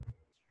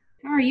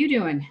are you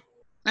doing?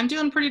 I'm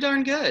doing pretty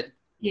darn good.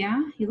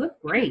 Yeah, you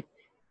look great.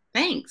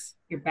 Thanks.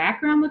 Your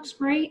background looks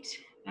great.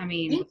 I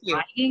mean, the Thank you.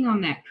 lighting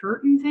on that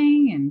curtain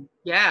thing, and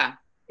Yeah,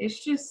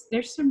 it's just,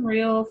 there's some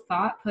real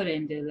thought put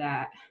into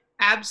that.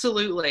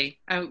 absolutely.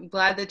 I'm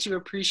glad that you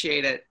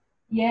appreciate it.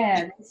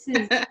 Yeah,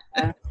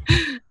 uh,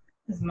 this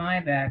is my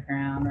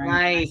background right now.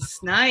 Nice,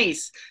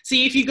 nice.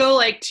 See, if you go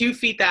like 2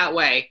 feet that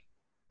way,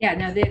 Yeah,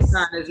 no,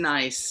 not as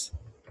nice.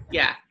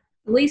 Yeah,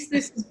 at least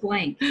this is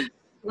blank.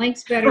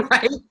 Blank's better than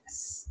right?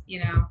 this.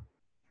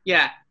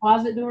 Yeah.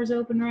 Closet door's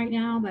open right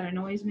now. That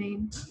annoys me.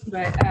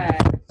 But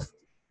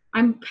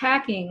I'm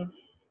packing,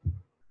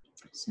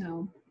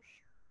 so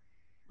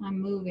I'm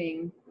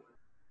moving.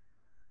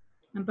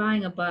 I'm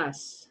buying a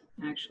bus,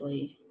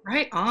 actually.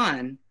 Right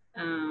on.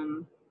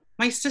 Um,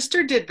 My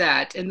sister did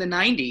that in the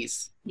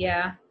 90s.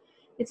 yeah,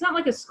 it's not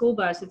like a school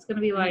bus. It's going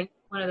to be Mhm. like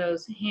one of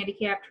those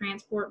handicap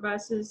transport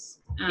buses.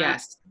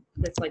 Yes.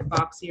 That's like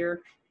boxier.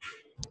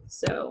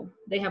 So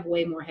they have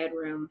way more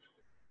headroom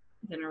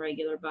than a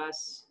regular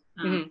bus.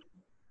 Hmm.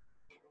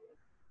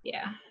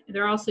 Yeah,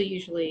 they're also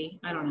usually,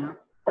 I don't know.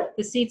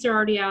 The seats are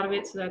already out of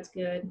it, so that's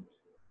good.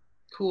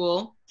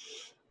 Cool.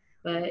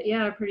 But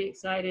yeah, I'm pretty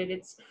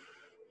excited.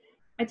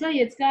 I tell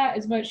you, it's got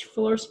as much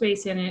floor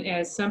space in it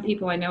as some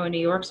people I know in New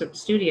York's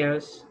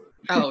studios.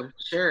 Oh,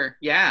 sure.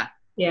 Yeah.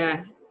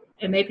 Yeah,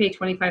 and they pay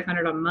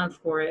 $2,500 a month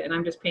for it, and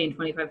I'm just paying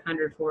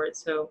 $2,500 for it.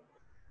 So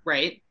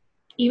Right.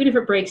 even if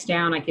it breaks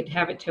down, I could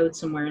have it towed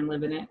somewhere and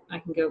live in it. I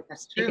can go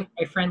That's take it true. to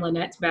my friend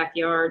Lynette's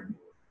backyard.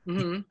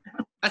 Hmm.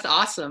 That's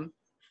awesome.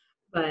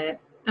 But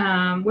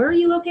where are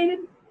you located?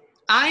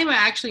 I'm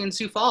actually in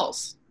Sioux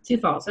Falls. Sioux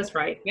Falls. That's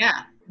right.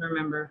 Yeah. I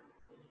remember.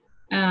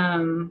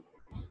 I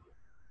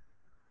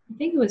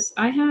think it was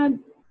I had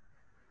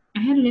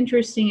an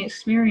interesting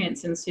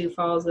experience in Sioux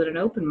Falls at an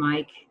open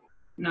mic.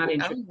 Not Oh,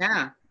 interesting,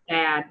 yeah.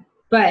 bad,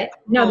 but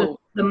no, Oh,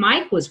 the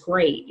mic was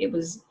great.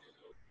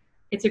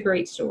 It's a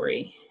great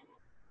story.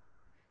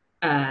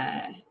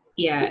 Uh,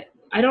 yeah,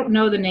 I don't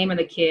know the name of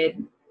the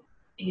kid.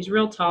 He's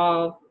real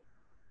tall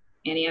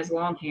and he has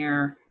long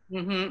hair.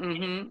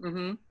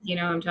 mm-hmm. You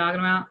know what I'm talking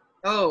about?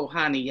 Oh,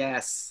 honey,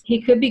 yes.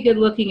 He could be good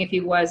looking if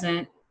he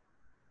wasn't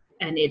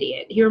an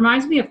idiot. He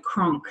reminds me of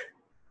Kronk.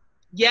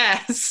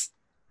 Yes.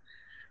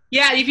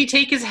 Yeah, if you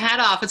take his hat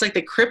off, it's like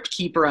the crypt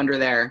keeper under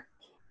there.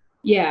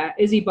 Yeah,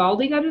 is he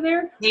balding under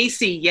there?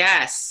 Casey,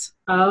 yes.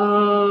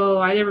 Oh,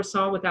 I never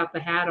saw him without the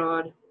hat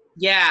on.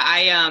 Yeah,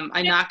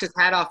 I knocked his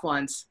hat off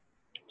once.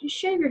 Just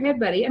shave your head,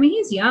 buddy. I mean,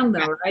 he's young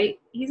Yeah. though, right?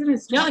 He's in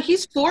his No, 20s.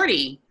 he's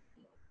 40.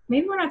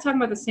 Maybe we're not talking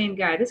about the same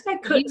guy. This guy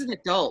could He's an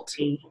adult.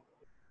 be.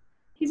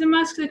 He's a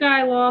muscular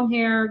guy, long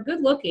hair,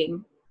 good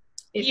looking.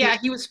 Yeah,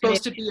 he was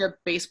supposed to be a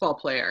baseball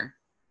player.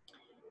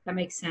 That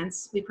makes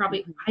sense.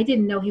 I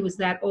didn't know he was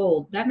that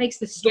old. That makes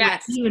the story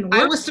Yes, even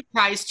I worse. was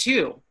surprised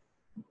too.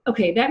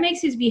 Okay, that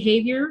makes his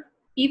behavior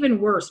even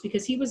worse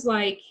because he was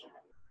like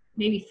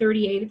maybe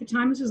 38 at the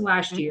time. This was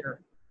last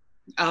year.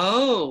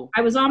 Oh.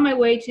 I was on my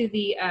way to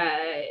the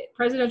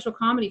Presidential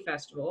Comedy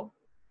Festival,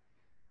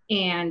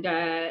 and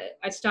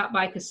I stopped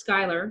by because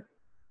Skylar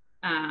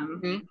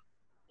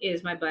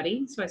is my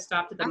buddy. So I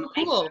stopped at the mic.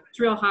 Cool. It was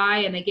real high,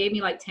 and they gave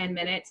me like 10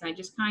 minutes. And I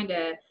just kind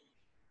of,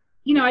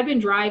 I'd been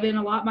driving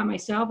a lot by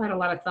myself. I had a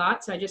lot of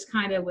thoughts. I just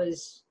kind of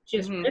was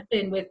just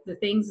ripping with the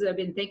things that I've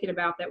been thinking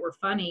about that were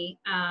funny,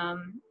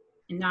 and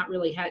not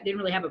really didn't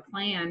really have a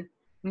plan.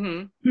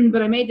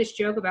 But I made this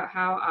joke about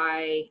how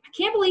I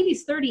can't believe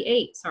he's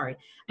 38. Sorry.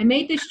 I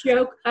made this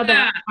joke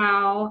about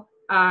how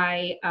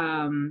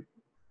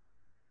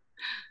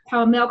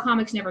how male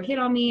comics never hit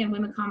on me and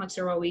women comics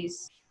are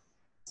always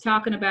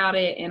talking about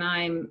it. And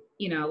I'm,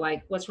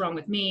 like, what's wrong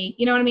with me?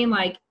 You know what I mean?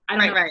 Like, I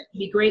don't know,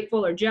 be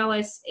grateful or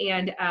jealous.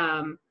 And,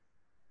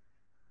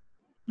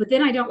 but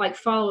then I don't like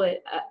follow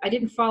it. I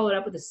didn't follow it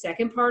up with the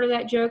second part of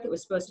that joke. It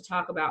was supposed to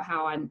talk about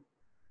how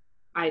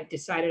I've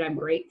decided I'm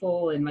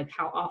grateful and like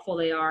how awful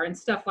they are and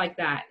stuff like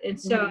that. And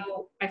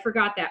so I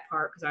forgot that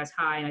part because I was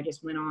high and I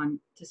just went on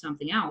to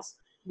something else.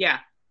 Yeah.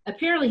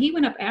 Apparently he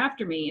went up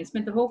after me and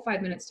spent the whole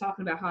 5 minutes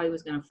talking about how he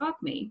was going to fuck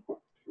me.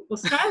 Well,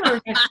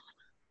 Skylar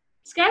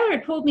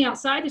had pulled me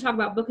outside to talk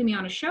about booking me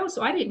on a show,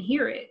 so I didn't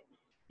hear it.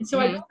 And so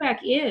I go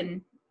back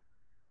in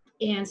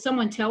and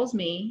someone tells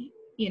me,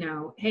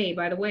 hey,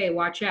 by the way,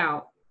 watch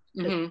out.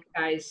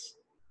 Guys,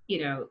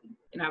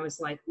 and I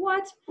was like,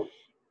 what?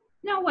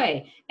 No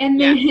way. And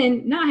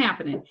then not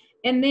happening.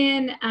 And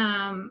then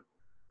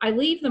I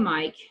leave the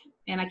mic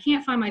and I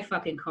can't find my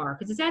fucking car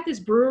because it's at this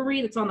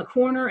brewery that's on the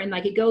corner and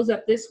like it goes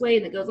up this way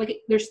and it goes like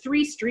there's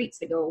 3 streets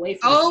that go away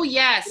from Oh, it.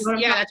 yes. You know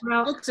Yeah, that's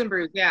Books and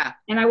Brews. Yeah.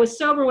 And I was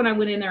sober when I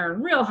went in there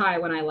and real high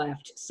when I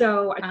left.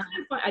 So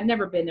I'd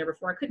never been there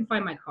before. I couldn't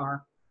find my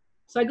car.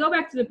 So I go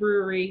back to the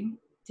brewery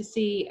to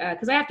see,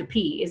 because I have to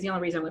pee is the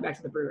only reason I went back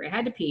to the brewery. I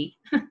had to pee.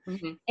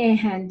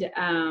 And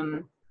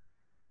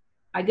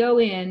I go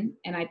in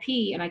and I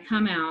pee and I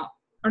come out.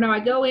 Or no,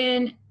 I go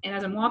in and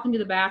as I'm walking to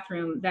the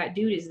bathroom, that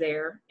dude is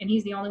there and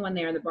he's the only one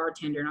there, the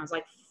bartender. And I was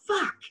like,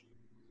 fuck.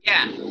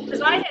 Yeah.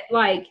 Because I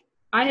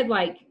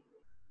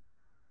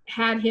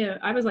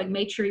had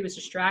made sure he was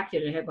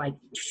distracted and had like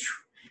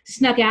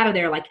snuck out of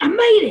there like, I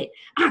made it.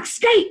 I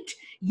escaped.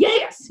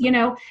 Yes.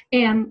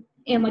 And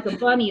like a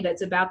bunny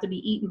that's about to be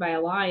eaten by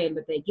a lion,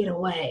 but they get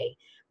away.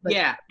 But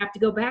I have to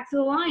go back to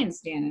the lion's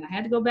den. And I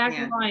had to go back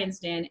to the lion's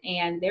den.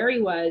 And there he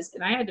was.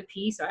 And I had to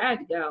pee, so I had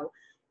to go.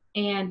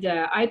 And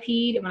I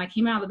peed. And when I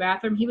came out of the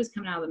bathroom, he was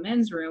coming out of the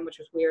men's room, which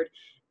was weird.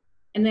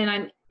 And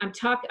then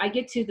I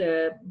get to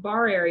the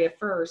bar area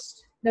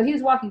first. No, he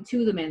was walking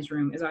to the men's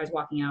room as I was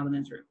walking out of the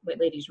men's room,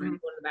 ladies' room,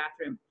 go to the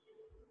bathroom.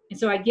 And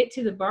so I get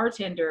to the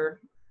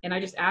bartender and I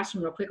just asked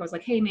him real quick. I was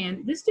like, hey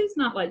man, this dude's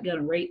not like going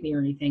to rape me or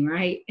anything,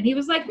 right? And he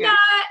was like, nah,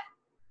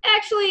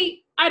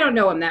 actually, I don't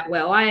know him that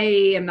well. I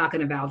am not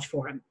going to vouch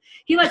for him.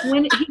 He like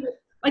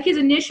his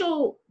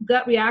initial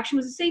gut reaction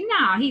was to say,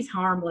 nah, he's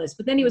harmless.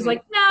 But then he was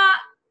like,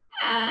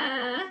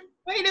 nah.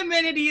 Wait a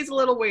minute, he's a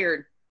little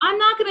weird. I'm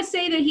not going to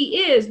say that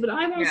he is, but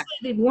I won't say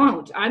they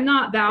won't. I'm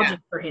not vouching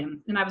for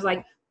him. And I was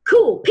like,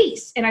 cool,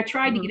 peace. And I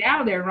tried to get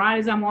out of there. Right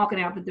as I'm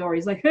walking out the door,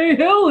 he's like, hey,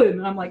 Helen.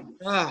 And I'm like,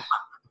 ugh.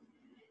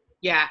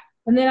 Yeah.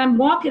 And then I'm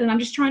walking and I'm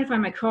just trying to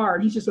find my car.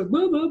 And he's just like,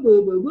 boo, boo,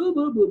 boo, boo, boo,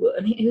 boo, boo, boo.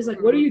 And he was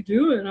like, what are you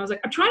doing? And I was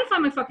like, I'm trying to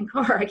find my fucking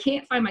car. I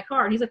can't find my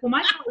car. And he's like, well,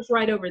 my car is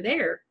right over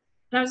there.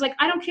 And I was like,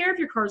 I don't care if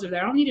your car's over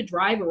there. I don't need to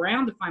drive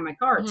around to find my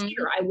car. It's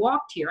here. I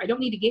walked here. I don't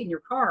need to get in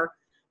your car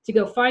to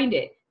go find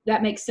it.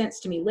 That makes sense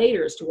to me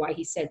later as to why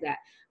he said that.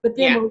 But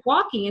then we're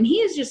walking and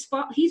he's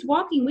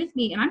walking with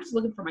me and I'm just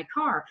looking for my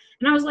car.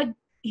 And I was like,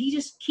 he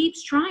just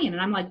keeps trying. And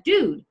I'm like,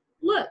 dude,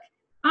 look,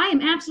 I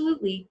am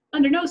absolutely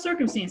under no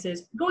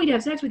circumstances going to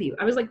have sex with you.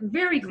 I was like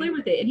very clear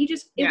with it. And he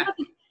just,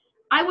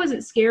 I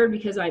wasn't scared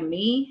because I'm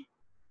me.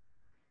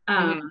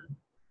 But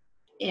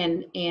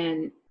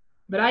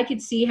I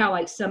could see how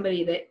like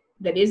somebody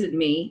that isn't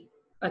me,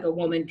 like a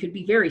woman, could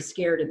be very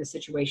scared in the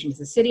situation.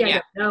 It's a city I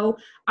don't know.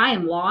 I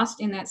am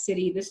lost in that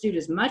city. This dude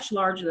is much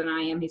larger than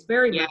I am. He's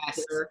very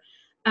muscular.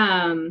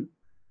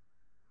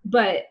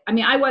 But I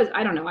mean, I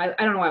don't know. I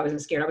don't know why I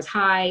wasn't scared. I was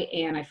high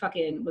and I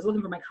fucking was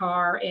looking for my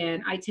car,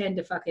 and I tend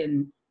to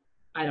fucking,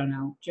 I don't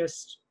know,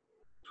 just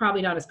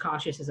probably not as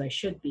cautious as I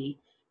should be.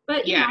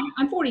 But you know,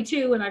 I'm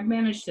 42 and I've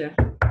managed to.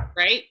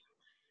 Right.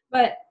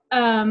 But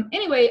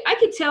anyway, I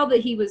could tell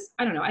that he was,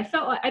 I don't know. I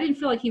didn't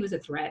feel like he was a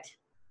threat.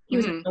 He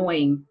was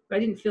annoying, but I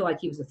didn't feel like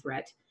he was a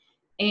threat.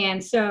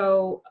 And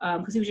so,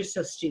 because he was just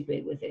so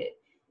stupid with it.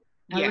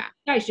 This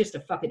guy's just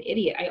a fucking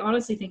idiot. I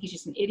honestly think he's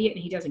just an idiot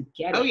and he doesn't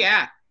get it. Oh,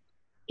 yeah.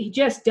 He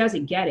just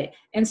doesn't get it.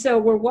 And so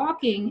we're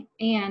walking,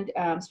 and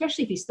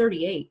especially if he's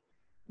 38,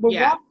 we're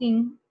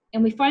walking,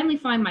 and we finally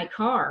find my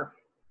car.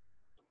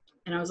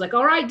 And I was like,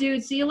 all right,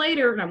 dude, see you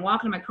later. And I'm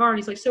walking to my car, and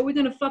he's like, so we're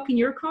going to fuck in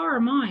your car or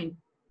mine?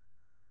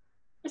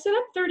 I said,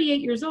 I'm 38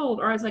 years old.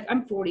 Or I was like,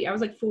 I'm 40. I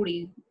was like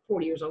 40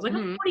 years old. I was like,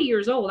 I'm 40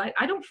 years old.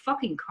 I don't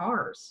fucking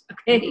cars.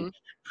 Okay.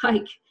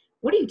 Like,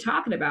 what are you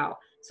talking about?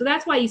 So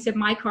that's why he said,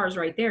 my car's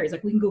right there. He's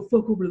like, we can go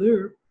fuck over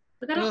there.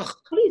 Like,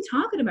 what are you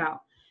talking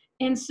about?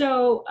 And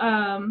so,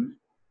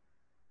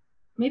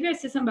 maybe I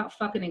said something about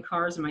fucking in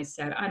cars in my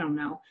set. I don't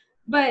know.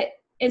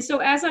 And so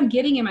as I'm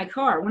getting in my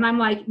car, when I'm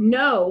like,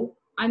 no,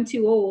 I'm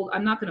too old.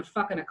 I'm not going to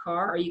fuck in a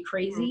car. Are you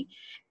crazy?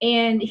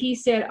 And he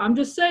said, I'm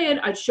just saying,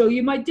 I'd show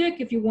you my dick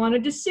if you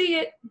wanted to see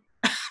it.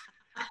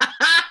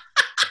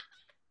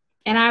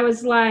 And I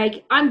was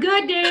like, I'm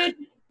good, dude.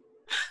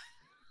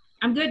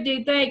 I'm good,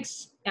 dude.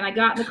 Thanks. And I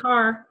got in the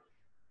car.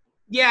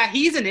 Yeah,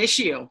 he's an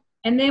issue.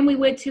 And then we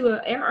went to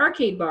an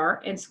arcade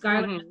bar, and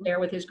Skylar was there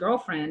with his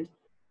girlfriend,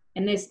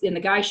 and the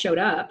guy showed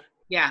up.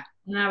 Yeah.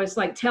 And I was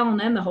like telling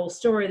them the whole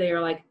story. They were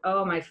like,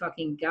 oh my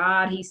fucking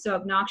God, he's so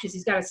obnoxious.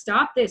 He's got to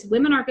stop this.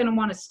 Women aren't going to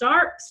want to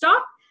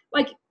stop.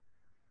 Like,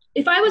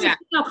 if I was a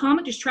female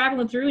comic just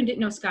traveling through and didn't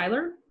know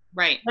Skylar,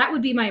 right, that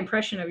would be my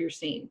impression of your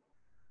scene.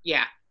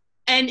 Yeah.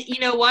 And you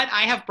know what?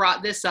 I have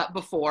brought this up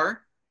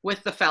before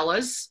with the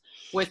fellas,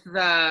 with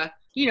the,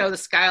 the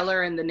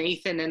Skylar and the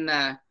Nathan and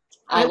the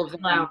all of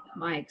them.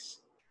 Mics.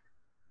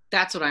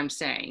 That's what I'm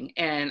saying.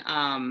 And,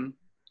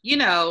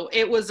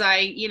 it was,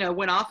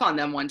 went off on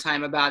them one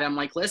time about it. I'm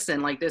like,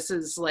 listen, like, this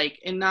is like,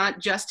 and not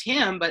just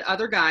him, but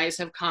other guys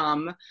have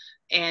come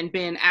and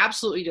been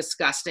absolutely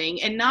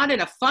disgusting, and not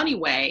in a funny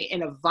way,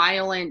 in a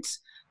violent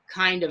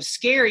kind of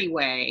scary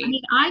way. I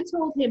mean, I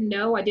told him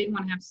no, I didn't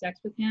want to have sex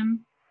with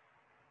him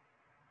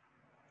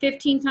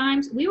 15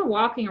 times. We were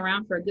walking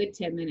around for a good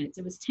 10 minutes.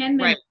 It was 10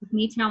 minutes of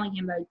me telling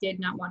him that I did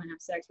not want to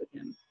have sex with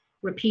him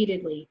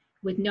repeatedly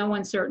with no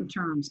uncertain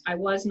terms. I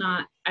was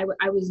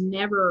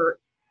never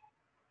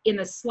in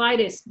the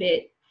slightest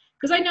bit,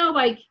 because I know,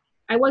 like,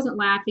 I wasn't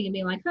laughing and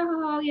being like,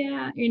 oh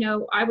yeah,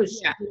 I was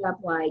straight up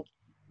like,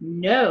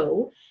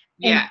 no.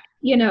 And,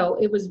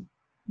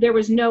 there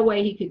was no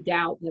way he could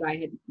doubt that I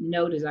had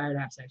no desire to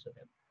have sex with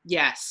him.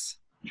 Yes.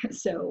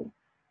 So,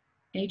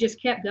 and he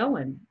just kept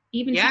going,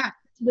 even to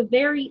the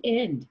very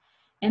end.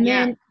 And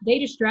then they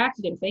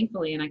distracted him,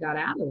 thankfully, and I got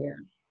out of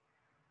there.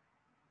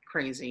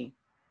 Crazy.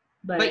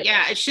 But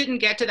yeah, it shouldn't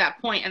get to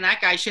that point, and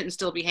that guy shouldn't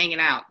still be hanging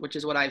out, which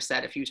is what I've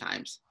said a few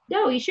times.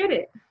 No, he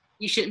shouldn't.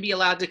 You shouldn't be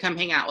allowed to come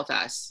hang out with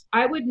us.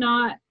 I wouldn't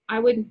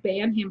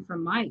ban him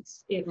from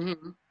mics. If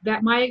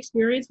that my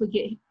experience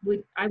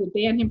I would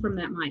ban him from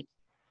that mic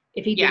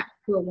if he did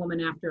to a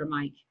woman after a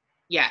mic.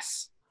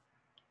 Yes.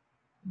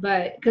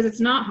 But because it's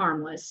not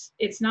harmless.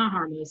 It's not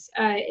harmless.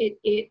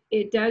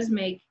 It does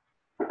make,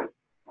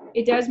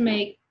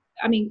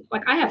 I mean,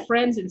 like I have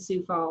friends in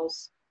Sioux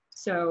Falls.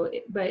 So,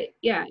 but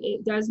yeah,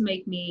 it does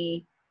make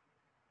me,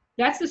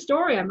 that's the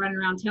story I'm running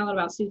around telling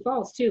about Sioux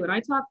Falls too. And I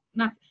talk,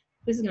 not,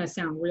 this is going to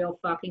sound real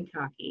fucking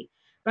cocky,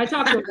 but I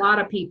talk to a lot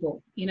of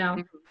people, you know,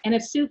 Mhm. and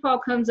if Sioux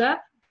Falls comes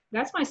up,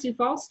 that's my Sioux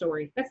Falls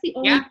story. That's the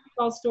only Yeah. Sioux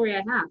Falls story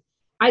I have.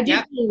 I did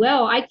Yep. really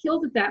well. I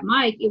killed at that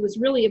mic. It was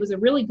a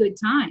really good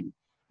time.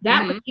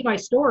 That would be my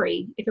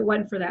story if it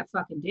wasn't for that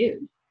fucking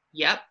dude.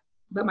 Yep.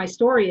 But my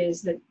story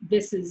is that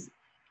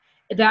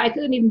that I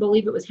couldn't even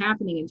believe it was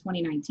happening in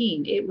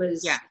 2019. It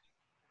was, Yeah.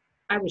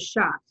 I was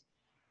shocked.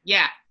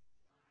 Yeah.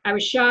 I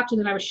was shocked, and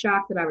then I was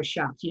shocked that I was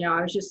shocked. You know,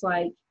 I was just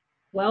like,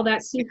 well,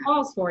 that's Sioux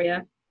Falls for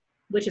you,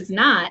 which it's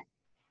not.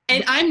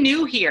 And I'm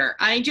new here.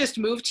 I just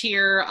moved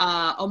here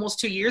almost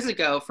 2 years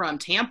ago from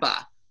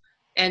Tampa.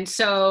 And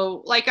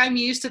so, like, I'm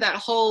used to that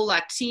whole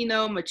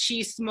Latino,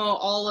 machismo,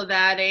 all of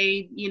that,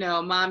 you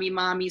know,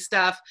 mommy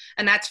stuff.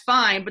 And that's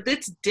fine. But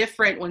it's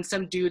different when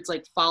some dude's,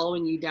 like,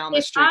 following you down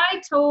the street.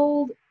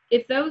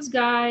 If those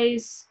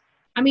guys,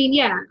 I mean,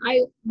 yeah,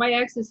 my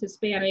ex is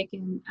Hispanic,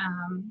 and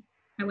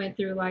I went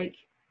through, like,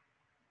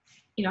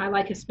 you know, I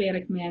like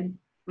Hispanic men.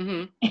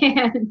 Mm-hmm.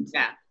 And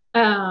yeah.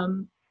 I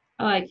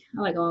like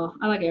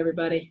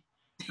everybody.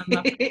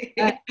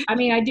 I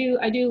mean, I do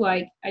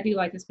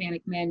like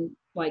Hispanic men,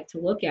 like, to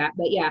look at,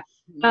 but yeah.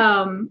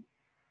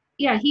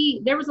 Yeah,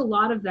 there was a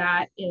lot of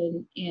that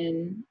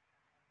in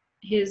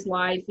his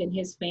life and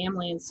his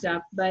family and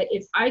stuff. But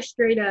if I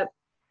straight up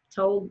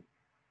told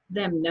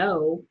them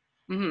no,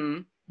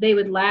 they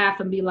would laugh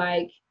and be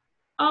like,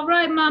 all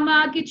right,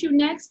 mama, I'll get you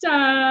next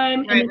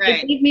time. And then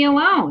they'd leave me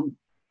alone.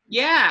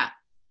 Yeah.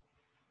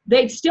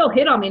 They'd still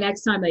hit on me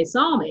next time they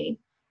saw me.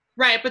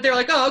 Right, but they're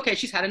like, oh, okay,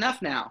 she's had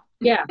enough now.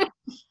 Yeah.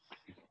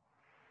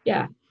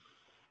 Yeah.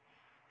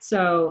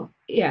 So,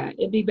 yeah,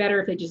 it'd be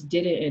better if they just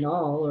did it at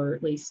all, or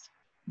at least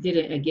did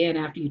it again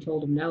after you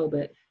told them no.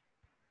 But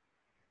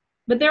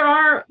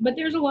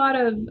there's a lot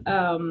of,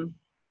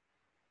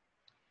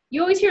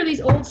 you always hear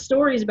these old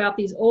stories about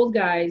these old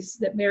guys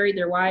that married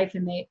their wife,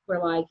 and they were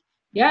like,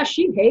 yeah,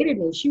 she hated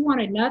me. She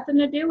wanted nothing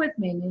to do with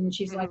me. And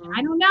she's like,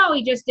 I don't know.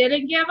 He just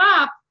didn't give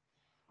up.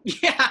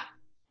 Yeah.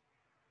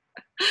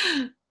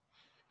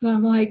 And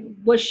I'm like,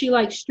 was she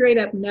like straight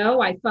up,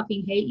 no, I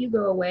fucking hate you,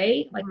 go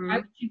away? Like, why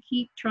would you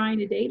keep trying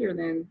to date her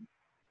then?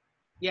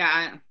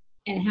 Yeah.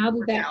 And how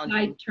did that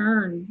tide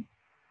turn?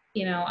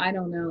 You know, I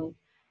don't know.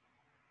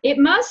 It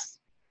must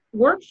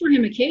work for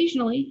him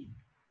occasionally.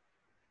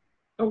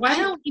 Or why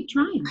don't he keep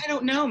trying? I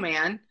don't know,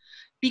 man.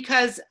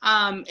 Because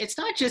it's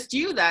not just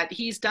you that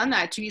he's done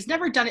that to. He's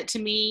never done it to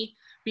me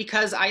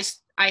because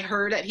I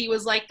heard that he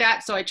was like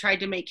that. So I tried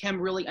to make him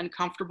really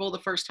uncomfortable the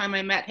first time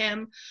I met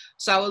him.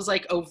 So I was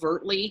like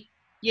overtly,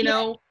 you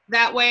know,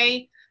 that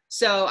way.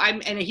 So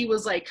and he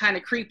was like kind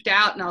of creeped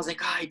out, and I was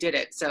like, oh, I did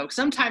it. So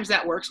sometimes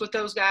that works with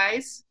those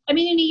guys. I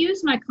mean, and he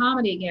used my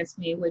comedy against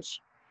me, which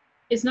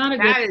is not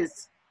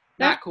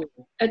not cool.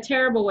 A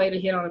terrible way to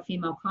hit on a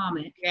female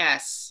comic.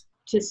 Yes.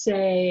 To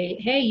say,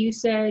 hey, you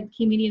said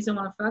comedians don't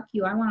want to fuck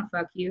you. I want to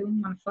fuck you.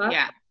 Want to fuck?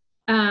 Yeah.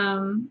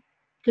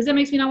 Because that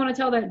makes me not want to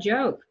tell that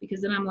joke,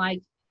 because then I'm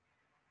like,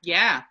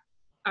 yeah,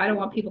 I don't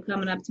want people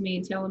coming up to me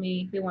and telling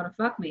me they want to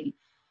fuck me.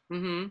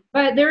 Mm-hmm.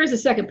 But there is a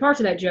second part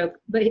to that joke,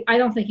 but I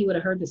don't think he would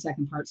have heard the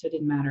second part, so it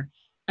didn't matter.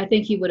 I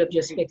think he would have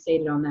just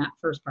fixated on that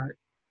first part.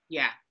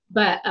 Yeah.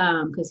 But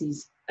because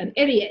he's an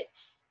idiot.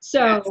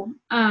 So,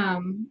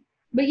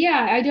 but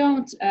yeah, I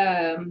don't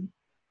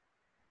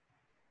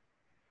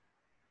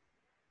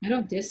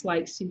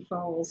dislike Sioux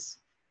Falls.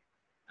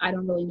 I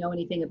don't really know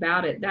anything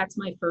about it. That's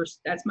my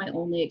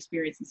only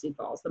experience in Sioux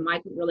Falls. The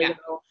mic went really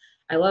well.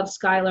 I love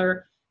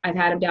Skylar. I've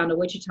had him down to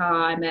Wichita.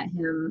 I met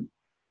him.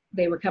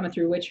 They were coming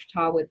through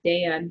Wichita with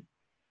Dan.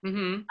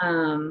 Dan,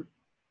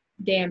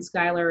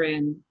 Skylar,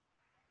 and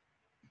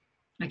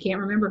I can't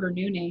remember her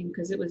new name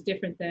because it was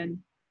different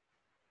than,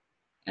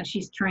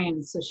 she's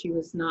trans, so she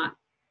was not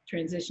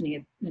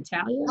transitioning.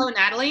 Natalia? Oh,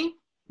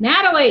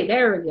 Natalie,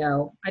 there we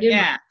go. I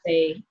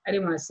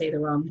didn't want to say the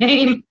wrong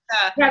name.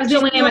 That was the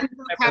only name.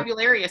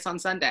 Vocabularious on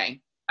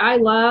Sunday. I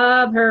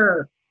love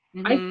her.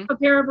 I have a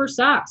pair of her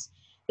socks.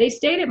 They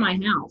stayed at my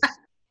house.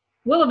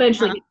 We'll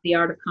eventually get to the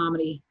art of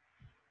comedy,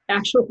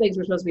 actual things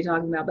we're supposed to be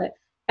talking about. But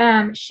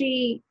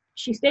she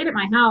stayed at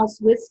my house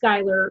with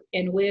Skylar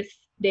and with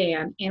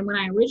Dan. And when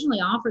I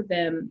originally offered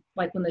them,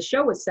 like when the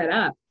show was set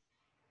up,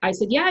 I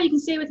said, yeah, you can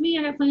stay with me.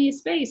 I have plenty of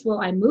space.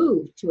 Well, I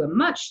moved to a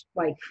much,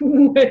 like,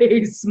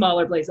 way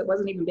smaller place. It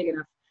wasn't even big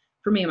enough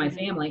for me and my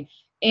family.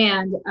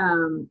 And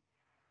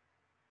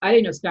I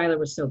didn't know Skylar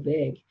was so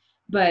big.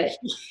 But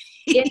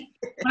when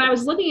I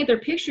was looking at their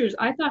pictures,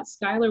 I thought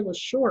Skylar was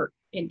short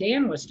and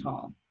Dan was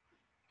tall.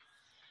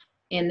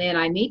 And then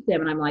I meet them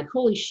and I'm like,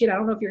 holy shit, I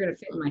don't know if you're going to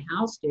fit in my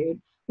house, dude.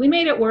 We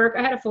made it work.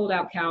 I had a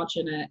fold-out couch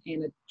and a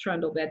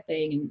trundle bed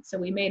thing. And so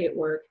we made it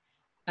work.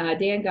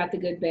 Dan got the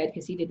good bed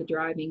because he did the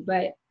driving.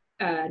 But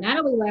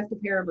Natalie left a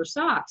pair of her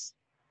socks.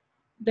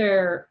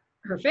 They're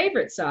her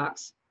favorite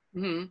socks,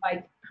 Mm-hmm.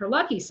 like her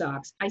lucky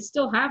socks. I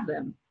still have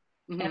them.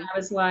 And Mm-hmm. I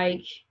was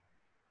like,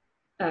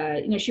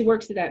 she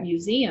works at that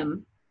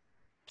museum.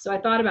 So I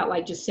thought about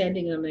like just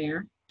sending them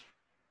there.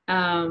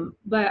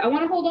 But I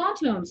want to hold on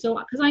to them. So,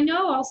 because I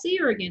know I'll see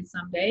her again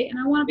someday. And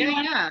I want to be Yeah,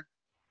 like, yeah.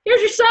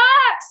 here's your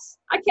socks.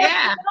 I kept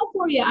Yeah. them out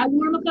for you. I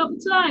wore them a couple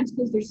times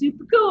because they're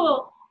super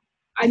cool.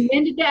 I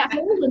mended that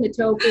hole in the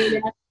toe for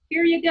you.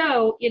 Here you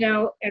go,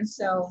 and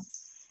so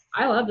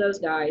I love those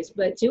guys,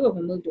 but two of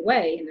them moved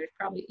away, and there's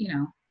probably,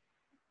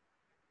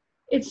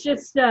 it's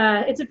just,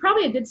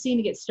 probably a good scene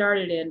to get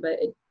started in, but,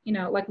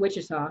 like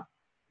Wichita,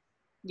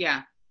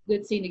 Yeah.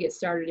 good scene to get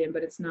started in,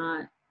 but it's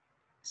not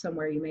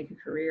somewhere you make a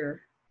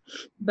career,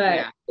 but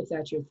Yeah. if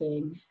that's your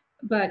thing.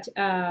 But,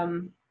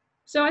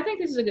 so I think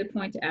this is a good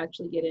point to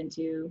actually get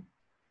into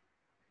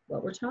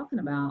what we're talking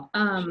about.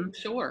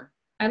 Sure.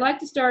 I'd like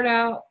to start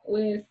out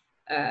with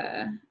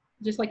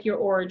just like your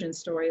origin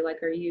story. Like,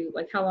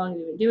 how long have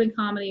you been doing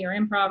comedy or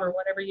improv or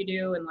whatever you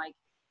do? And like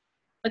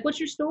what's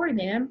your story,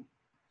 man?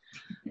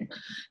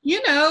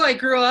 I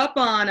grew up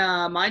on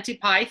Monty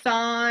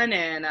Python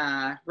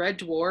and Red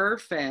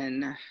Dwarf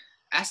and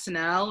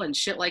SNL and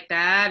shit like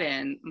that.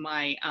 And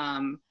my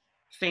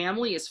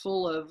family is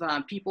full of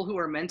people who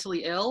are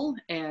mentally ill.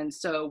 And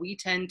so we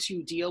tend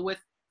to deal with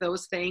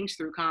those things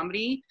through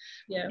comedy.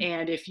 Yeah.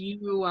 And if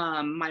you,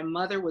 my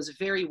mother was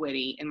very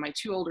witty, and my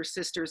two older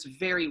sisters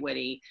very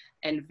witty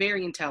and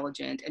very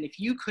intelligent. And if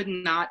you could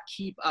not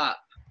keep up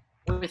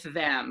with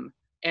them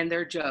and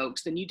their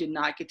jokes, then you did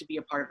not get to be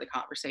a part of the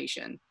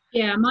conversation.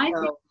 Yeah, my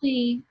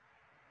family,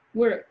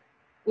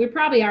 we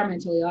probably are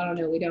mentally ill. I don't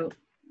know. We don't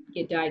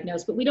get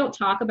diagnosed, but we don't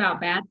talk about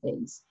bad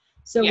things.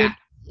 So yeah.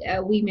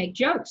 we make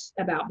jokes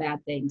about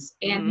bad things,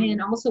 and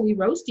then also we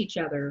roast each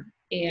other.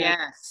 And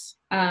yes.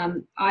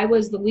 I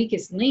was the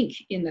weakest link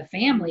in the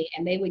family,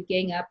 and they would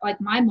gang up. Like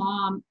my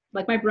mom,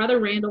 like my brother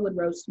Randall would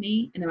roast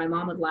me, and then my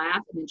mom would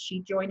laugh, and then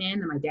she'd join in,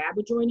 and my dad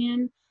would join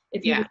in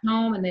if he was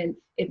home, and then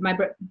if my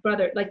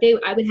brother, like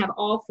I would have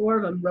all four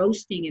of them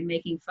roasting and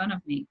making fun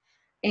of me,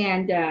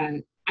 and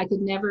I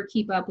could never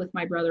keep up with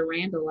my brother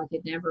Randall. I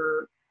could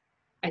never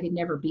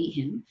beat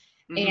him.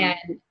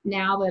 And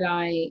now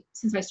that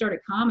since I started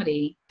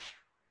comedy,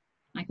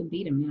 I can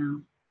beat him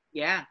now.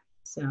 Yeah.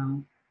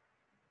 So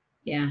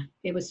yeah,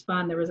 it was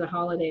fun. There was a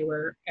holiday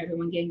where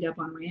everyone ganged up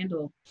on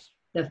Randall,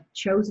 the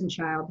chosen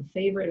child, the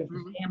favorite of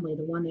the family,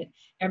 the one that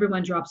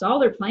everyone drops all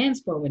their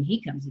plans for when he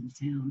comes into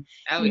town.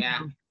 Oh, yeah.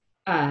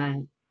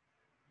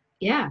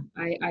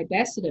 I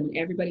bested him, and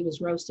everybody was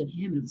roasting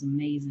him. It was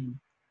amazing.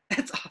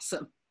 That's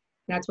awesome.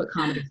 That's what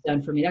comedy's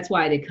done for me. That's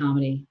why I did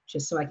comedy,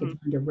 just so I could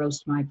learn to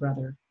roast my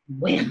brother.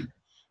 Win.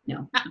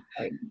 No,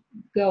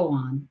 go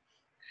on.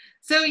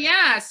 So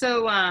yeah,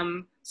 so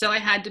I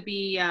had to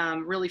be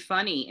really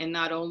funny, and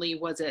not only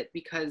was it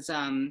because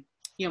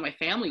my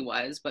family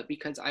was, but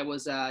because I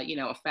was a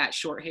fat,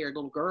 short-haired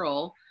little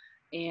girl,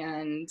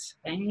 and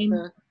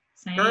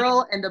Same.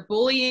 Girl, and the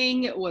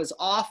bullying was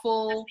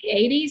awful. The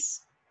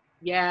 80s.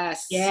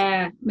 Yes.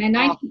 Yeah, man.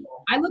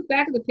 I look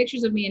back at the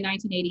pictures of me in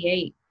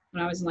 1988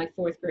 when I was in like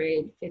 4th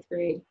grade, 5th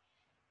grade,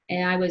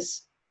 and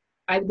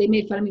they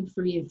made fun of me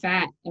for being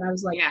fat, and I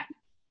was like, yeah.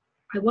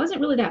 I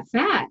wasn't really that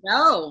fat.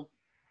 No.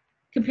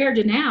 Compared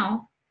to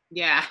now.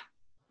 Yeah.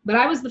 But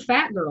I was the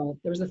fat girl.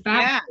 There was a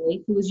fat boy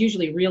who was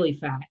usually really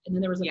fat, and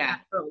then there was a fat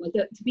girl. Like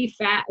to be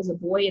fat as a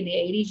boy in the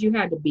 80s, you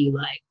had to be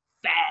like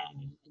fat.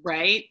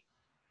 Right?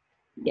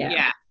 Yeah.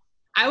 Yeah.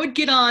 I would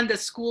get on the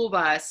school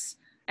bus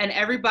and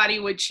everybody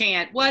would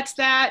chant, "What's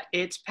that?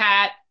 It's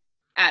Pat,"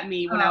 at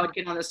me when I would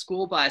get on the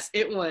school bus.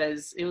 It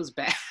was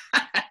bad.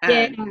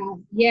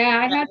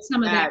 Yeah. I had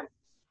some of that.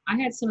 I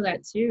had some of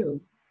that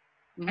too.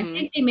 I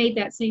think they made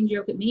that same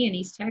joke at me in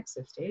East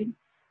Texas, dude.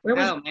 Where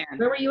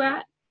were you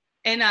at?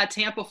 In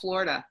Tampa,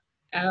 Florida.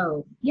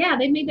 Oh, yeah,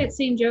 they made that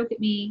same joke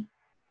at me,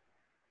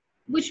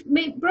 which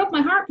broke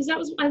my heart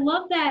because I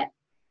love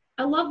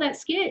that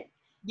skit.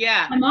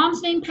 Yeah. My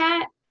mom's name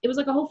Pat. It was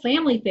like a whole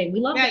family thing. We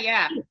loved that.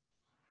 Yeah. Skit.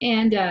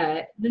 And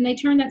then they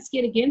turned that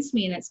skit against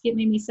me, and that skit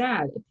made me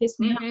sad. It pissed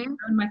me off. It was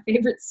my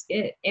favorite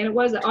skit, and it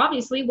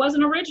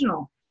wasn't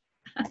original.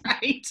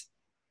 Right.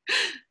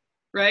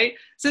 Right.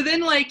 So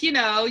then,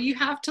 you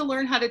have to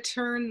learn how to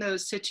turn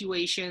those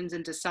situations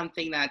into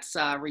something that's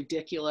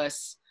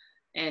ridiculous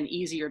and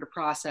easier to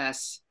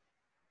process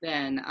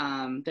than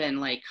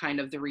like kind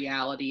of the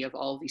reality of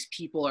all of these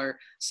people are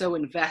so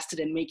invested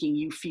in making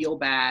you feel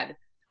bad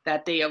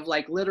that they have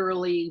like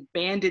literally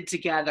banded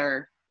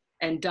together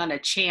and done a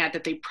chant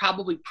that they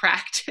probably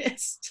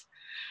practiced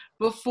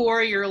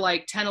before your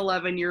like 10,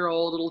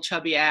 11-year-old little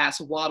chubby ass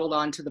waddled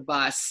onto the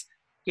bus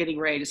getting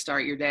ready to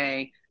start your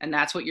day. And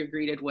that's what you're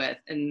greeted with.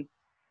 And,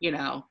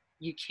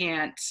 you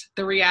can't,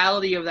 the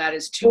reality of that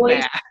is too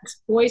bad.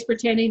 Boys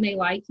pretending they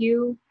like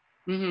you.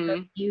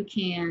 Mm-hmm.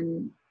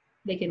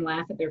 They can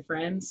laugh at their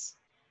friends.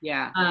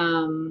 Yeah.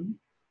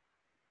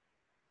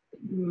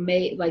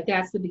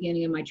 That's the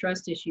beginning of my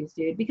trust issues,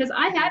 dude, because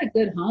I had a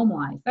good home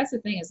life. That's the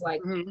thing is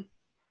like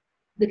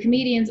the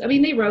comedians, I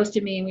mean, they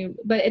roasted me,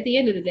 but at the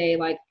end of the day,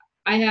 like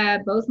I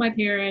had both my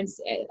parents.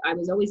 I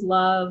was always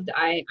loved.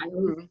 I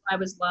always Mm-hmm. I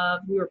was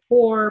loved. We were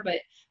poor, but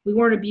we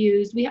weren't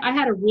abused. I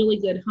had a really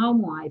good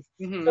home life.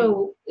 Mm-hmm.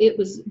 So it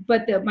was,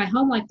 but my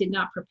home life did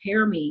not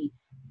prepare me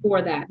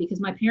for that because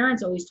my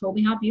parents always told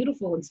me how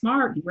beautiful and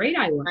smart and great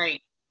I was.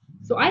 Right.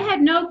 So I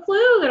had no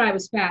clue that I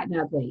was fat and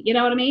ugly. You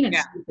know what I mean? And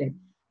Yeah. stupid.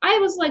 I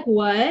was like,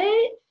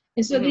 what?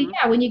 And so Mm-hmm.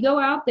 yeah, when you go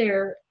out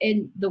there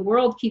and the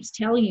world keeps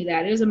telling you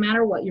that, it doesn't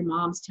matter what your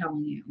mom's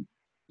telling you.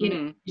 You know,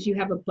 Mm-hmm. because you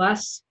have a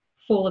bus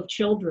full of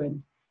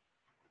children,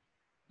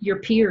 your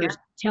Yeah. peers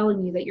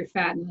telling you that you're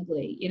fat and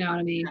ugly. You know what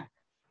I mean?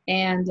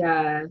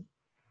 Yeah.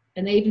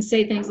 And they even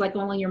say things like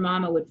only your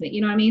mama would think.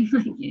 You know what I mean?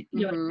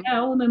 You're like, Mm-hmm. yeah,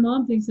 only my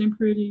mom thinks I'm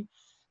pretty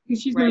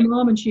because she's my Right.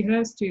 mom and she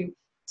has to.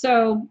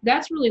 So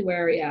that's really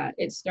where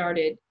it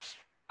started.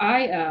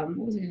 What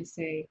was I going to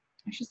say?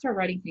 I should start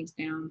writing things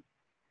down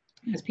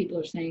as people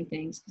are saying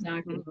things because now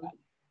I forgot. Mm-hmm.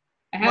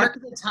 I had Mark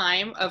the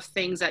time of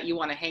things that you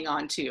want to hang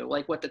on to,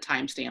 like what the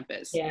timestamp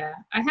is. yeah,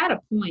 I had a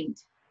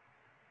point.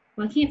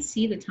 Well, I can't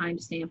see the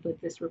timestamp with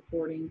this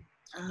recording.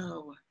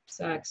 Oh.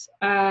 Sucks.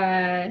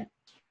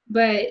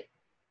 But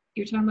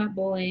you're talking about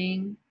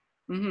bullying,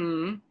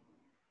 Mm-hmm.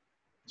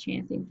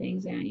 chanting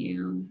things at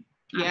you.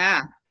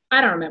 Yeah.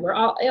 I don't remember.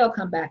 It'll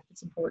come back if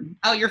it's important.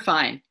 Oh, you're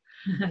fine.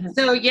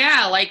 So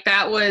yeah, like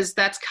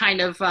that's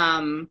kind of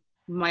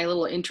my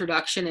little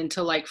introduction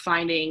into like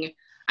finding,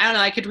 I don't know,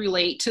 I could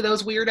relate to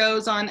those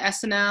weirdos on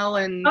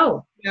SNL and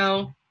Oh,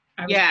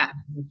 I was. yeah.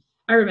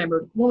 I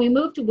remember when we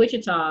moved to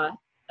Wichita,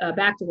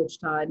 back to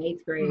Wichita in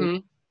 8th grade. Mm-hmm.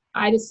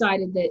 I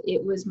decided that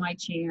it was my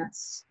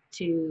chance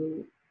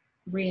to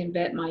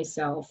reinvent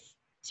myself.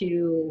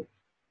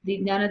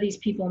 None of these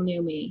people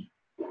knew me,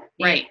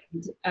 Right.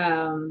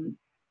 and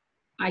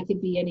I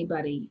could be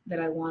anybody that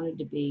I wanted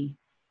to be.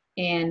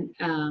 And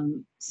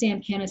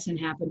Sam Kinison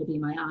happened to be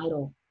my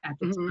idol at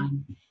the Mm-hmm.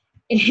 time.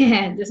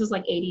 And this was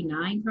like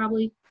 89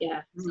 probably.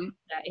 Yeah, Mm-hmm.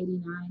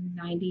 89,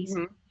 90s.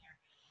 Mm-hmm.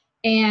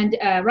 And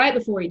right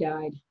before he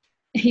died,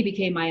 he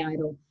became my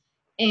idol.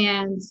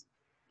 And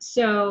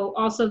so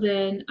also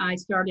then I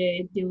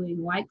started doing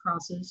White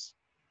Crosses,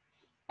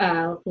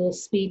 little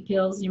speed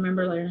pills. You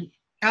remember, Larry?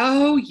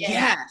 Oh Yeah.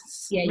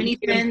 yes. Yeah, you Mini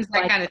get them fins,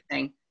 that like, kind of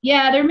thing.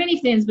 yeah, they're mini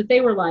thins, but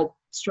they were like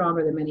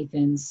stronger than mini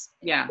thins.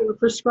 Yeah. They were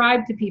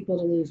prescribed to people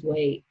to lose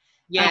weight.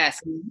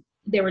 Yes.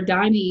 They were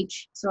dime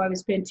each, so I would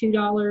spend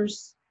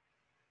 $2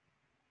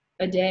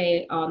 a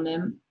day on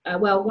them.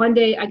 Well, one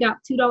day I got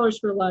 $2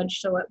 for lunch,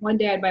 so one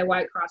day I'd buy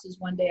White Crosses,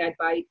 one day I'd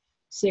buy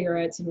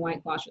cigarettes and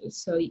White Crosses.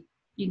 So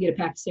you get a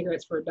pack of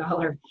cigarettes for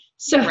 $1.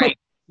 So Right.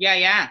 Yeah,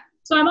 yeah.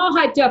 so I'm all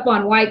hyped up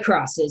on White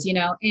Crosses,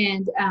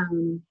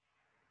 and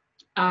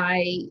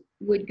I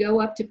would go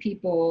up to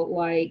people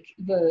like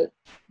the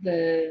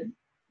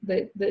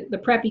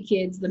preppy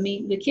kids,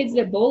 the kids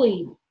that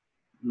bully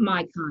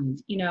my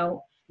kind,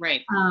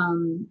 Right.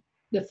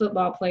 the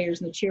football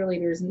players and the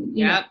cheerleaders and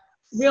Yep.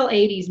 real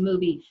 80s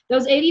movie.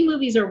 Those 80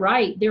 movies are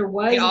right. There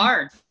was They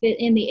are.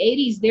 in the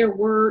 80s there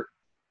were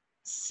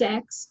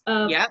sects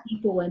of Yep.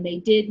 people and they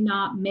did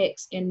not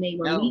mix and they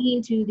were No.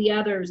 mean to the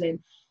others, and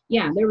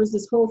yeah, there was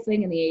this whole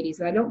thing in the 80s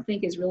that I don't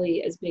think is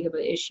really as big of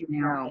an issue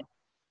now. No.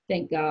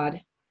 Thank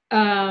God.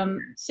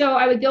 So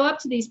I would go up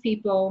to these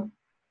people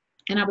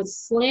and I would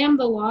slam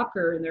the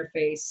locker in their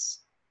face.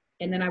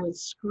 And then I would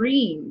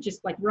scream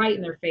just like right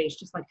in their face,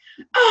 just like,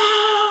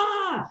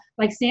 ah,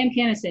 like Sam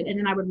Kinison. And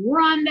then I would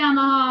run down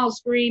the hall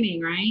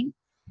screaming, right?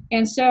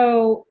 And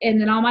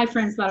then all my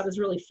friends thought it was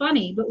really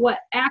funny. But what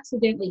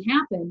accidentally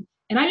happened,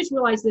 and I just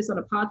realized this on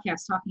a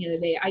podcast talking the other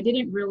day,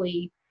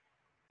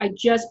 I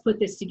just put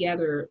this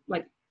together,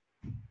 like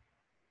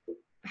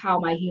how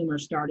my humor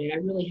started. I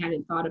really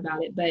hadn't thought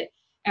about it, but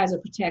as a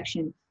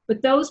protection.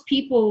 But those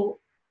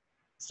people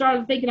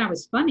started thinking I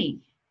was funny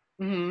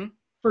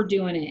for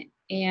doing it.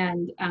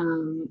 And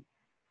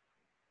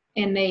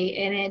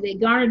they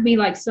garnered me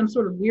like some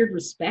sort of weird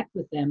respect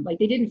with them. Like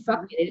they didn't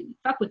fuck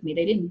with me.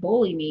 They didn't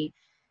bully me.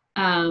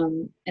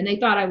 And they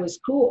thought I was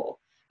cool.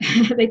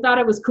 They thought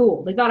it was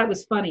cool. They thought it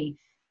was funny.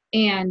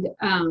 And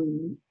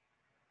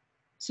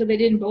so they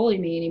didn't bully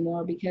me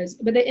anymore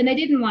but they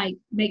didn't like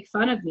make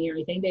fun of me or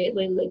anything. They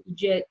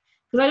legit,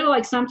 because I know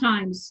like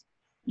sometimes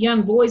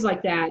young boys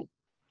like that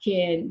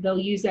they'll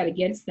use that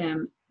against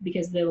them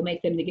because they'll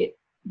get them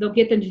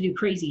to do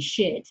crazy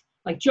shit,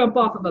 like jump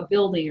off of a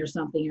building or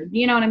something, or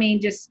you know what I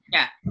mean? Just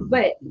yeah.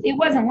 But it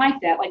wasn't like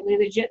that. Like they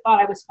legit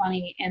thought I was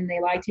funny and they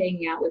liked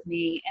hanging out with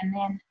me. And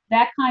then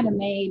that kind of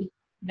made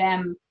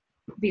them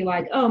be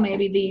like, oh,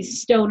 maybe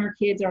these stoner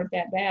kids aren't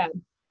that bad.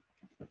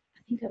 I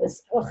think I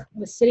was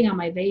sitting on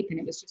my vape and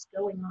it was just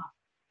going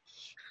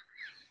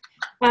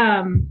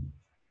off.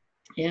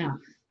 Yeah.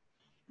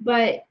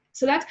 But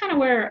so that's kind of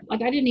where,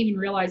 like, I didn't even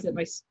realize that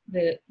because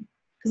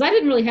I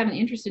didn't really have an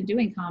interest in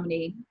doing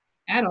comedy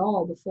at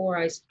all before.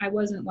 I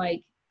wasn't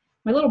like,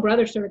 my little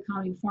brother started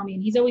comedy before me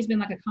and he's always been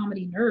like a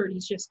comedy nerd.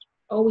 He's just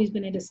always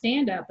been into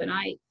stand-up. And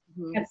I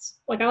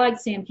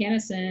liked Sam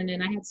Kinison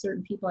and I had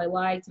certain people I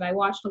liked, and I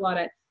watched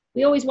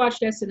we always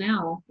watched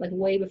SNL like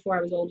way before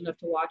I was old enough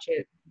to watch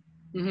it.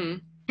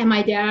 And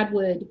my dad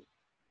would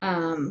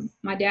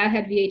My dad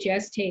had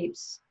VHS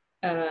tapes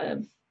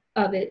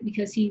of it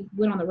because he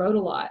went on the road a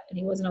lot and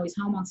he wasn't always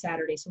home on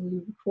Saturday, so we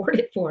would record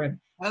it for him.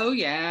 Oh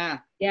yeah.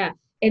 Yeah.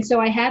 And so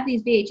I had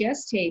these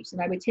VHS tapes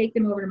and I would take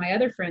them over to my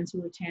other friends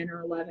who were 10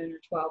 or 11 or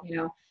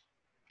 12,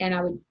 and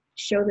I would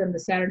show them the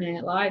Saturday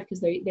Night Live because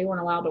they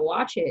weren't allowed to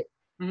watch it.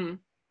 Mm-hmm.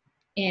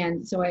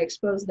 And so I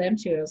exposed them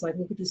to it. I was like,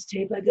 look at this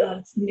tape I got.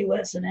 It's the new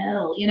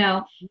SNL,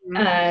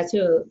 Mm-hmm.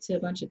 to a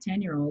bunch of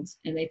 10-year-olds.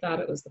 And they thought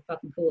it was the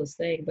fucking coolest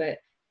thing. But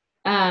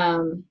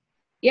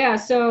yeah,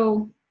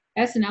 so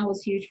SNL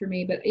was huge for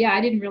me. But yeah,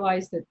 I didn't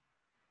realize that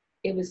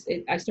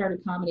I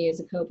started comedy as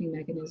a coping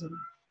mechanism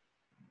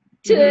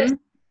to Mm-hmm.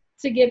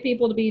 to get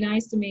people to be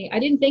nice to me. I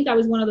didn't think I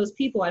was one of those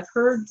people. I've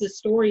heard the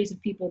stories of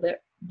people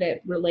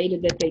that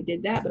related that they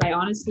did that, but I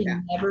honestly Yeah.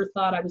 never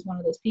thought I was one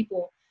of those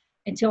people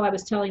until I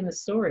was telling the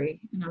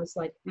story, and I was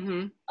like,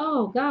 Mm-hmm.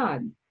 "Oh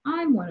God,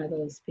 I'm one of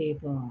those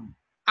people."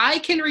 I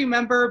can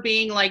remember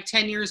being like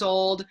 10 years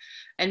old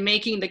and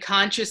making the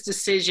conscious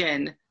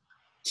decision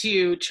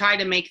to try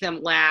to make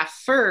them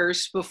laugh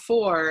first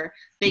before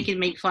they can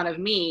make fun of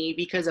me,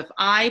 because if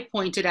I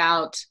pointed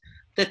out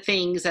the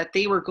things that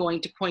they were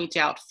going to point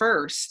out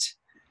first,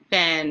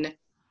 then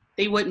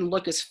they wouldn't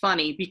look as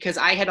funny because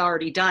I had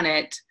already done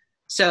it.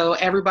 So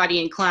everybody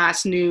in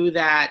class knew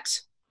that,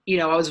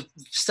 I was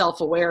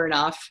self-aware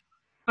enough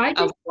I of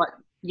just what,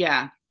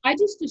 yeah. I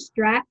just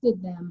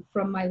distracted them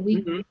from my Mm-hmm.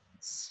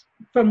 weakness,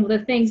 from the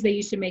things they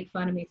used to make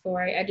fun of me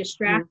for. I Mm-hmm.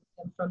 distracted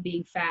them from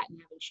being fat and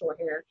having short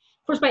hair.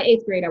 Of course, by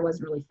eighth grade, I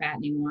wasn't really fat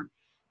anymore.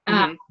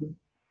 Um, Mm-hmm.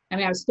 I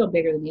mean, I was still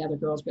bigger than the other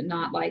girls, but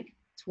not like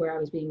to where I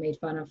was being made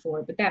fun of for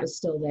it, but that was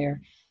still there.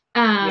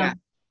 Yeah.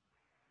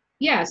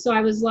 Yeah, so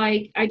I was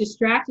like, I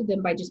distracted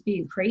them by just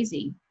being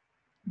crazy,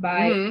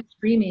 by Mm-hmm.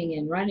 screaming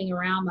and running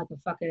around like a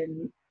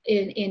fucking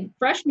in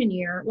freshman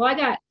year. Well, I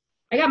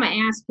got my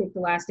ass kicked the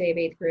last day of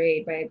eighth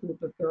grade by a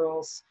group of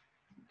girls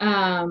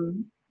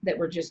that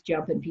were just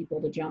jumping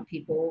people to jump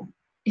people,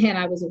 and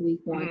I was a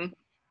weak one. Mm-hmm.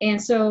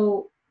 And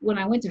so when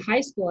I went to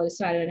high school, I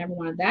decided I never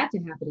wanted that to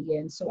happen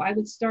again. So I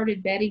would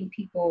started betting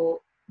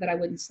people that I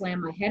wouldn't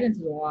slam my head into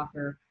the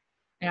locker,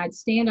 and I'd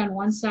stand on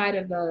one side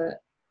of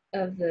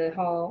the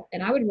hall,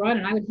 and I would run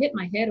and I would hit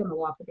my head on the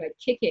locker, but I'd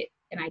kick it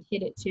and I'd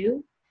hit it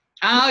too.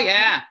 Oh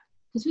yeah.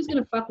 Because who's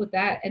gonna fuck with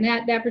that? And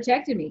that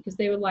protected me because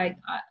they were like,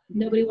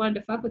 nobody wanted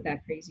to fuck with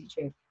that crazy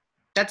chick.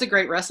 That's a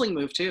great wrestling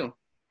move too.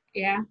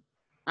 Yeah,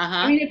 I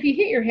Uh-huh. mean, if you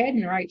hit your head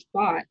in the right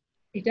spot,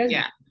 it doesn't.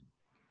 Yeah.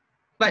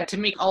 But But to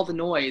make all the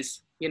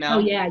noise, oh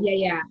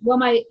yeah. Well,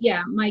 my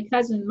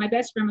cousin, my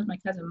best friend was my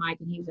cousin Mike,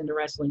 and he was into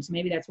wrestling, so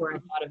maybe that's where I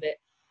thought of it.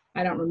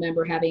 I don't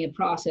remember having a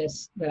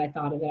process that I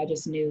thought of it. I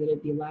just knew that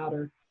it'd be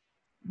louder.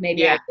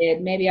 Maybe I Yeah.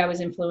 did. Maybe I was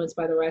influenced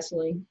by the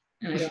wrestling,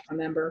 and I don't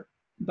remember.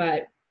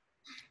 But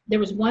there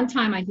was one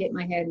time I hit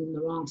my head in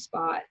the wrong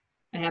spot.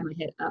 I had my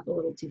head up a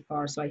little too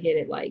far, so I hit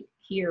it like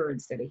here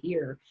instead of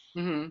here,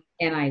 Mm-hmm.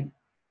 and I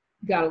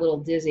got a little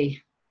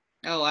dizzy.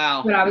 Oh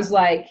wow. But I was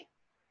like,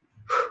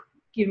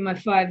 give me my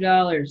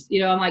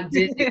 $5. I'm like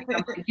dizzy.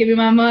 I'm like, give me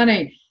my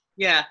money.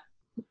 Yeah.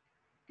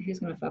 Who's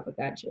gonna fuck with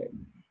that shit?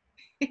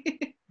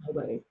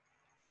 Nobody.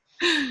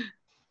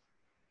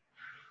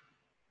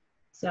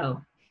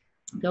 So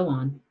go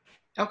on.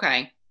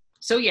 Okay.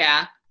 So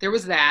yeah, there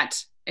was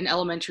that in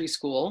elementary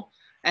school.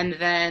 And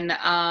then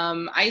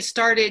I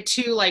started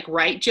to like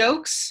write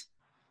jokes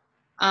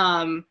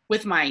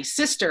with my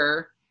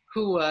sister,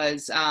 who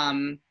was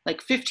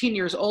like 15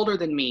 years older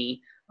than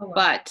me, Oh wow.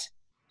 but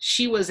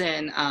she was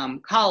in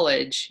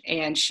college,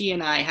 and she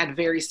and I had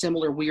very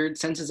similar weird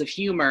senses of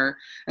humor.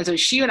 And so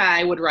she and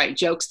I would write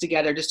jokes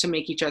together just to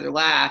make each other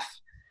laugh.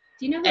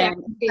 Do you know who And,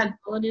 Adam Payton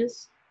Holland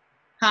is?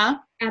 huh?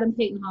 Adam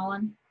Payton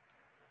Holland.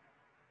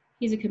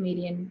 He's a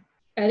comedian.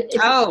 It's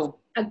Oh,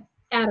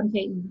 Adam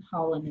Payton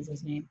Holland is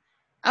his name.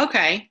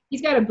 okay.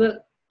 He's got a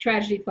book,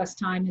 Tragedy Plus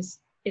Time.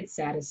 It's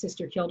sad. His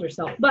sister killed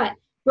herself. But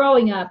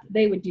growing up,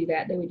 they would do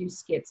that. They would do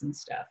skits and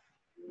stuff.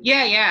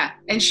 Yeah, yeah.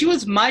 And she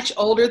was much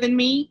older than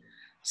me.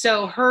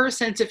 So her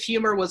sense of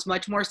humor was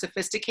much more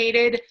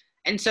sophisticated.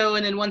 And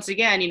then once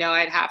again,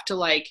 I'd have to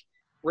like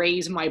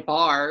raise my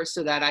bar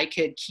so that I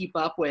could keep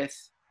up with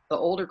the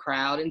older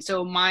crowd. And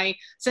so my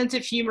sense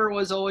of humor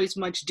was always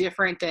much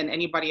different than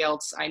anybody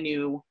else I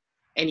knew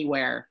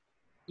anywhere.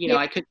 Yeah,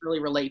 I couldn't really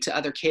relate to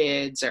other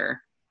kids,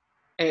 or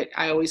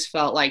I always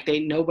felt like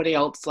nobody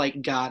else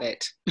like got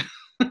it.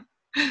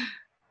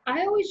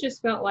 I always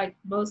just felt like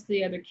most of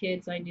the other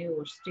kids I knew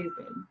were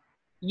stupid.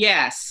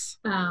 Yes.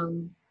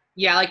 Um,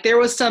 Yeah, like there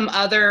was some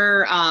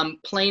other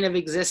plane of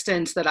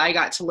existence that I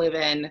got to live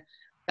in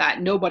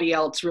that nobody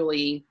else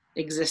really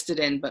existed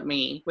in but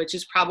me, which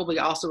is probably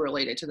also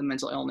related to the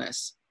mental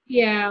illness.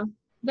 yeah,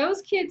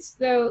 those kids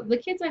though, the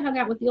kids I hung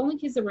out with, the only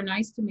kids that were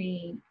nice to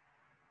me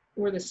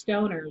were the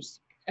stoners.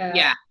 Uh,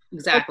 Yeah, like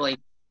exactly.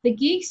 the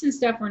geeks and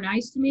stuff were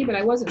nice to me, but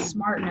I wasn't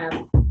smart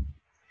enough.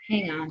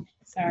 Hang on,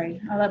 sorry,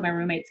 I let my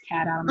roommate's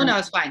cat out of Oh my. no,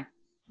 it's fine.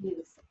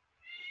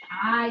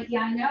 I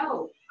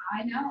know.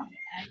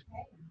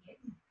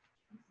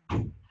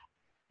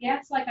 He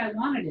acts like I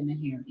wanted him in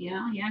here. He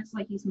acts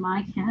like he's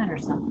my cat or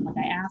something. Like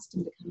I asked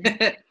him to come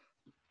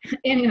in.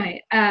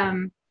 Anyway,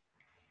 what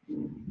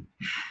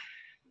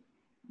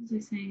was I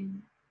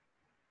saying?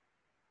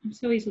 I'm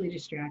so easily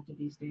distracted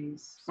these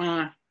days.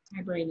 My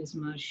brain is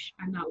mush.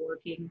 I'm not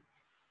working.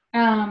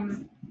 I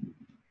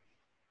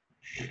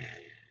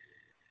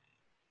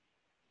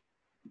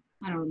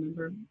don't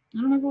remember. I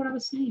don't remember what I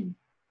was saying.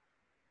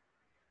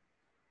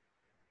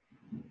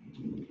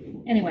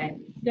 Anyway,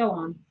 go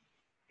on.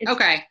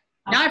 Okay.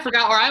 Now I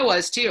forgot where I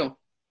was too.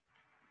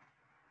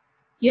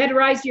 You had to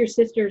rise to your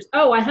sisters.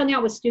 Oh, I hung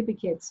out with stupid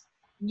kids.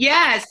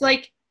 Yes,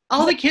 like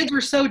all the kids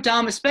were so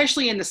dumb,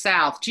 especially in the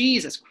South.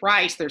 Jesus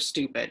Christ, they're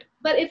stupid.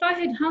 But if I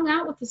had hung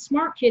out with the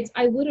smart kids,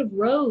 I would have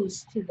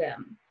rose to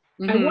them.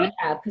 I would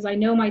have, because I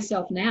know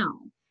myself now.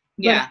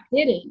 But I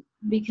didn't,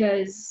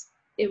 because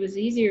it was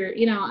easier,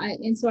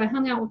 and so I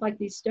hung out with like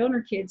these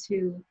stoner kids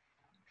who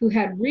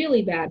had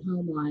really bad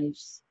home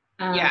lives.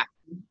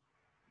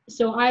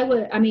 So I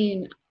lived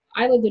in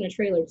a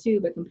trailer too,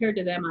 but compared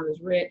to them, I was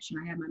rich, and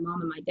I had my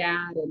mom and my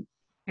dad, and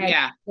I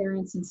had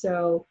parents, and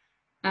so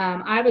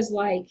I was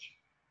like,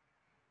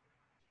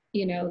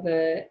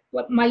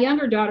 my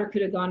younger daughter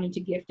could have gone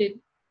into gifted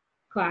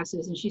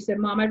classes, and she said,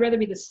 "Mom, I'd rather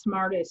be the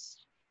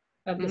smartest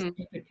of the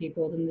stupid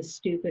people than the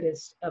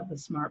stupidest of the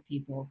smart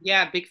people."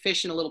 Yeah, big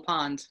fish in a little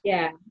pond.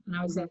 Yeah, and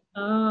I was like,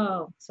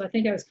 oh, so I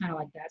think I was kind of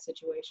like that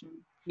situation.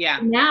 Yeah.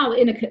 And now,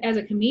 as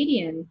a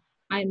comedian,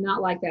 I am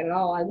not like that at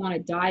all. I want to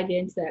dive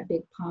into that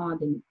big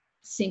pond and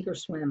sink or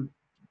swim.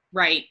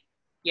 Right.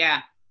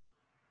 Yeah.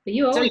 But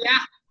you always. So yeah,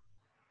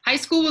 high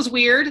school was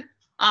weird.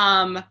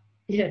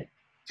 Yeah.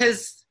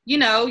 Because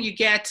you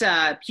get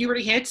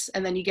puberty hits,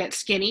 and then you get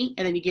skinny,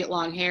 and then you get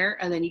long hair,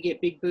 and then you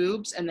get big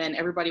boobs, and then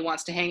everybody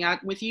wants to hang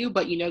out with you,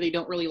 but they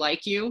don't really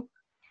like you.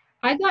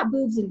 I got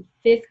boobs in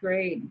 5th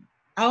grade.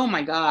 Oh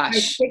my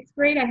gosh. In 6th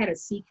grade, I had a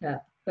C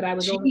cup, but I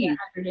was only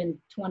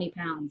 120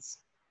 pounds.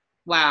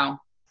 Wow.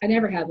 I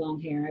never had long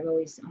hair. I've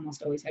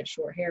almost always had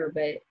short hair,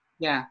 but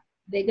yeah,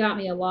 they got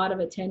me a lot of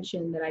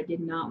attention that I did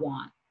not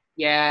want.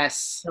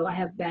 Yes. So I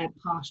have bad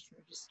posture.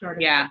 I just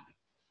started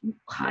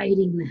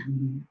hiding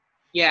them.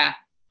 Yeah.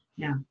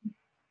 Yeah.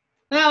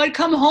 Well, I'd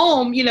come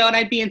home, and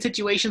I'd be in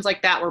situations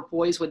like that where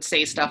boys would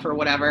say stuff or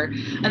whatever.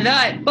 But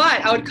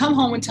I would come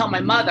home and tell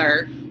my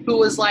mother, who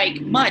was like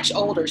much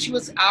older. She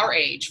was our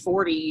age,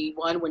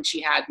 41 when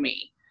she had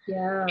me.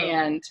 Yeah.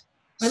 And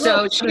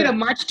so she had a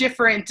much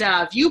different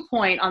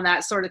viewpoint on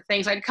that sort of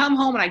thing. So I'd come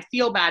home and I'd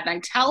feel bad, and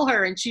I'd tell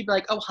her, and she'd be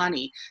like, "Oh,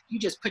 honey, you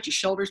just put your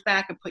shoulders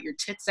back and put your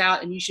tits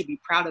out, and you should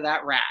be proud of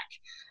that rack."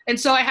 And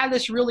so I had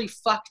this really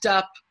fucked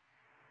up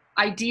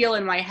ideal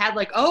in my head,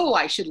 like, oh,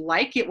 I should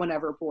like it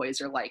whenever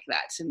boys are like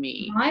that to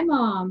me. My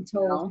mom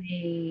told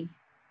me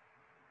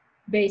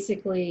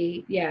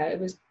basically, it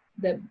was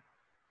that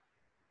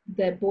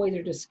boys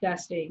are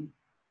disgusting.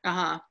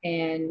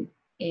 And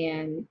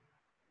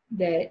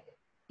that,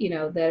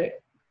 that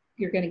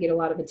you're going to get a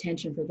lot of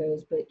attention for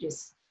those, but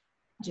just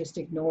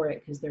ignore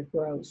it because they're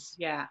gross.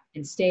 Yeah.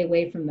 And stay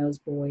away from those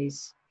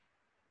boys.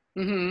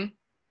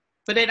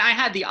 But then I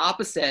had the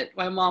opposite.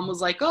 My mom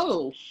was like,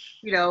 oh,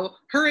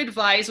 her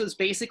advice was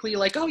basically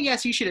like, oh,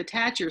 yes, you should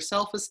attach your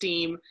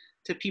self-esteem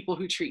to people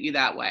who treat you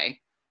that way.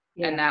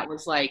 Yeah. And that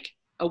was like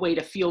a way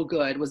to feel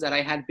good, was that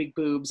I had big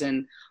boobs,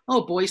 and,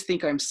 oh, boys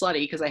think I'm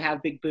slutty because I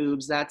have big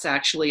boobs. That's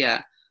actually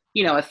a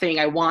thing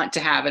I want to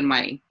have in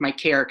my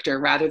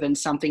character, rather than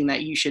something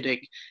that you should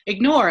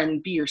ignore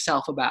and be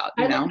yourself about.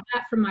 I learned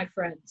that from my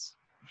friends.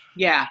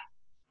 Yeah.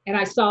 And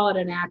I saw it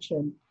in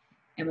action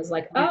and was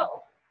like, oh.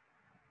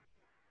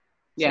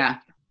 Yeah.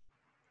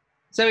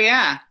 So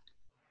yeah.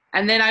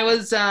 And then I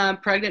was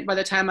pregnant by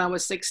the time I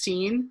was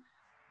 16,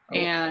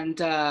 and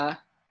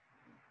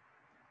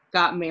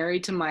got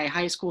married to my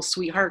high school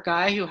sweetheart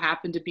guy, who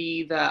happened to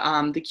be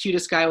the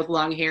cutest guy with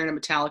long hair and a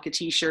Metallica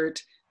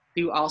t-shirt,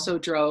 who also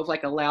drove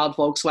like a loud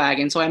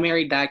Volkswagen. So I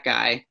married that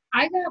guy.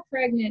 I got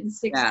pregnant in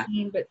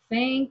 16, but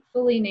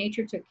thankfully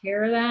nature took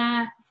care of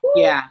that. Woo!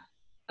 Yeah.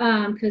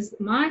 Because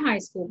my high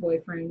school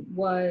boyfriend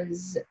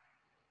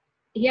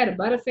he had a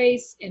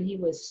butterface, and he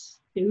was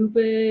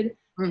stupid.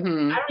 I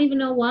don't even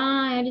know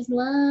why. I just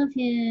love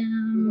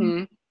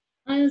him.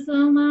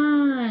 So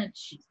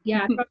much.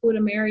 Yeah, I probably would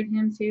have married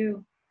him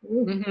too.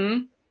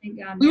 Thank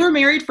God. We were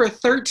married for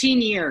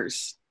 13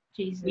 years.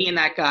 Jesus. Me and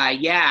that guy.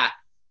 Yeah.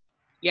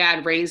 Yeah,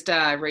 and raised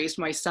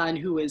my son,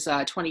 who is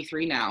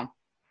 23 now.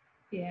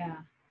 Yeah.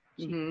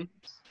 And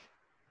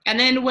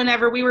then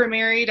whenever we were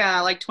married,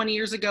 like 20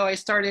 years ago, I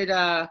started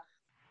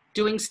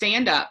doing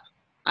stand-up.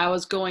 I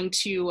was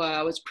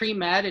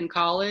pre-med in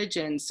college,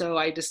 and so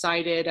I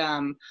decided,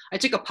 I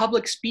took a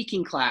public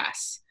speaking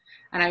class,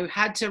 and I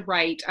had to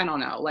write, I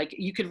don't know, like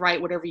you could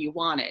write whatever you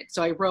wanted.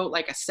 So I wrote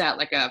like a set,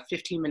 like a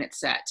 15-minute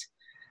set,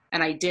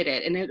 and I did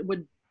it. And it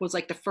was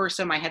like the first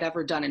time I had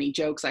ever done any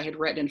jokes I had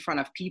written in front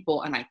of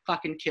people, and I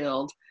fucking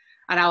killed.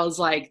 And I was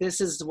like,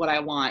 this is what I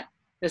want.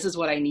 This is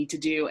what I need to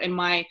do. And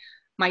my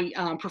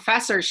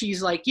professor,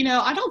 she's like,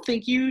 I don't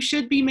think you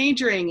should be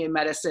majoring in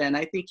medicine.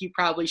 I think you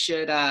probably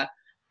should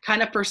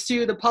kind of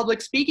pursue the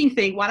public speaking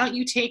thing. Why don't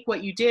you take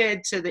what you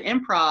did to the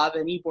Improv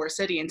in Ybor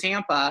City in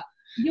Tampa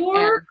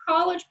Your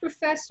college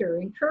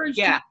professor encouraged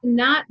you Yeah. to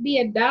not be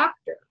a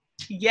doctor.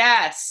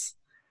 Yes.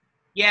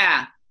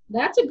 Yeah.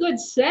 That's a good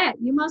set.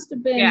 You must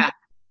have been. Yeah.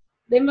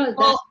 They must.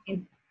 Well,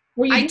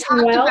 Were you I doing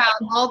talked well? about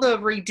all the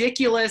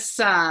ridiculous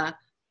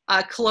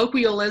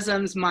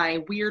colloquialisms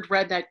my weird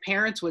redneck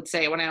parents would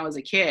say when I was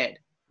a kid.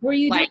 Were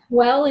you Like, doing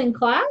well in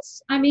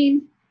class? I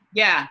mean,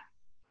 yeah.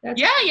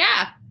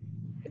 Yeah.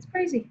 It's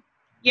crazy.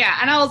 Yeah,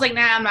 and I was like,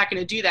 nah, I'm not going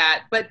to do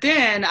that. But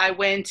then I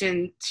went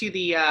into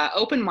the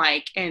open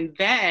mic, and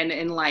then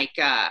in like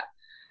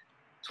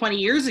 20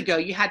 years ago,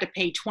 you had to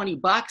pay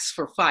 $20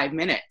 for 5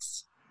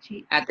 minutes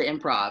at the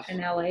Improv.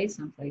 In LA,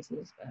 some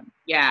places. But.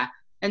 Yeah,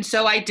 and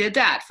so I did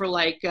that for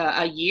like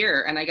a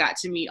year, and I got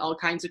to meet all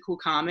kinds of cool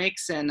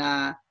comics, and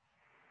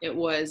it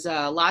was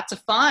lots of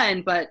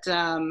fun. But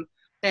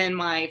then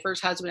my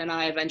first husband and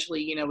I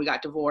eventually, you know, we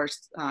got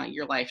divorced.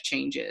 Your life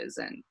changes,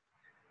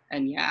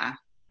 and yeah.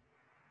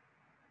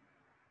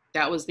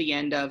 That was the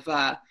end of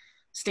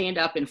stand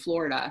up in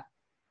Florida.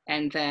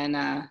 And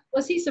then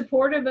was he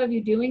supportive of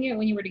you doing it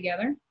when you were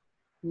together?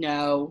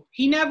 No,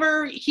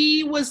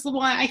 he was the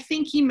one. I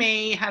think he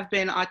may have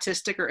been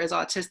autistic or is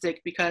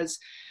autistic because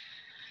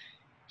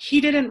he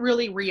didn't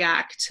really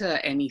react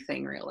to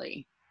anything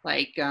really.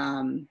 Like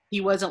he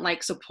wasn't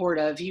like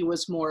supportive. He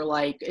was more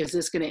like, is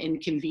this going to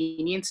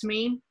inconvenience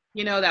me?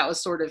 You know, that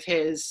was sort of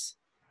his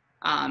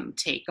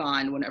take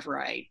on whenever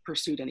I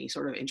pursued any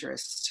sort of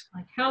interest.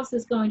 Like, how's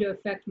this going to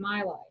affect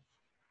my life?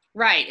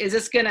 Right.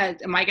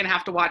 Am I going to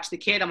have to watch the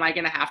kid? Am I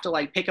going to have to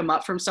like pick him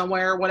up from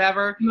somewhere or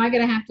whatever? Am I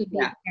going to have to be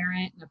a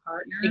parent and a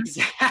partner?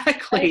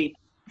 Exactly.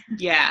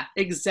 Yeah,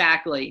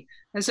 exactly.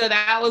 And so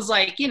that was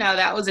like, you know,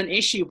 that was an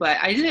issue, but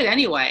I did it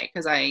anyway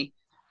because I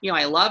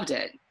loved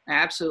it.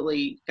 God,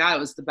 it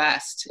was the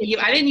best.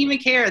 I didn't even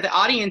care. The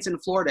audience in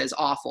Florida is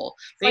awful.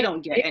 They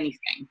don't get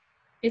anything.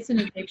 It's an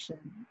addiction.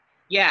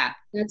 Yeah.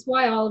 That's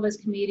why all of us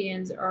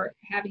comedians are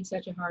having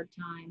such a hard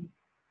time,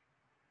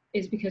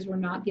 is because we're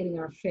not getting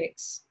our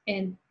fix.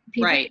 And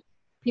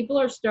people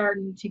are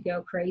starting to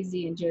go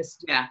crazy and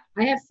just,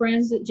 I have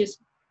friends that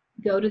just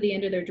go to the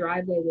end of their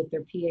driveway with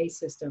their PA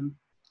system.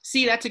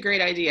 See, that's a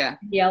great idea.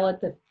 Yell at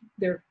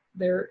their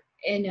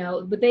you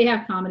know, but they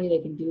have comedy, they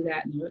can do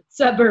that in the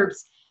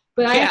suburbs.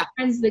 But I have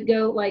friends that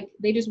go, like,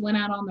 they just went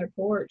out on their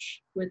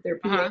porch with their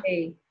PA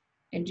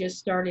and just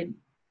started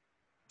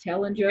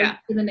telling jokes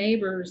to the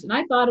neighbors. And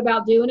I thought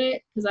about doing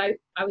it because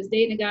I was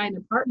dating a guy in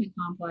an apartment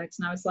complex,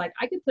 and I was like,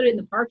 I could put it in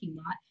the parking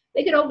lot.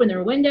 They could open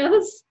their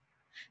windows.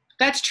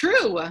 That's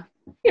true.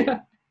 Yeah.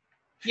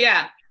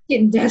 Yeah.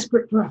 Getting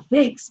desperate for a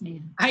fix,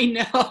 man. I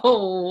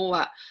know.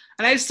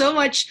 And I have so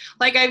much,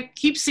 like, I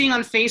keep seeing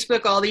on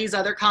Facebook all these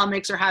other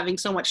comics are having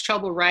so much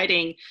trouble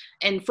writing.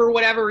 And for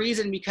whatever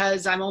reason,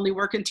 because I'm only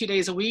working 2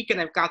 days a week and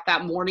I've got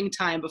that morning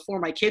time before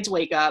my kids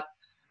wake up,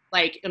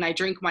 like, and I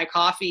drink my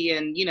coffee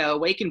and, you know,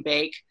 wake and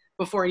bake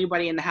before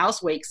anybody in the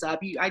house wakes up.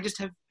 I just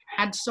have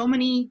had so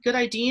many good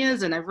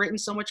ideas, and I've written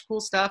so much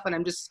cool stuff, and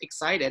I'm just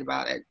excited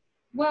about it.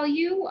 Well,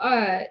 you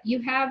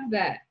have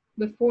that,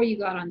 before you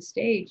got on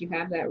stage, you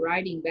have that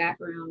writing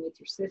background with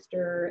your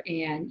sister,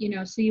 and, you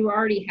know, so you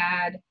already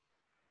had,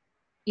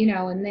 you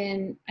know, and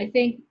then I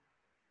think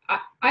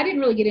I didn't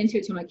really get into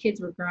it till my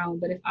kids were grown,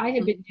 but if I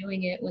had been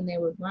doing it when they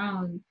were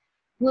grown,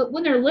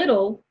 when they're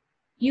little,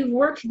 you've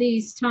worked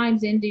these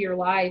times into your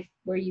life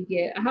where you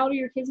get, how old are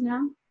your kids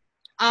now?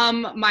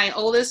 My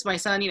oldest, my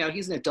son, you know,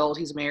 he's an adult,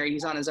 he's married,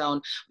 he's on his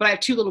own, but I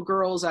have 2 little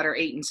girls that are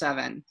 8 and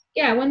 7.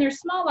 Yeah, when they're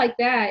small like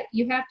that,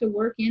 you have to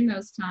work in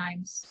those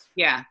times.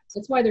 Yeah.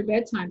 That's why their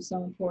bedtime's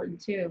so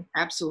important too.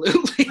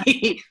 Absolutely.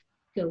 Like,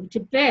 go to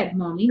bed,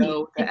 Mommy.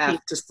 Go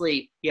to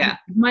sleep. Yeah.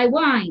 My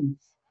wine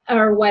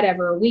or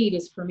whatever, weed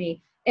is for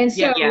me. And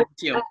so,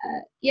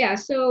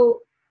 so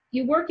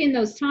you work in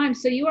those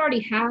times. So you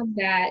already have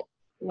that,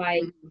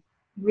 like,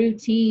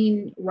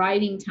 routine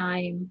writing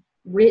time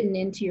written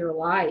into your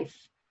life.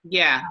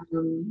 Yeah.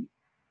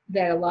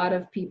 That a lot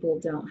of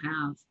people don't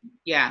have.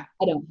 Yeah.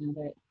 I don't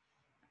have it.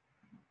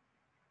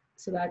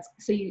 So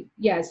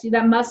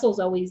that muscle's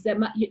always,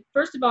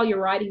 first of all, your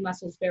writing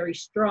muscle is very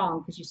strong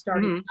because you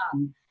started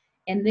young.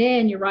 And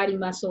then your writing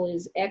muscle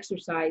is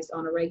exercised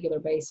on a regular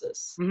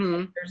basis.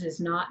 Theirs is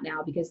not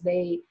now because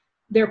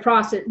their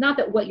process, not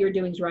that what you're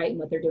doing is right and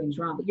what they're doing is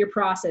wrong, but your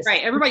process.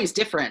 Right. Everybody's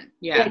different.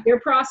 Yeah.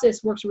 Their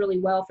process works really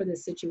well for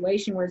this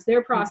situation, whereas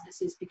their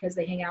process is because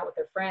they hang out with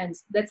their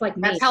friends. That's like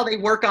me. That's how they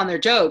work on their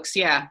jokes.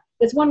 Yeah.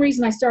 That's one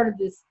reason I started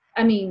this.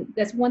 I mean,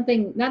 that's one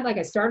thing, not like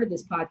I started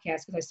this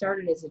podcast because I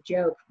started as a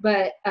joke,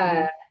 but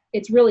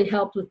it's really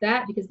helped with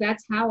that because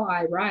that's how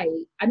I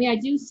write. I mean, I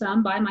do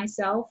some by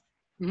myself,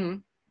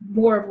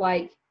 more of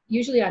like,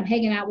 usually I'm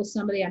hanging out with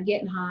somebody, I'm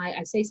getting high,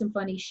 I say some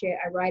funny shit,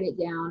 I write it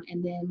down,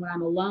 and then when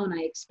I'm alone,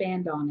 I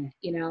expand on it,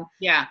 you know?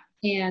 Yeah.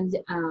 And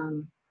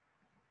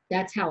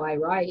that's how I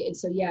write. And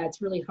so, yeah,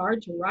 it's really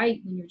hard to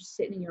write when you're just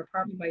sitting in your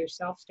apartment by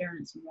yourself staring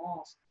at some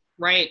walls.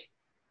 Right.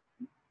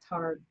 It's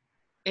hard.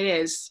 It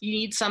is. You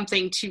need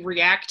something to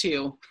react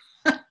to.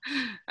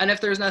 And if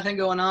there's nothing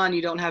going on,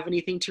 you don't have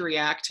anything to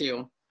react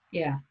to.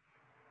 Yeah.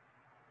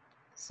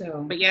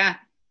 So. But yeah.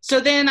 So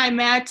then I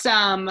met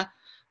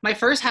My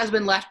first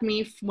husband left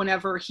me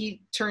whenever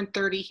he turned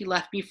 30. He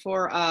left me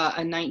for a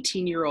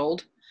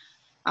 19-year-old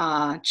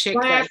chick.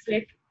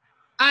 Classic.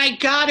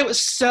 God, it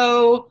was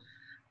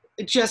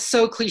just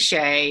so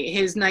cliche.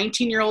 His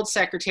 19-year-old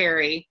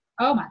secretary.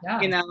 Oh my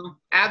God. You know,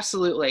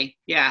 absolutely.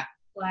 Yeah.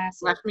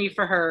 Classic. Left me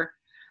for her.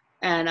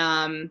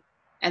 And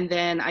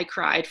then I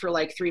cried for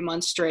like 3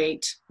 months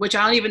straight, which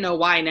I don't even know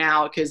why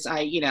now, because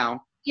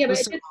Yeah, but at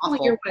so this awful.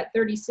 point you're what,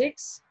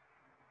 36?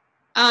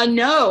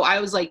 No, I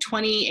was like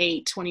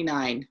 28,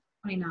 29.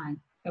 29.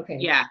 Okay.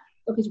 Yeah.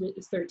 Okay,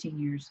 it's 13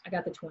 years. I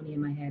got the 20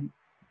 in my head.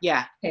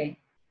 Yeah. Okay.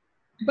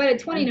 But at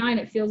 29,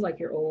 it feels like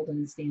you're old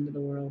and it's the end of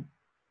the world.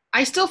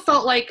 I still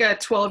felt like a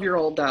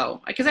 12-year-old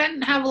though, because I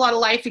didn't have a lot of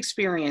life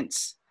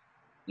experience.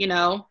 You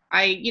know,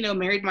 I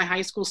married my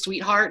high school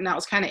sweetheart, and that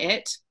was kind of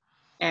it.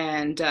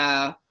 And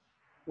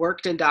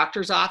worked in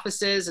doctor's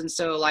offices, and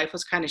so life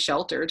was kind of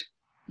sheltered,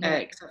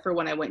 except for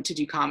when I went to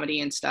do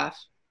comedy and stuff.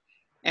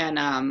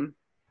 And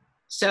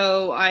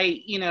so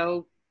I,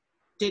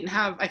 didn't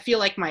have. I feel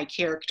like my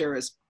character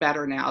is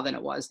better now than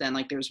it was then.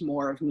 Like there's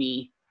more of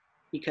me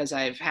because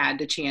I've had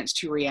the chance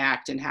to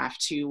react and have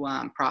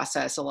to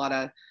process a lot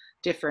of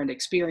different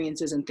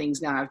experiences and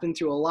things now. I've been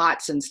through a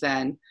lot since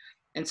then.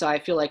 And so I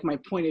feel like my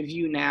point of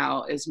view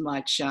now is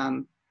much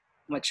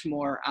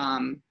more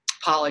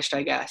polished,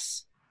 I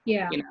guess.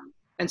 Yeah.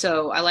 And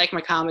so I like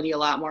my comedy a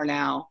lot more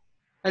now.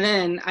 And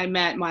then I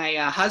met my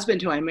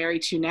husband, who I'm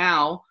married to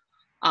now.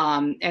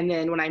 And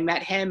then when I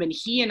met him, and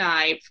he and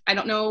I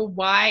don't know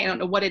why, I don't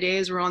know what it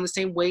is. We're on the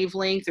same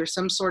wavelength. There's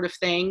some sort of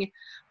thing.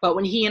 But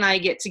when he and I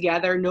get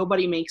together,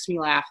 nobody makes me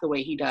laugh the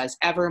way he does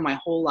ever in my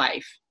whole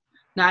life.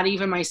 Not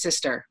even my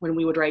sister, when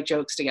we would write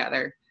jokes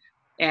together.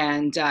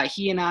 And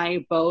he and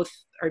I both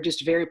are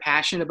just very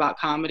passionate about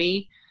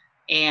comedy.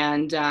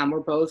 And we're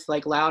both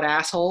like loud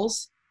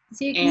assholes. Is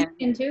he a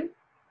comedian too?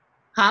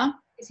 Huh?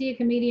 Is he a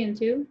comedian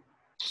too?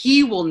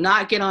 He will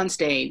not get on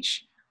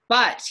stage,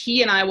 but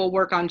he and I will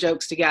work on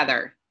jokes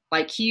together.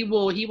 Like he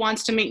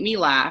wants to make me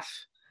laugh,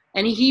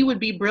 and he would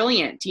be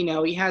brilliant.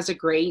 He has a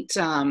great,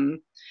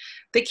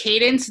 the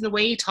cadence and the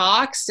way he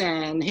talks,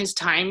 and his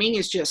timing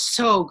is just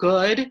so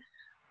good.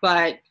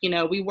 But,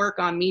 we work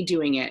on me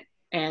doing it.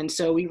 And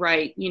so we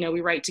write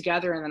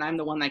together, and then I'm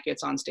the one that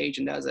gets on stage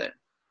and does it.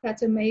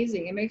 That's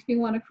amazing. It makes me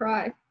want to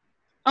cry.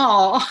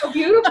 Oh, so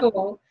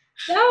beautiful.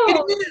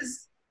 No.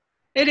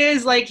 It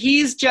is like,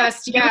 he's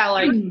just,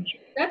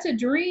 that's a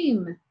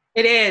dream.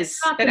 It is.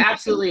 It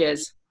absolutely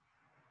is.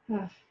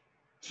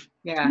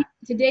 Yeah.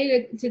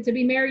 Today, to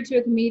be married to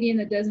a comedian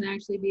that doesn't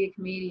actually be a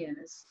comedian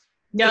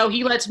no,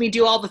 he lets me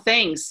do all the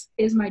things.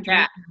 Is my dream.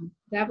 Yeah.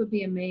 That would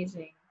be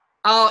amazing.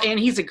 Oh, and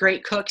he's a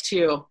great cook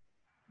too.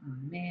 Oh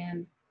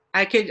man.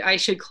 I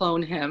should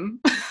clone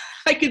him.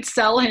 I could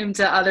sell him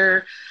to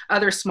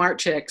other smart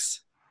chicks.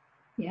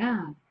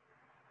 Yeah.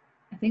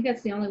 I think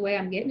that's the only way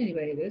I'm getting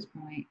anybody at this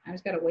point. I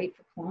just got to wait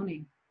for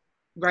cloning.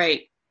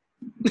 Right.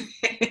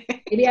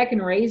 Maybe I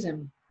can raise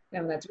him.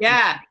 No, that's creepy.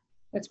 Yeah.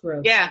 That's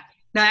gross. Yeah.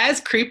 No,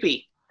 that's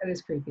creepy. That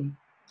is creepy.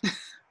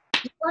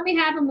 Let me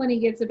have him when he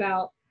gets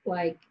about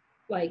like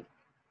right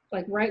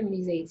when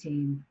he's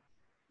 18.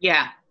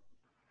 Yeah.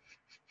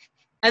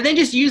 And then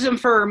just use him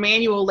for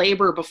manual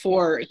labor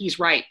before he's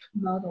ripe.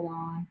 Mow the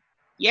lawn.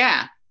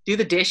 Yeah. Do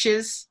the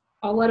dishes.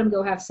 I'll let him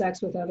go have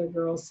sex with other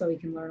girls so he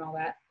can learn all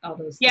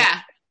those things.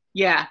 Yeah.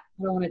 Yeah.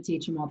 I don't want to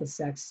teach him all the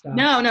sex stuff.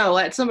 No,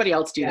 let somebody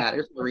else do that.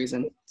 There's no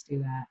reason. Let's do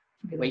that.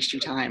 Waste your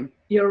time.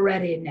 You're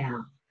ready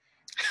now.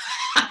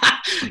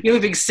 You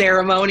have a big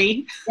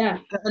ceremony. Yeah.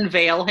 To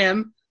unveil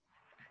him.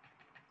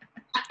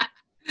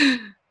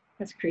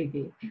 That's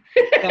creepy.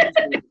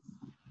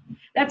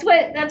 That's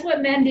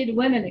what men do to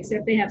women,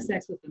 except they have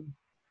sex with them.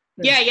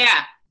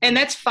 Yeah. And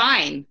that's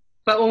fine.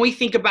 But when we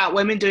think about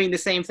women doing the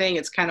same thing,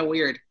 it's kind of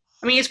weird.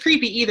 I mean, it's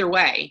creepy either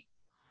way.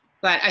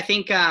 But I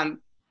think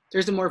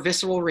there's a more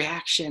visceral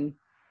reaction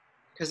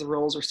because the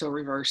roles are so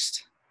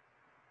reversed.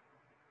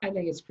 I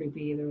think it's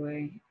creepy either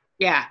way.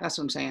 Yeah, that's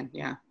what I'm saying.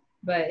 Yeah.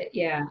 But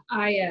yeah,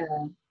 I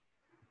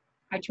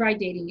tried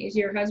dating. Is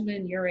your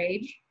husband your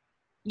age?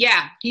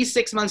 Yeah, he's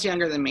 6 months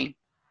younger than me.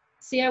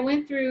 See, I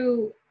went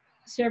through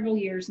several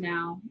years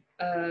now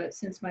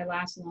since my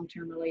last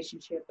long-term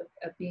relationship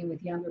of being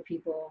with younger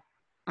people.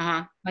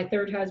 Uh-huh. My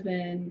third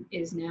husband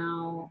he's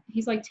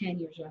like 10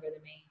 years younger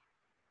than me.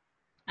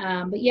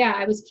 But yeah,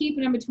 I was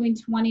keeping them between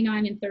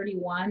 29 and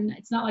 31.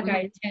 It's not like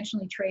I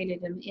intentionally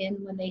traded them in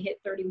when they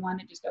hit 31.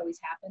 It just always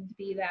happened to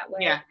be that way.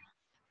 Yeah.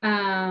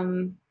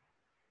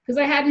 Because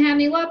I hadn't had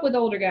any luck with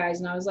older guys.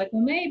 And I was like,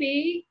 well,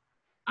 maybe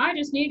I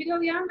just need to go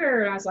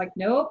younger. And I was like,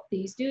 nope,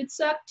 these dudes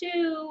suck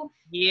too.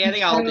 Yeah,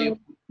 they all do.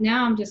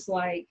 Now I'm just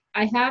like,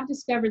 I have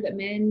discovered that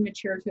men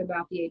mature to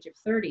about the age of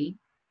 30.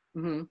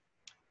 Mm-hmm.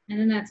 And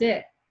then that's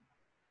it.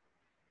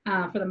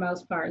 For the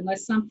most part,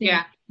 unless something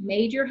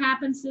major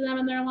happens to them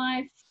in their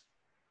life.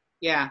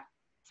 Yeah.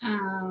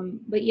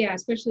 But yeah,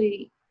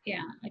 especially,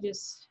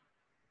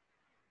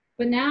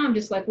 but now I'm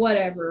just like,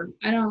 whatever.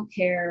 I don't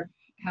care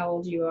how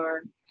old you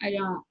are.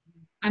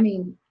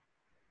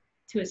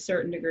 To a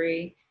certain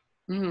degree.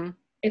 Mm-hmm.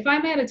 If I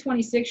met a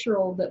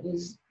 26-year-old that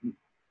was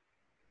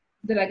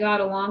that I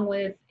got along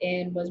with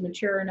and was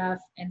mature enough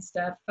and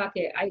stuff, fuck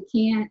it. I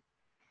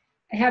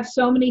have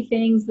so many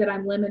things that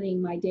I'm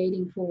limiting my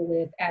dating pool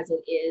with as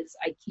it is.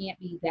 I can't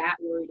be that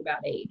worried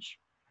about age.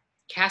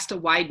 Cast a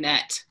wide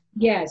net.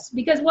 Yes,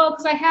 because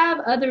I have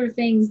other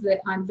things that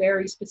I'm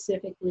very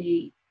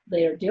specifically,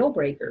 they're deal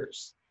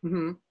breakers.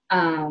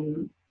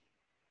 Mm-hmm.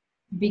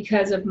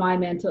 Because of my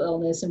mental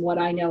illness and what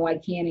I know I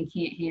can and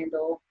can't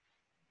handle.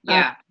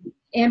 Yeah.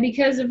 And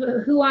because of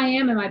who I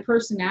am and my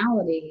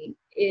personality,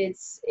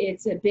 it's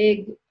a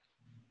big,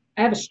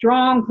 I have a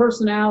strong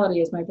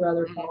personality, as my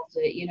brother calls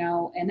it, you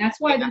know, and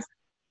that's why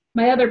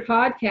my other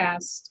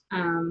podcast,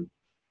 I'm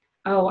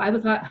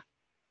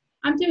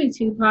doing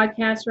 2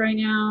 podcasts right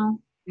now.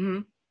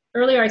 Mm-hmm.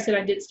 Earlier I said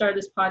I did start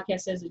this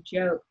podcast as a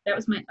joke. That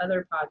was my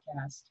other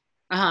podcast.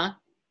 Uh-huh.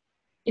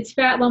 It's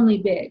Fat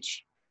Lonely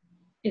Bitch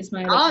is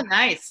my other Oh, podcast,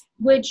 nice.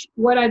 which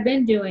what I've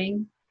been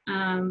doing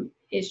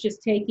is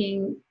just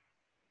taking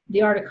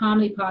the Art of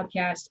Comedy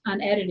podcast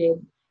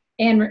unedited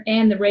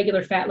and the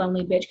regular Fat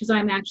Lonely Bitch, because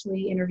I'm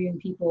actually interviewing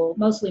people,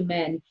 mostly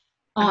men,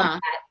 on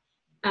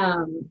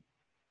that,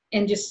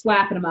 and just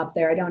slapping them up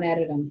there. I don't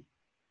edit them.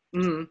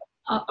 Mm-hmm.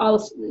 I'll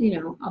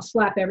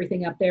slap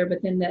everything up there,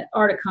 but then the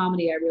Art of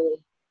Comedy I really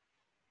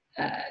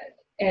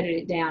edit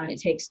it down, and it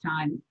takes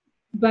time.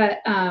 But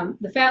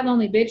the Fat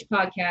Lonely Bitch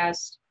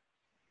podcast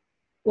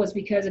was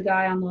because a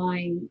guy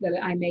online that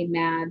I made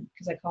mad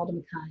because I called him a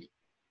cunt.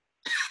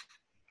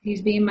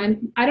 He's being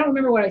I don't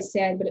remember what I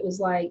said, but it was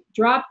like,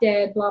 drop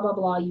dead, blah, blah,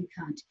 blah, you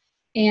cunt.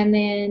 And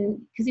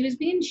then, because he was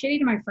being shitty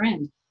to my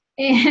friend.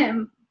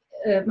 And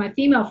my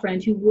female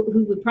friend who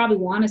would probably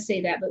want to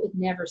say that, but would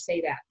never say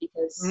that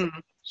because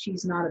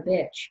she's not a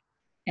bitch.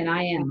 And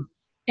I am.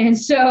 And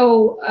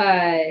so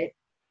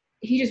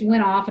he just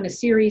went off in a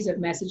series of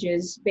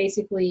messages,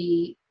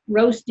 basically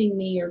roasting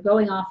me or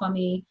going off on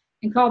me,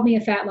 and called me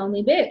a fat,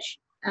 lonely bitch.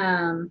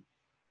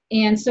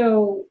 And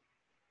so,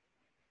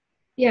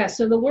 yeah,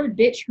 so the word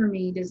bitch for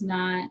me does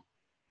not,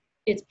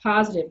 it's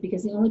positive,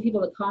 because the only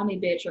people that call me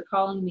bitch are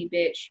calling me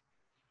bitch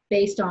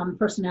based on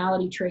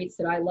personality traits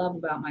that I love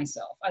about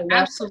myself.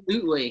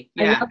 Absolutely.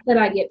 I love that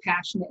I get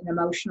passionate and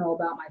emotional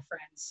about my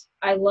friends.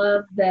 I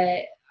love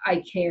that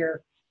I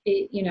care,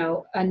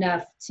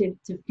 enough to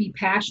be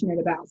passionate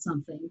about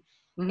something.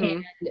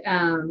 Mm-hmm.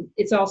 And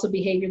it's also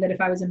behavior that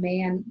if I was a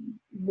man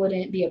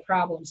wouldn't be a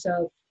problem.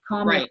 So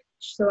call me. Right.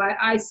 So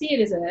I see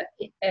it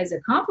as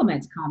a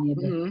compliment to call me a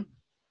bitch. Mm-hmm.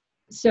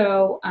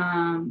 So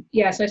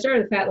so I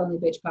started the Fat Lonely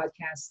Bitch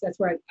podcast. That's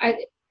where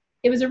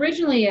it was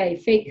originally a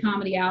fake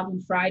comedy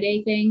album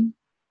Friday thing,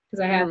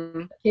 because I have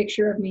a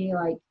picture of me,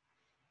 like,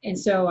 and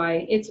so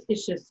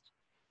it's just,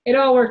 it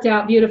all worked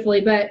out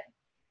beautifully. But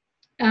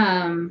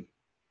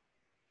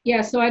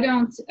so I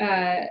don't,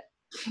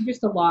 I'm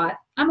just a lot.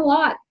 I'm a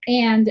lot,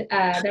 and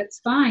that's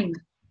fine.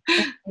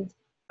 And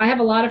I have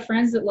a lot of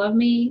friends that love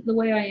me the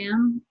way I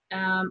am.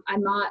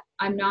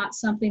 I'm not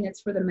something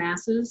that's for the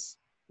masses.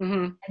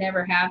 Mm-hmm. I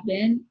never have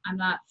been. I'm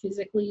not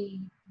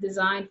physically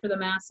designed for the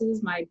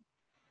masses.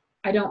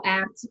 I don't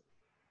act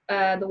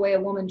the way a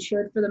woman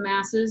should for the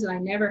masses, and I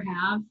never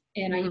have.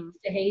 And I used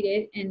to hate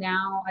it, and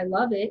now I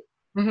love it.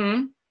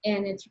 Mm-hmm.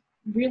 And it's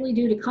really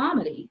due to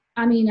comedy.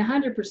 I mean,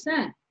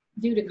 100%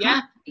 due to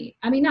comedy.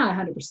 I mean, not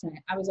 100%.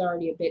 I was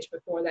already a bitch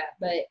before that,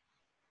 but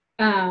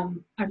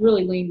I've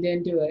really leaned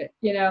into it.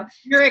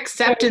 Your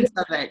acceptance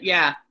of it,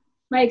 yeah.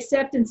 My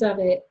acceptance of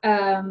it,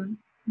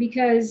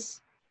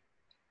 because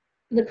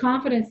the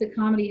confidence that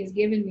comedy has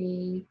given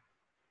me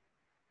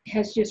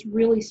has just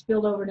really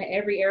spilled over into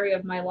every area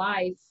of my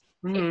life.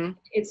 Mm-hmm.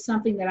 It's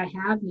something that I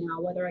have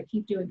now, whether I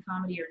keep doing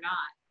comedy or not.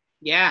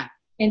 Yeah.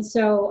 And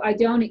so I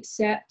don't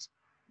accept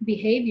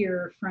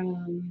behavior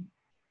from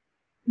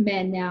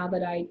men now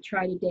that I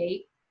try to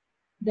date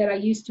that I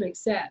used to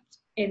accept.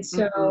 And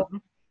so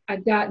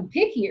I've gotten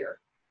pickier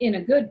in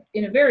a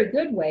very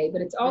good way,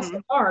 but it's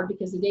also hard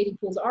because the dating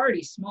pool is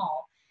already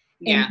small.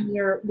 Yeah. And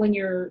when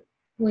you're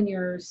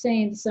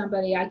saying to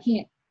somebody, I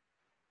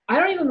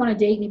don't even want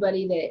to date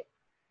anybody that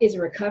is a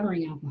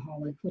recovering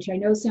alcoholic, which I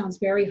know sounds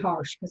very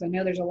harsh, because I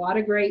know there's a lot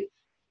of great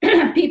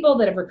people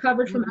that have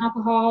recovered from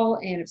alcohol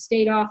and have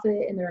stayed off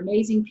it, and they're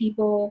amazing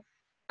people.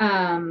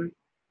 And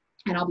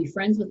I'll be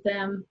friends with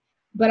them.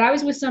 But I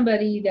was with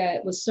somebody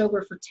that was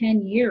sober for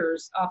 10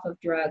 years off of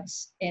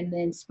drugs and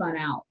then spun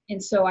out.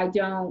 And so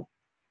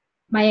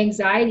my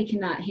anxiety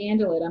cannot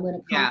handle it. I'm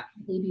going to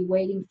constantly be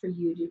waiting for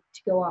you to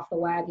go off the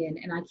wagon,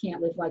 and I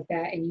can't live like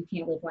that, and you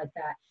can't live like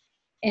that.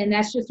 And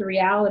that's just a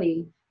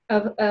reality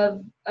of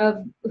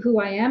who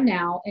I am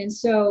now. And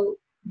so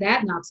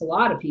that knocks a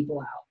lot of people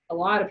out, a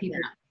lot of people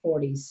in their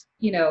 40s,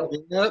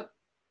 Yep.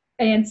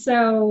 And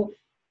so,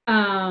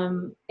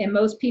 and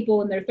most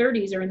people in their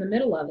 30s are in the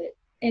middle of it.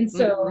 And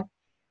so,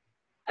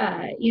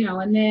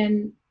 and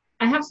then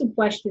I have some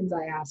questions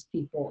I ask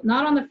people,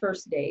 not on the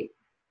first date,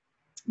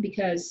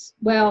 because,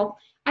 well,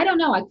 I don't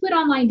know. I quit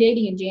online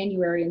dating in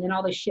January, and then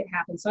all this shit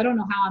happened. So I don't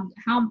know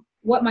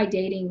what my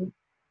dating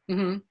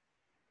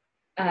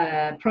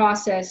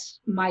process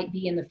might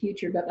be in the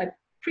future. But my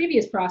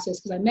previous process,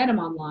 because I met him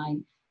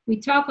online, we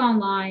talk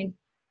online,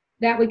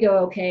 that would go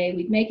okay.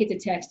 We'd make it to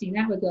texting.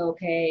 That would go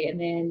okay. And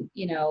then,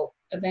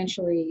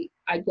 eventually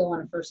I'd go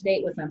on a first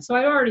date with them. So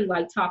I'd already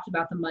like talked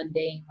about the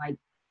mundane, like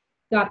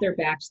got their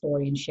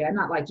backstory and shit. I'm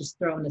not like just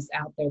throwing this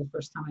out there the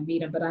first time I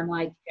meet them, but I'm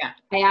like, Yeah.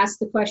 I asked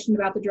the question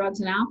about the drugs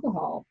and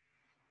alcohol.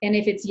 And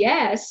if it's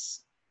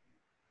yes,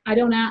 I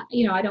don't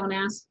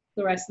ask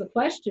the rest of the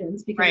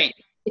questions because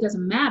it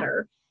doesn't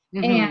matter.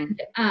 Mm-hmm.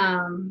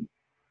 And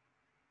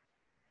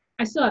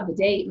I still have the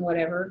date and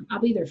whatever. I'll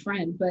be their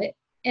friend,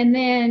 and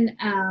then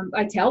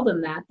I tell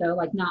them that though,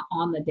 like not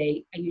on the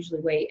date. I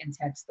usually wait and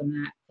text them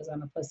that because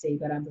I'm a pussy,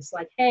 but I'm just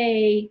like,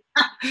 hey,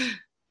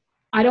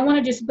 I don't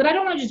want to just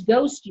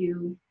ghost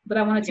you, but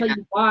I want to tell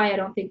you why I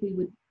don't think we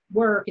would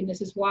work, and this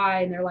is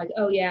why. And they're like,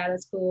 oh yeah,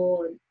 that's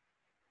cool, and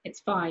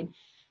it's fine.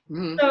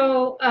 Mm-hmm.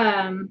 So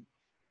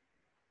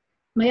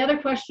my other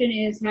question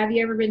is, have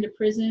you ever been to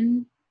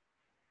prison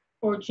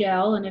or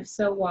jail, and if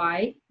so,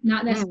 why?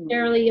 Not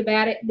necessarily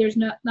about it. There's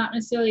not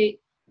necessarily.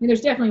 I mean,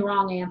 there's definitely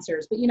wrong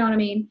answers, but you know what I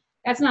mean.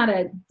 That's not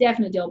a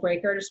definite deal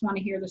breaker. I just want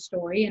to hear the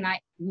story. And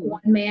one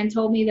man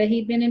told me that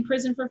he'd been in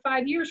prison for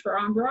 5 years for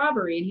armed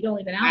robbery, and he'd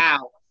only been out.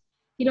 Wow.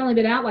 He'd only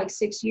been out like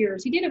 6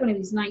 years. He did it when he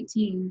was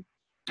 19.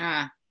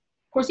 Of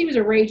course, he was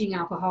a raging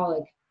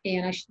alcoholic,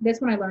 and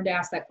that's when I learned to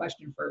ask that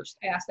question first.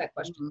 I asked that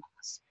question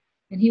last,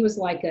 and he was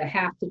like a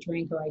half to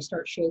drink or I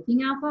start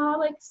shaking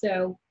alcoholic.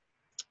 So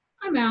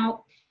I'm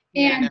out.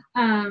 And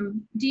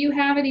do you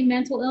have any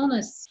mental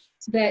illness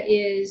that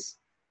is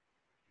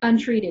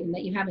untreated and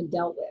that you haven't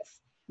dealt with?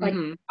 Like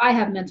I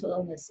have mental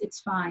illness, it's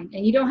fine.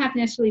 And you don't have to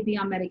necessarily be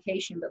on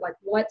medication, but like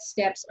what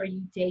steps are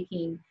you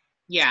taking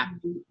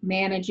to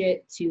manage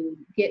it, to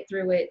get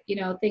through it,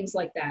 things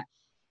like that.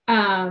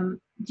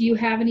 Do you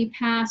have any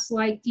past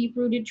like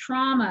deep-rooted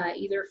trauma,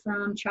 either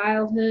from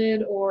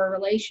childhood or a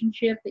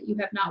relationship that you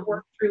have not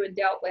worked through and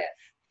dealt with?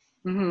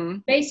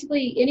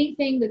 Basically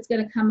anything that's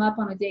going to come up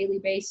on a daily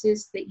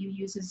basis that you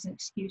use as an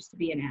excuse to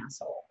be an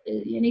asshole,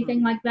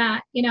 anything like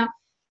that,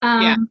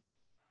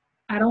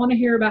 I don't want to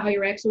hear about how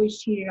your ex always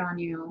cheated on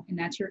you and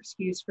that's your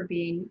excuse for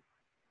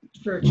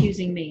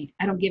accusing me.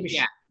 I don't give a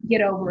shit.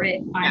 Get over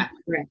it. I'm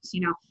your ex,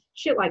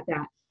 shit like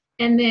that.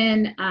 And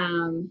then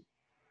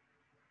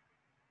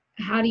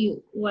how do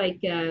you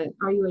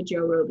are you a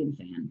Joe Rogan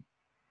fan?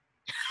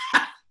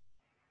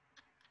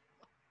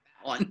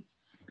 One.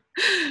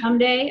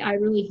 Someday I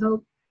really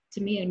hope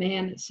to meet a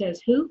man that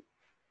says who?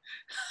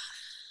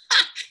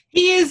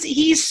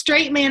 He's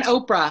straight man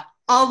Oprah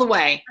all the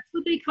way. That's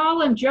what they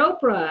call him,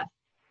 Jopra.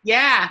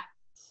 Yeah.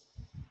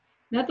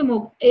 Nothing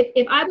will.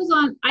 If I was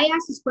on, I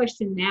ask this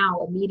question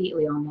now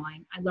immediately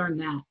online. I learned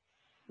that.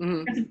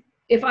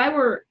 If I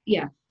were,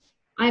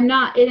 I'm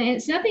not, and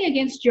it's nothing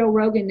against Joe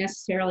Rogan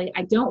necessarily.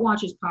 I don't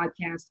watch his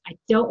podcast. I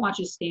don't watch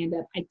his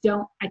stand-up. I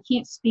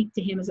can't speak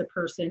to him as a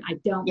person. I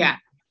don't. Yeah.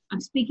 I'm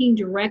speaking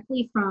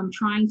directly from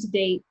trying to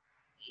date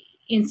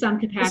in some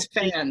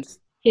capacity.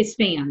 His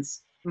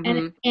fans.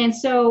 And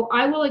so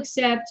I will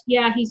accept,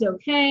 he's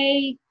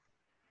okay.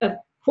 Of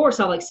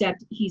course I'll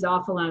accept he's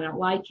awful and I don't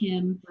like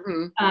him.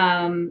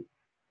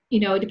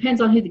 It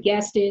depends on who the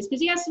guest is, because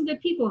he has some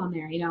good people on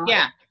there,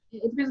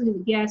 It depends on who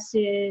the guest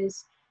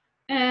is.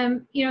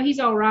 He's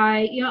all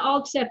right. I'll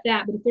accept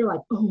that. But if they're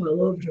like, oh, I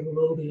love Joe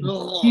Rogan.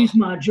 He's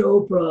my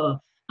Jopra.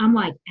 I'm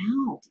like,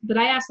 out. But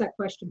I ask that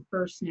question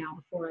first now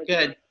before I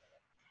do.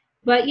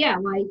 But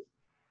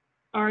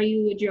are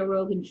you a Joe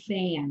Rogan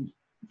fan?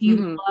 Do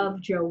you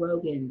love Joe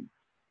Rogan?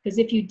 Because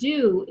if you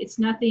do, it's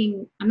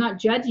nothing, I'm not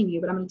judging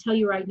you, but I'm going to tell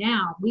you right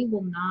now, we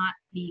will not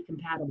be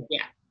compatible.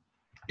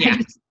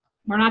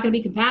 We're not going to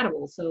be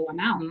compatible, so I'm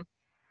out.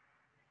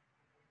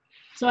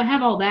 So I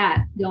have all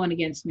that going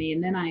against me,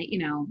 and then I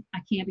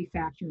can't be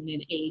factoring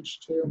in age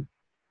too.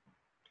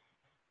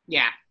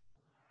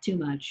 Too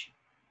much.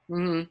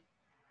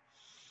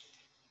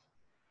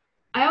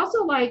 I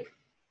also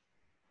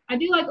I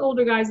do like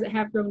older guys that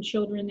have grown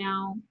children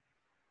now.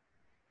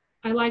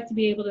 I like to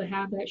be able to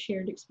have that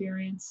shared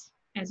experience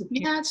as a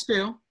parent. Yeah, that's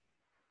true.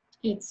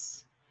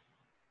 It's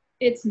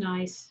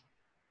nice.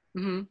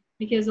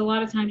 Because a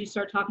lot of times you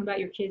start talking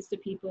about your kids to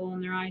people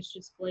and their eyes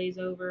just glaze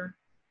over.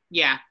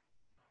 And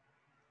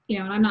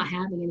I'm not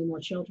having any more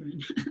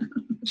children.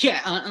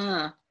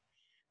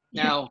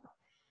 No.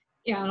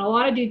 And a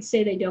lot of dudes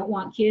say they don't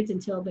want kids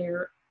until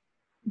they're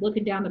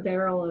looking down the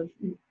barrel of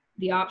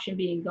the option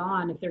being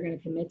gone if they're going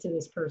to commit to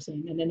this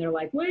person. And then they're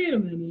like, wait a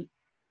minute.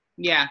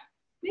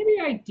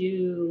 Maybe I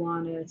do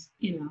want to,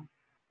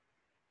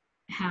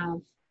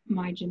 have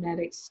my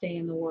genetics stay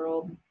in the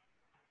world.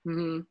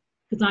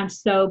 Because I'm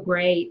so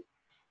great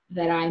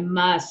that I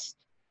must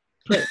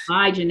put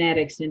my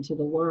genetics into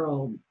the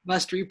world.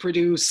 Must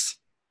reproduce.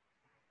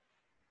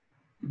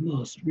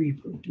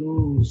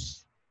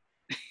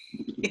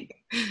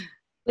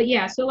 But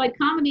so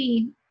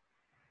comedy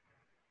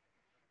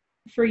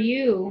for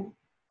you,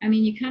 I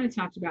mean, you kind of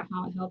talked about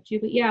how it helped you,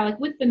 but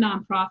with the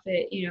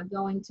nonprofit,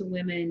 going to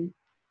women,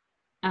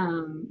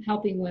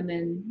 helping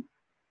women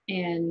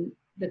and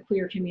the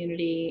queer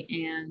community,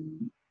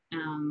 and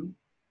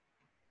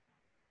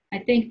I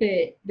think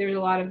that there's a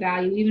lot of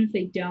value, even if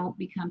they don't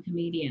become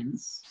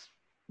comedians.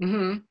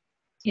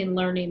 in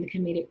learning the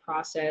comedic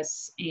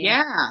process and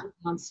Yeah.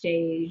 on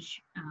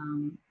stage,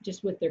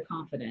 just with their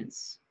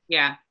confidence.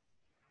 Yeah.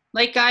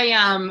 Like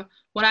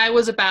when I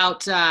was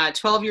about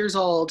 12 years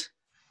old,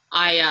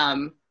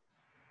 I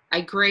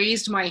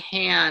grazed my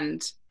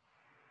hand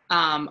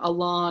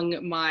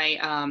along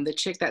my the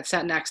chick that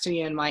sat next to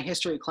me in my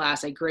history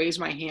class. I grazed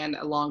my hand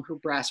along her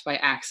breast by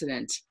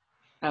accident.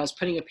 I was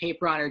putting a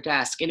paper on her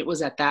desk, and it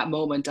was at that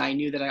moment I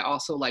knew that I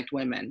also liked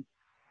women.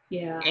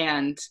 Yeah.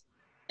 And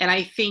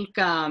I think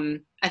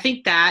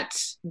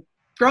that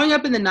growing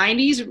up in the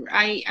 90s,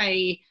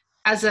 I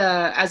as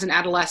an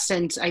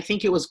adolescent, I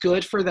think it was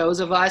good for those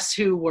of us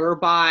who were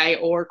bi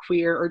or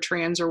queer or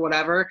trans or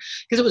whatever,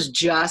 because it was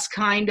just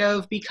kind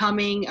of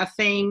becoming a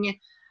thing.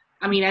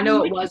 I mean, I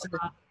know it was,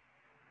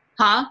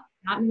 huh?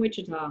 Not in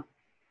Wichita.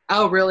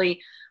 Oh, really?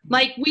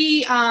 Like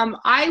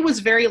I was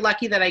very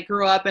lucky that I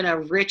grew up in a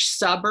rich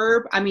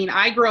suburb. I mean,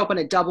 I grew up in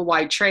a double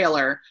wide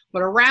trailer,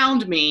 but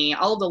around me,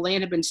 all of the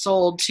land had been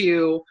sold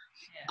to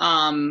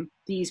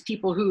these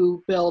people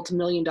who built $1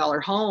 million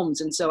homes.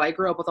 And so I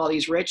grew up with all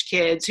these rich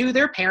kids who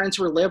their parents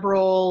were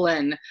liberal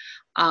and,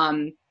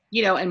 and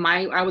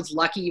I was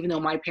lucky, even though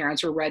my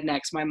parents were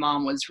rednecks, my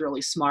mom was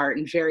really smart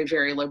and very,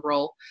 very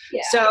liberal.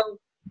 Yeah. So,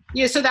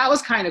 yeah, so that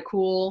was kind of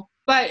cool,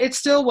 but it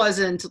still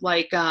wasn't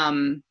like,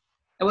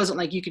 it wasn't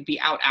like you could be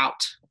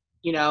out,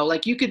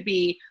 like you could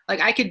be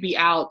like, I could be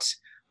out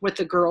with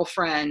a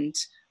girlfriend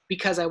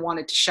because I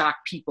wanted to shock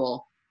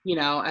people,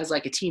 as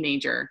like a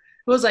teenager.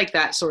 It was like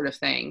that sort of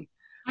thing.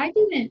 I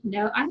didn't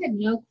know. I had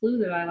no clue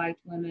that I liked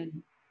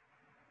women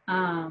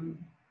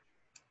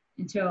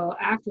until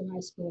after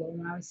high school.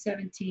 When I was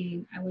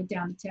 17, I went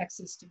down to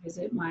Texas to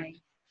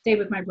stay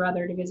with my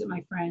brother to visit my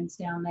friends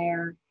down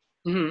there.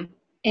 Mm-hmm.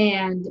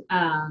 And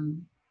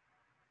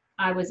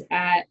I was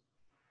at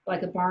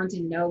like a Barnes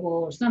and Noble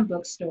or some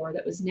bookstore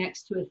that was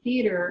next to a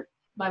theater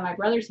by my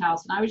brother's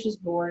house. And I was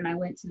just bored, and I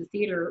went to the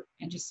theater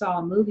and just saw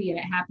a movie, and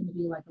it happened to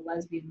be like a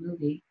lesbian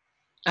movie.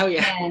 Oh,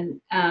 yeah.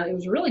 And it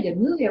was a really good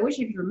movie. I wish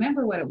I could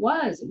remember what it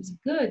was. It was a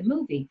good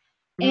movie.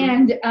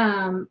 Mm-hmm.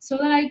 And so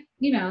then I,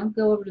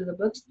 go over to the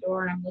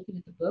bookstore, and I'm looking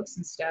at the books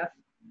and stuff.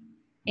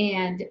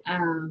 And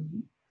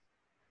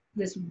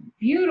this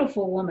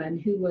beautiful woman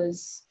who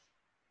was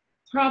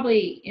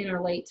probably in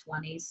her late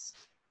 20s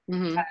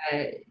mm-hmm.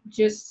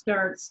 Just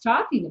starts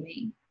talking to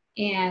me.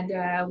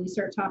 And we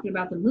start talking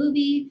about the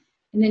movie.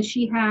 And then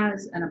she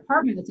has an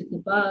apartment that's like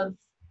above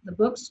the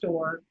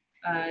bookstore.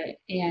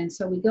 And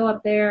so we go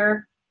up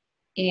there,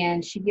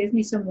 and she gives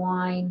me some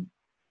wine,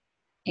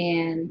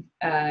 and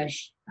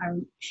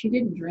she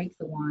didn't drink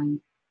the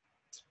wine,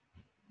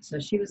 so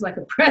she was like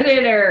a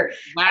predator.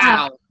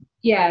 Wow.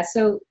 Yeah,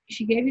 so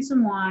she gave me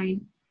some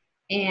wine,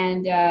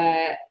 and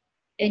yeah,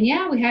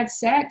 we had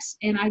sex,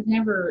 and I'd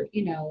never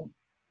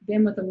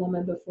been with a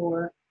woman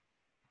before.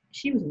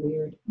 She was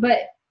weird,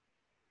 but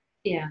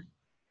yeah,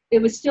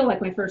 it was still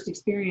like my first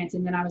experience.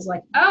 And then I was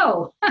like,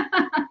 oh,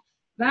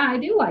 I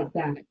do like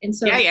that. And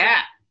so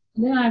yeah.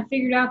 Then I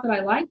figured out that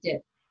I liked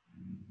it.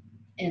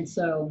 And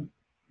so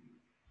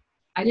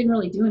I didn't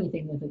really do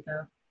anything with it,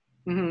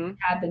 though. Mm-hmm.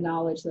 I had the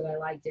knowledge that I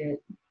liked it.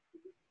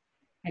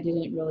 I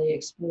didn't really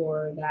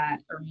explore that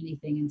or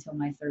anything until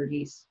my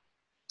 30s.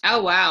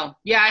 Oh, wow.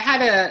 Yeah,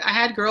 I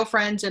had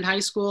girlfriends in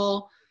high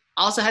school.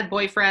 Also had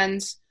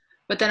boyfriends,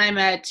 but then I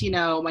met,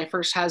 my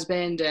first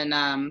husband, and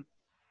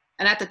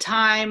at the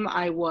time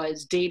I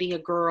was dating a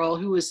girl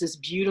who was this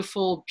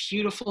beautiful,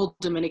 beautiful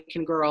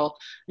Dominican girl,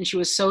 and she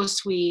was so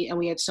sweet, and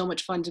we had so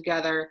much fun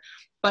together.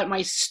 But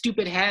my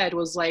stupid head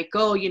was like,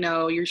 oh,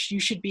 you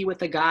should be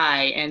with a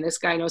guy, and this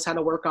guy knows how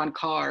to work on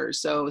cars,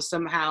 so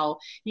somehow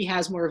he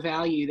has more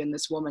value than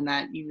this woman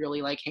that you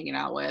really like hanging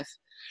out with.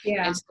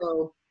 Yeah. And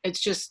so it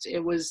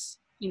was,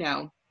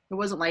 it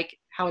wasn't like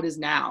how it is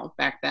now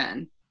back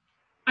then.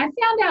 I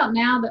found out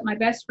now that my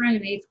best friend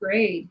in 8th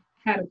grade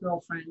had a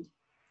girlfriend.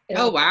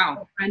 Oh, wow.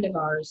 A friend of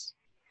ours.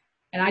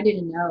 And I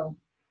didn't know.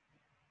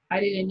 I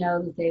didn't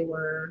know that they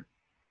were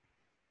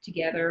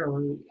together,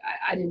 or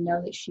I didn't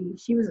know that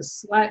she was a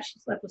slut. She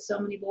slept with so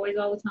many boys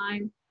all the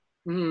time.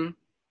 Mm-hmm.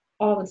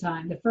 All the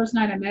time. The first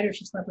night I met her,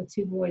 she slept with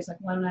 2 boys, like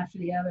one after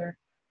the other.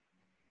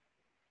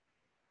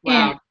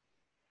 Wow.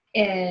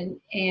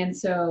 And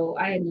so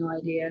I had no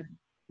idea.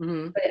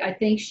 Mm-hmm. But I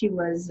think she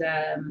was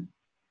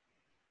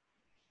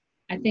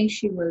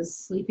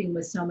sleeping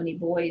with so many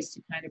boys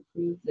to kind of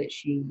prove that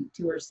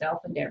to herself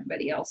and to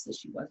everybody else, that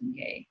she wasn't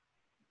gay.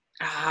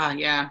 Ah,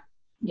 yeah.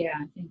 Yeah,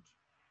 I think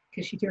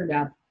because she turned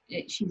out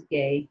she's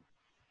gay.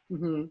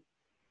 Mm-hmm.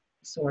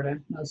 Sort of,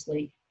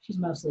 mostly. She's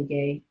mostly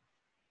gay.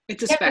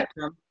 It's a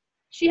spectrum.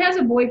 She has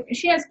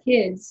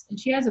kids, and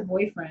she has a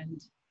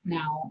boyfriend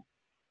now,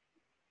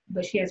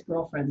 but she has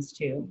girlfriends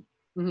too.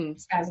 Mm-hmm.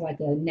 She has like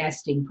a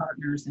nesting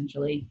partner,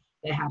 essentially,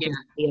 that happens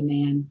to be a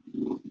man.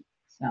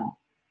 So,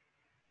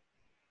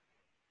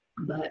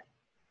 but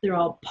they're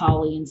all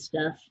poly and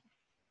stuff.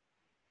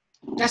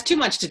 That's too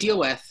much to deal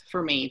with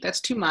for me. That's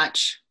too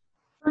much.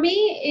 For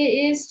me,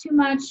 it is too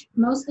much,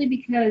 mostly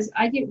because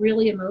I get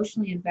really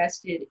emotionally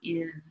invested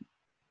in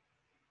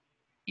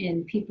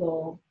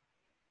people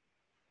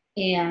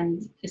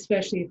and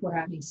especially if we're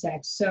having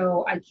sex.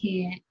 So I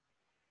don't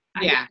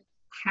Yeah.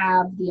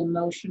 have the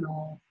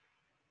emotional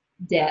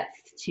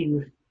depth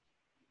to,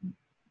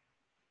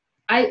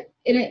 I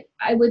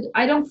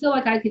don't feel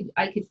like I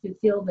could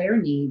fulfill their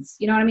needs.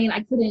 You know what I mean?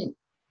 I couldn't,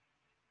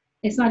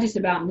 it's not just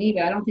about me,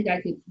 but I don't think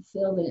I could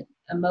fulfill the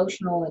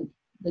emotional and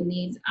the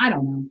needs. I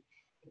don't know.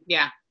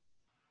 Yeah.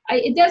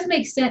 It does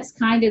make sense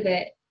kind of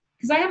that,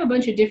 because I have a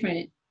bunch of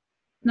different,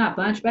 not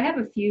bunch, but I have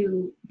a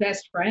few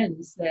best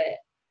friends that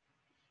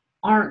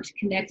aren't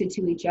connected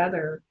to each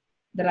other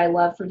that I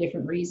love for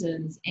different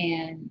reasons,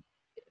 and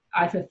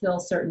I fulfill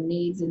certain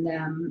needs in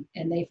them,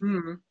 and they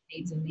fulfill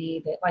needs in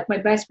me. That, like my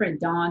best friend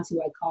Dawn's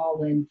who I call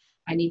when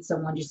I need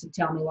someone just to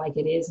tell me like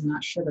it is and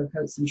not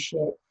sugarcoat some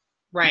shit,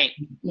 Right.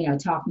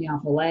 talk me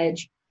off a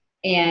ledge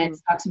and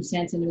talk some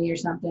sense into me or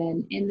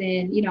something. And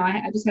then,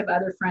 I just have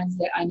other friends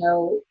that I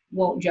know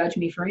won't judge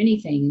me for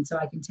anything. And so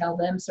I can tell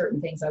them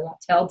certain things I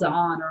won't tell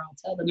Dawn, or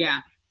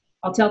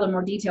I'll tell them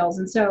more details.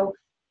 And so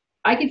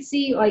I could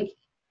see, like,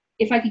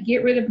 if I could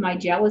get rid of my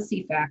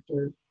jealousy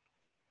factor,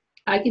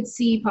 I could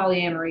see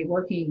polyamory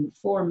working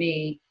for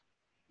me,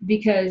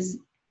 because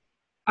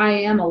I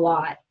am a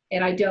lot.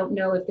 And I don't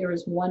know if there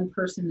is one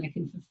person that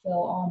can fulfill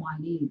all my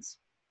needs.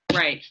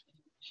 Right.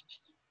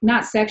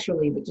 Not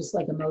sexually, but just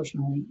like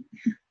emotionally.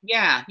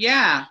 Yeah.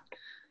 Yeah.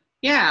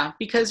 Yeah.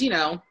 Because, you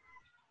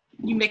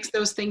mix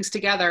those things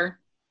together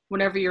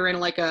whenever you're in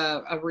like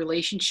a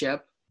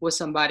relationship with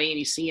somebody and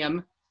you see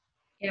them,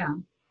 Yeah.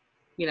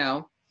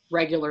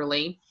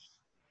 Regularly.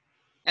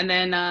 And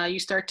then you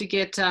start to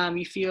get,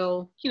 you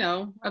feel,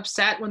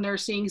 upset when they're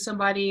seeing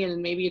somebody,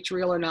 and maybe it's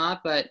real or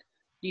not, but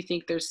you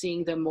think they're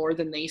seeing them more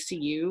than they see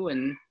you.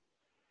 And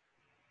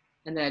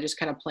then it just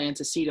kind of plants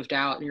a seed of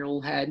doubt in your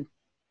little head.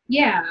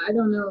 Yeah. I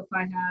don't know if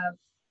I have,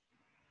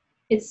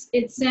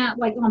 it sounds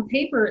like on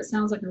paper, it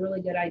sounds like a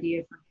really good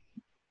idea for me.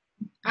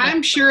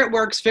 I'm sure it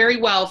works very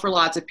well for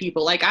lots of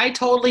people. Like, I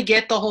totally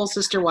get the whole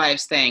sister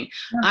wives thing.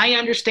 Yeah. I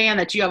understand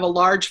that you have a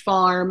large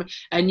farm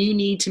and you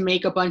need to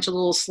make a bunch of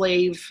little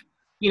slave,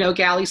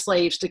 galley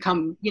slaves to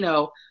come,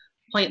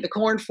 plant the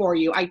corn for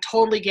you. I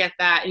totally get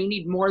that. And you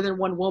need more than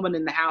one woman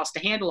in the house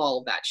to handle all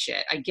of that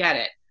shit. I get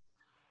it.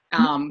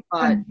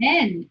 But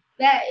men,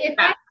 that if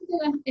I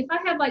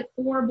had like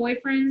 4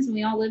 boyfriends and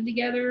we all lived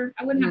together,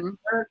 I wouldn't have to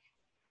work.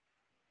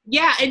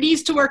 Yeah, it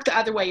needs to work the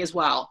other way as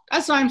well.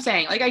 That's what I'm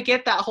saying. Like, I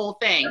get that whole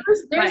thing,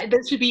 but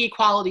there should be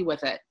equality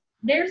with it.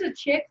 There's a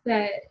chick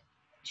that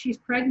she's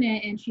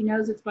pregnant and she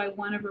knows it's by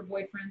one of her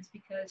boyfriends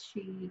because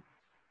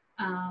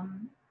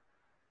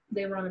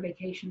they were on a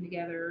vacation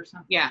together or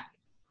something. Yeah.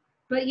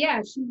 But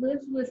yeah, she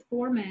lives with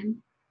 4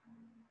 men.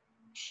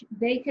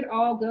 They could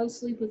all go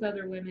sleep with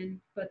other women,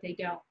 but they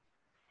don't.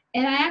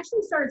 And I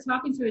actually started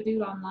talking to a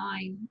dude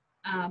online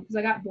because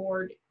I got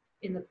bored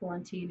in the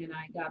quarantine and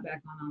I got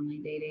back on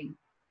online dating.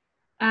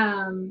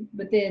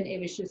 But then it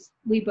was just,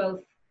 we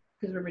both,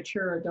 because we're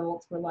mature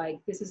adults, were like,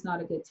 this is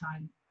not a good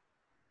time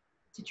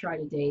to try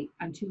to date.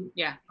 I'm too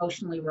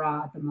emotionally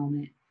raw at the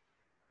moment.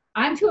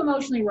 I'm too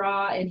emotionally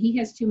raw, and he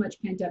has too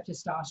much pent up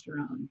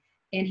testosterone.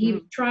 And he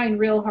was trying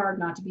real hard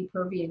not to be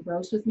pervy and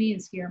gross with me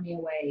and scare me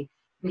away.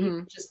 But he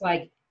was just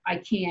like, I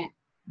can't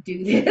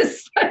do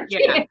this.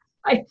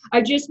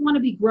 I just want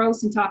to be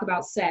gross and talk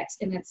about sex.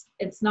 And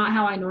it's not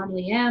how I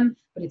normally am,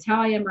 but it's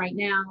how I am right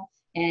now.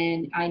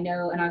 And I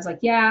know, and I was like,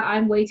 yeah,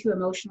 I'm way too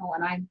emotional,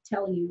 and I'm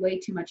telling you way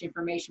too much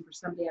information for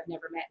somebody I've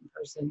never met in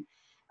person.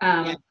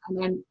 And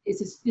then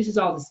this is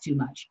all just too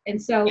much. And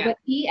so, but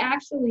he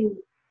actually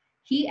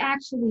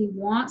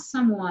wants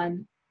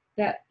someone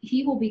that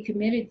he will be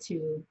committed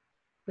to,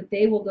 but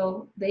they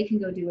can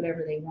go do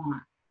whatever they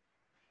want.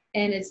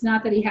 And it's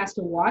not that he has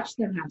to watch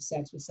them have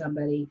sex with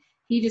somebody.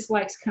 He just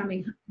likes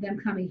them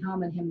coming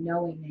home and him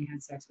knowing they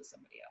had sex with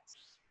somebody else.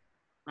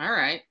 All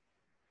right.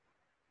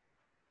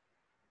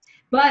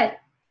 But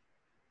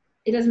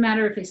it doesn't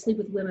matter if they sleep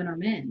with women or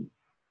men.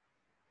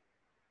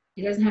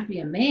 It doesn't have to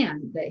be a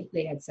man that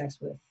they had sex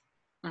with.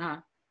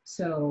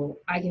 So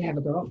I can have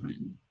a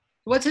girlfriend.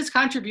 What's his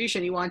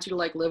contribution? He wants you to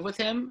like live with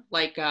him?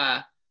 Like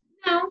no.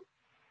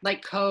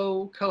 Like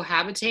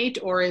cohabitate,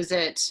 or is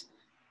it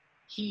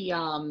he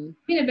I mean,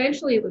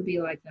 eventually it would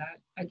be like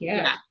that, I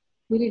guess. Yeah.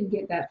 We didn't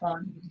get that far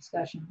into the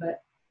discussion,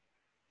 but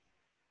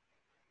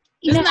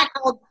isn't that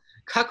called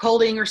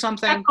cuckolding or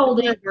something?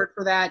 Cuckolding. Work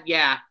for that,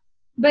 yeah.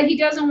 But he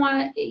doesn't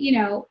want,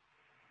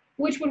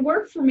 which would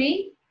work for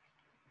me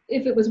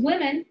if it was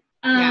women,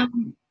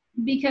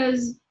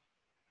 because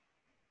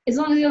as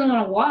long as he doesn't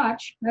want to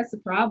watch, that's the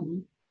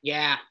problem.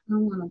 Yeah. I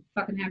don't want to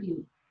fucking have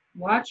you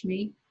watch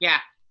me. Yeah.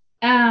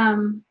 But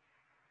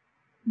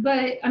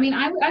I mean,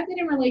 I've been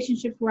in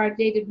relationships where I've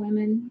dated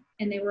women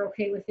and they were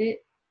okay with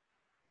it.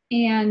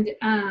 And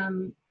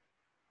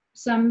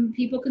some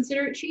people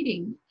consider it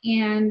cheating.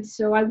 And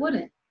so I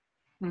wouldn't,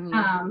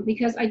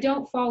 because I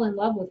don't fall in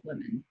love with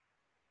women.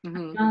 I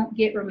don't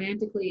get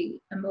romantically,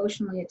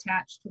 emotionally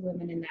attached to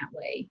women in that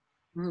way.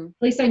 At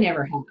least I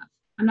never have.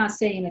 I'm not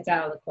saying it's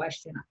out of the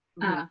question.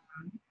 I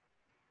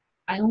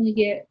only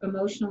get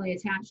emotionally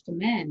attached to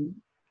men,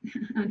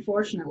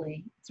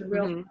 unfortunately. It's a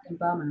real fucking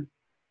bummer.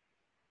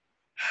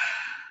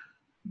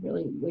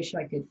 really wish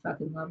I could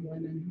fucking love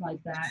women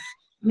like that.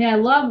 I mean, I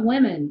love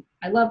women.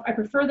 I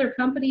prefer their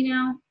company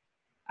now.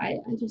 I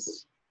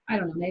just, I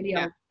don't know. Maybe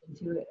I'll Yeah. look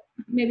into it.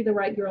 Maybe the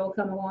right girl will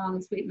come along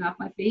and sweep me off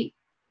my feet,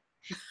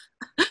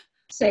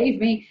 save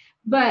me.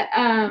 But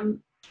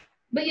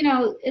you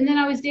know, and then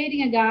I was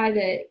dating a guy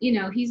that, you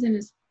know, he's in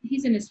his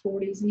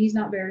 40s and he's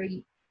not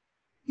very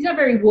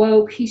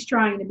woke. He's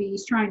trying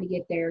to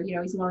get there. You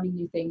know, he's learning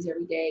new things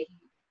every day. He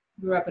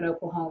grew up in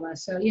Oklahoma,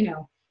 so you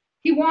know,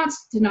 he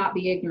wants to not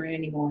be ignorant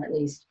anymore, at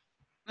least.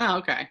 Oh,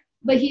 okay.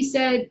 But he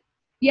said,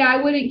 "Yeah, I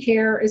wouldn't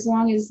care as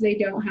long as they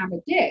don't have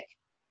a dick."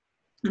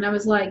 And I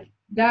was like,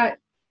 "That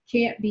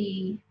can't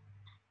be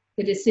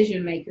the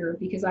decision maker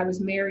because I was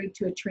married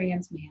to a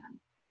trans man.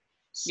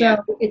 So Yeah.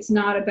 it's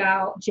not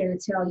about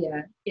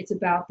genitalia. It's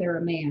about they're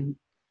a man.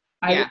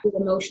 I Yeah. would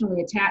feel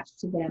emotionally attached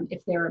to them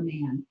if they're a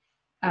man,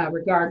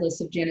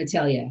 regardless of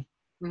genitalia.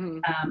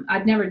 Mm-hmm.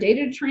 I've never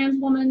dated a trans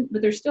woman,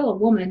 but there's still a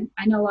woman.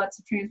 I know lots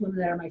of trans women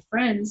that are my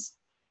friends,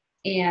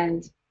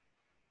 and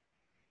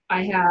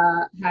I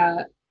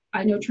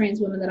know trans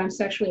women that I'm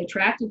sexually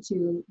attracted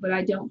to, but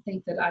I don't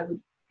think that I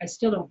would. I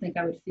still don't think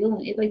I would feel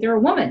it. Like they're a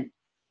woman,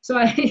 so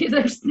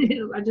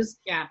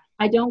Yeah.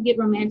 I don't get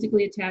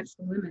romantically attached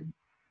to women.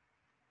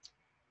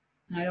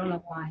 And I don't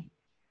know why.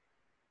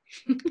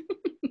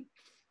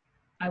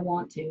 I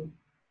want to.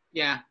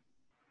 Yeah.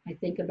 I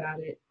think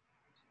about it.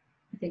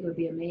 I think it would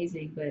be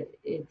amazing, but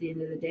at the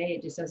end of the day,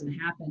 it just doesn't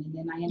happen. And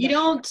then I end You up.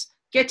 don't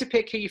get to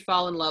pick who you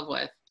fall in love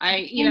with. I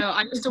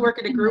used to work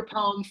at a group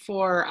home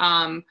for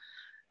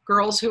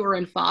girls who are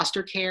in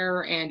foster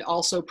care and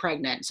also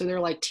pregnant. So they're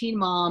like teen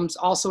moms,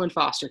 also in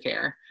foster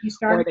care. You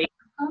started.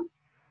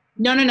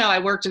 No. I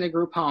worked in a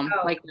group home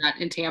like that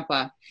in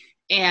Tampa.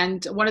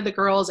 And one of the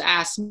girls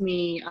asked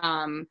me,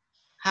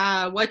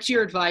 what's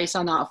your advice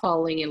on not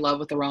falling in love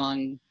with the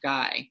wrong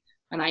guy?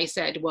 And I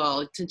said,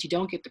 well, since you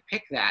don't get to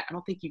pick that, I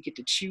don't think you get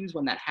to choose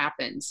when that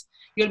happens.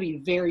 You got to be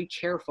very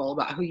careful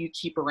about who you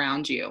keep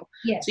around you.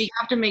 Yes. So you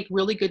have to make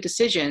really good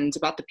decisions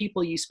about the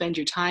people you spend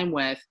your time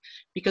with,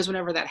 because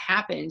whenever that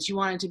happens, you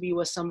want it to be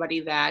with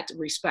somebody that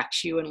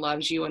respects you and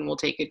loves you and will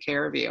take good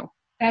care of you.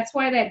 That's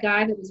why that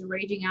guy that was a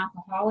raging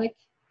alcoholic,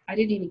 I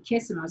didn't even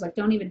kiss him. I was like,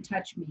 don't even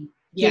touch me.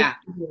 Yeah.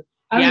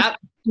 I don't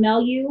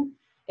smell you.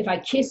 If I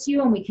kiss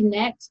you and we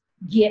connect,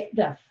 get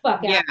the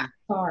fuck out of the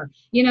car.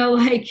 You know,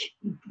 like,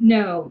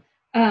 no.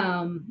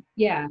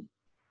 Yeah.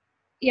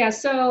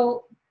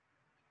 So,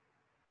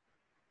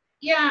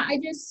 yeah,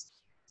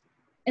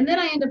 and then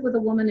I end up with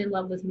a woman in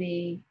love with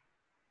me,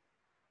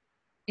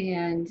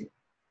 and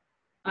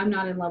I'm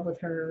not in love with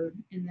her,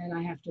 and then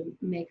I have to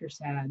make her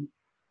sad.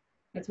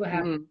 That's what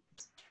happened.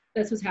 Mm-hmm.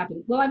 That's what's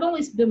happened. Well, I've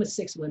only been with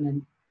 6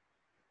 women.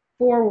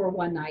 4 were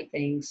one night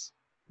things.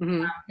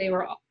 Mm-hmm. They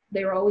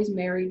were always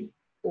married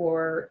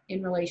or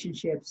in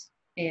relationships,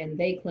 and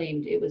they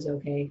claimed it was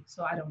okay.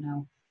 So I don't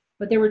know.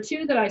 But there were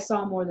 2 that I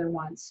saw more than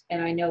once,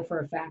 and I know for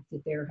a fact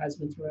that their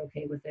husbands were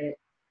okay with it.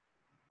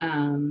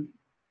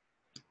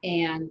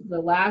 And the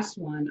last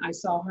one, I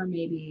saw her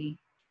the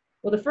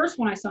first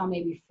one I saw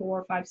maybe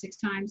 4, 5, 6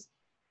 times.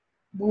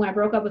 When I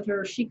broke up with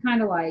her, she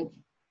kind of like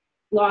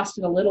lost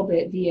it a little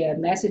bit via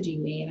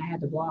messaging me, and I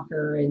had to block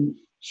her, and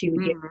she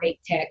would get fake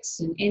texts,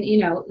 and you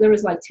know, there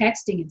was like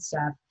texting and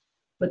stuff.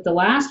 But the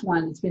last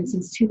one, it's been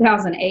since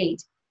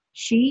 2008,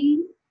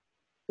 she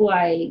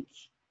like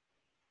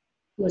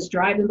was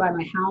driving by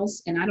my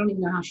house, and I don't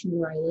even know how she knew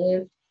where I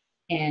lived,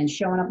 and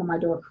showing up on my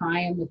door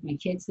crying with my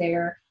kids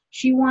there.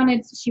 She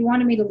wanted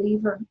me to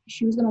leave her.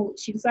 She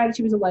decided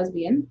she was a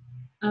lesbian.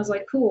 I was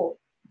like, cool,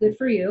 good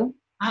for you.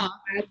 Uh-huh.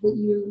 Glad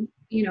that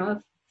you know,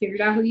 have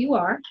figured out who you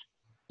are.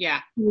 Yeah.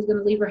 She was going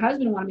to leave her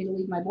husband and wanted me to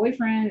leave my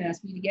boyfriend and us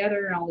be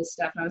together and all this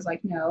stuff. And I was like,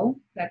 no,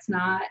 that's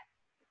not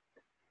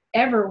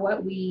ever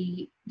what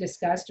we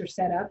discussed or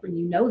set up, and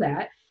you know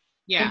that.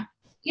 Yeah. And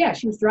yeah,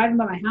 she was driving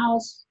by my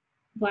house,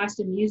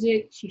 blasting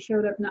music. She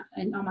showed up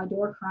on my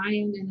door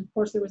crying, and of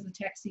course there was the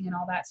texting and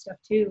all that stuff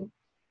too.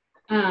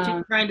 She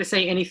was trying to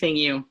say anything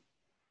you.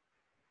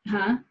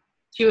 Huh?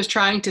 She was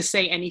trying to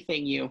say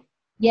anything you.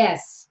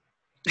 Yes.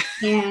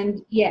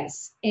 And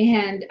yes.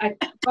 And I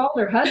called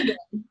her husband.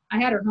 I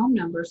had her home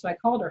number, so I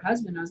called her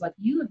husband. I was like,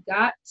 you have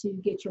got to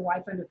get your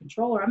wife under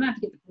control, or I'm going to have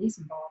to get the police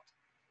involved.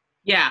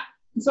 Yeah.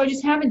 And so I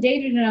just haven't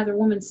dated another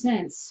woman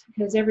since,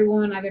 because every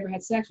woman I've ever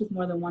had sex with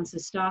more than once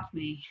has stopped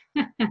me.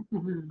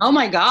 Oh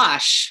my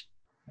gosh.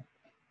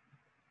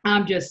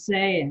 I'm just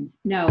saying.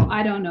 No,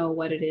 I don't know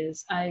what it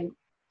is.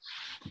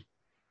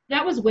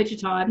 That was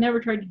Wichita. I've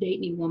never tried to date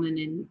any woman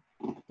in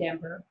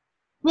Denver.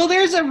 Well,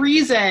 there's a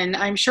reason.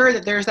 I'm sure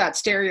that there's that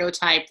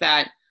stereotype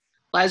that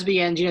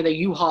lesbians, you know, they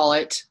U-Haul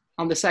it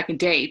on the second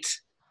date.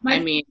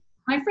 My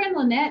friend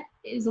Lynette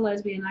is a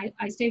lesbian.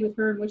 I stayed with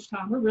her in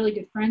Wichita. We're really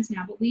good friends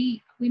now, but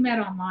we met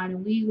online,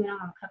 and we went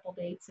on a couple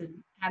dates and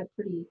had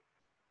we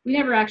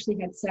never actually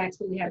had sex,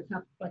 but we had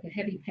a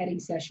heavy petting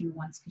session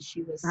once because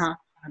she was on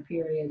her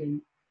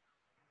period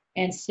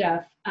and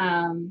stuff.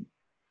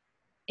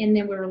 And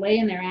then we were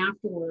laying there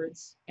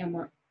afterwards, and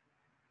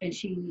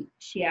she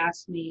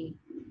asked me,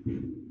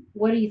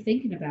 what are you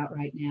thinking about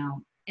right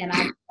now? And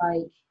I was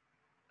like,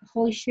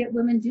 holy shit,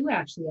 women do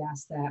actually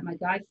ask that. My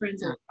guy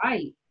friends Yeah. are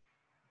right.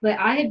 But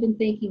I had been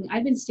thinking,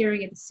 I've been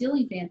staring at the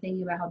ceiling fan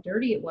thinking about how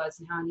dirty it was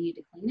and how I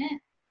needed to clean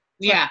it.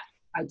 So Yeah.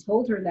 I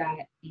told her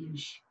that, and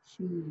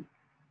she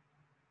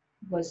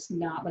was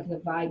not, like, the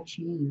vibe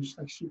changed.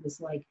 Like, she was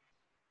like,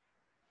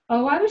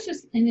 oh,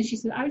 and then she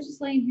said, I was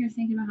just laying here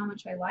thinking about how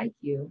much I like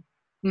you.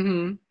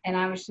 Mm-hmm. And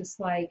I was just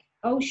like,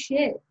 oh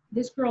shit,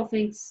 this girl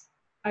thinks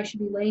I should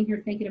be laying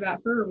here thinking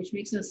about her, which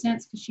makes no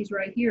sense because she's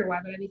right here. Why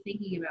would I be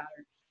thinking about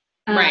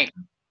her? Right.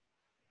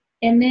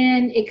 And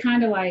then it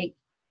kind of like,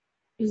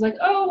 it was like,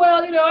 oh,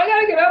 well, I got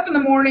to get up in the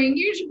morning.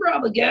 You should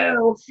probably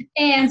go.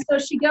 And so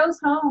she goes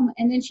home,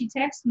 and then she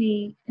texts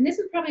me, and this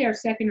is probably our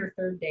second or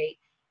third date.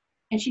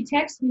 And she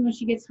texts me when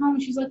she gets home,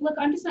 and she's like, look,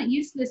 I'm just not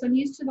used to this. I'm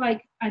used to,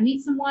 like, I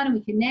meet someone and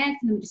we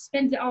connect and then we just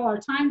spend all our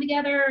time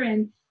together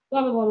and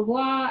blah, blah, blah, blah,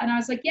 blah. And I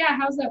was like, yeah,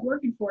 how's that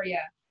working for you?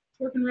 It's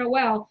working real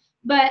well.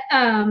 But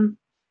then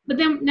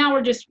now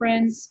we're just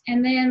friends.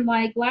 And then,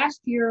 like,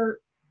 last year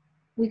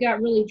we got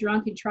really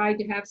drunk and tried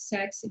to have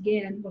sex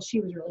again. Well,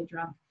 she was really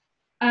drunk.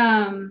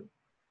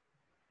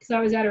 Because I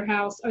was at her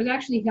house. I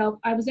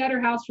was at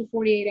her house for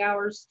 48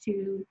 hours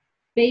to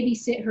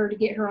babysit her to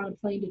get her on a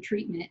plane to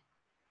treatment.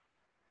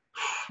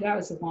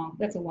 That's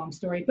a long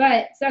story,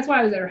 but that's why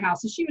I was at her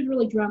house. So she was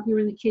really drunk. We were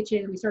in the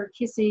kitchen and we started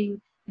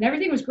kissing and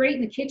everything was great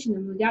in the kitchen.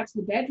 And when we got to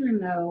the bedroom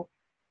though,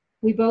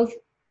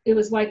 it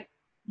was like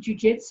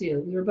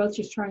jujitsu. We were both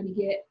just trying to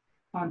get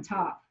on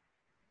top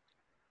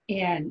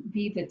and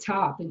be the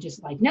top and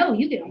just like, no,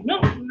 you get on, no.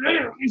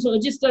 And so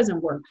it just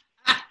doesn't work.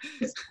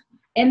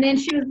 And then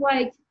she was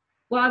like,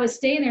 while I was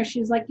staying there,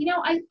 she was like,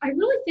 I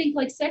really think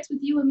like sex with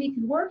you and me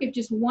could work if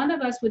just one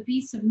of us would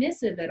be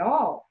submissive at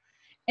all.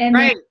 And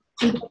right.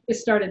 Then we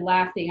just started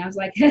laughing. I was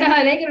like, it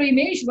ain't gonna be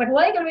me. She's like,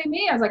 well, it ain't gonna be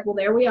me. I was like, well,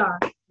 there we are.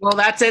 Well,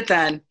 that's it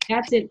then.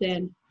 That's it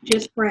then.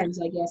 Just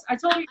friends, I guess. I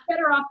told her you're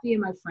better off being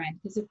my friend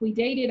because if we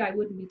dated, I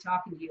wouldn't be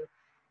talking to you.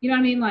 You know what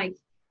I mean? Like,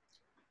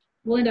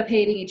 we'll end up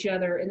hating each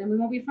other and then we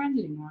won't be friends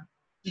anymore.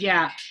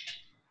 Yeah.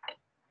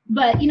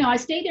 But, I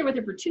stayed there with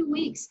her for 2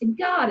 weeks. And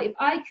God, if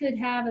I could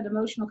have an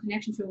emotional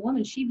connection to a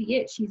woman, she'd be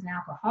it. She's an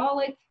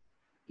alcoholic.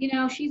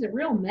 She's a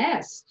real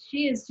mess.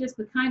 She is just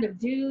the kind of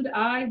dude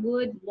I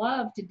would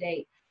love to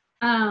date.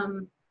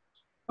 Or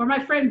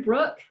my friend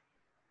Brooke.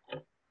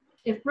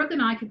 If Brooke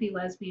and I could be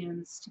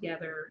lesbians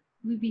together,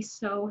 we'd be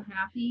so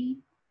happy.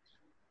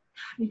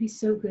 We'd be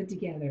so good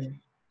together.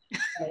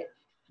 But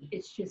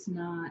it's just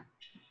not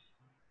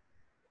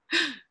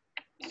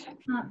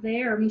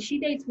there. I mean, she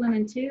dates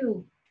women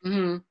too.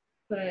 Mm-hmm.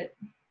 But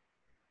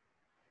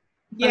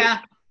yeah,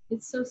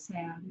 it's so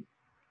sad.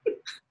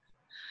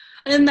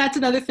 And that's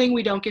another thing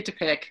we don't get to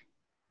pick.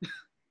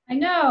 I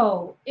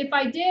know. If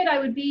I did, I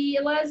would be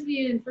a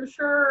lesbian for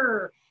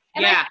sure.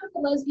 And I know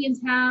the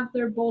lesbians have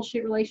their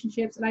bullshit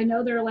relationships, and I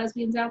know there are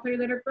lesbians out there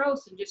that are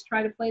gross and just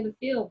try to play the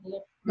field,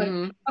 like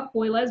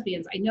fuckboy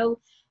lesbians. I know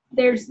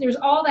there's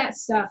all that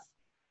stuff,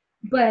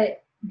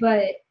 but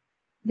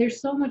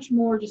there's so much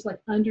more just like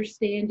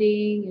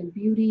understanding and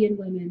beauty in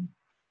women.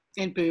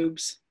 And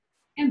boobs.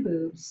 And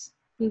boobs.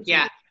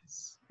 Yeah.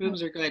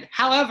 Boobs are good.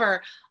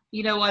 However,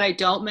 you know what I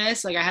don't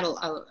miss? Like I had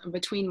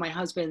between my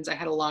husbands, I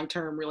had a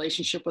long-term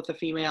relationship with a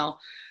female,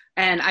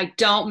 and I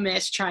don't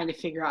miss trying to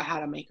figure out how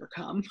to make her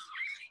come.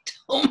 I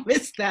don't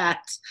miss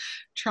that.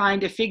 Trying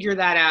to figure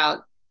that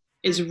out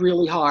is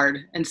really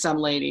hard in some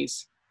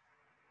ladies.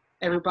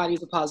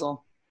 Everybody's a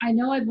puzzle. I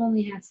know I've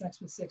only had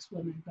sex with 6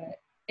 women,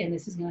 and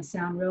this is going to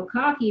sound real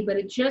cocky, but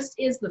it just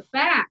is the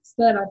facts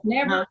that I've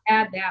never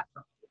had that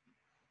problem.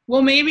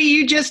 Well, maybe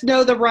you just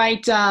know the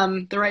right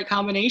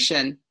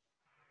combination.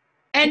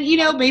 And,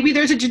 maybe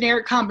there's a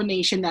generic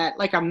combination that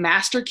like a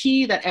master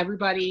key that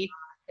everybody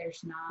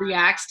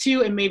reacts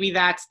to. And maybe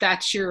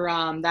that's your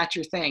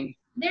thing.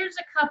 There's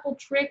a couple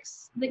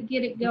tricks that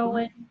get it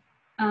going.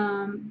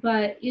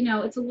 But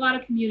it's a lot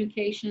of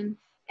communication and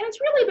it's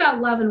really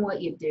about loving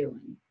what you're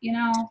doing,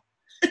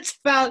 It's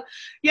about,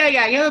 you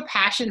have a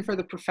passion for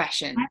the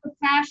profession. I have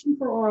a passion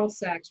for oral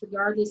sex,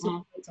 regardless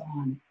of what's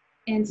on.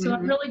 And so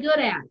I'm really good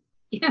at it.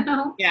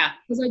 Yeah.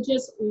 Because I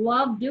just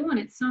love doing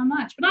it so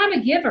much. But I'm a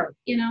giver,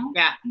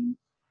 Yeah.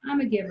 I'm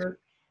a giver.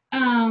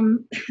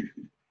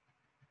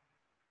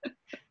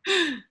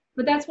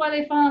 But that's why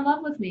they fall in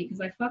love with me,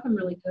 because I fuck them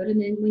really good.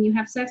 And then when you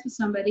have sex with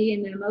somebody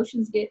and the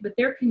emotions but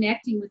they're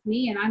connecting with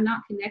me and I'm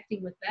not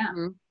connecting with them.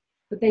 Mm-hmm.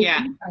 But they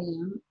think I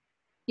am.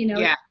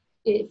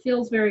 It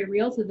feels very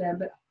real to them.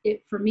 But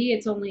for me,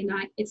 it's only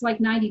it's like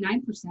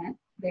 99%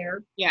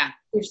 there. Yeah.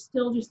 There's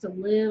still just a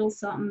little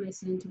something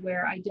missing to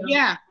where I don't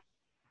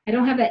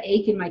have that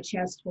ache in my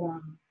chest for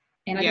them.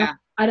 And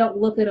I don't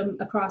look at them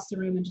across the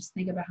room and just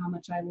think about how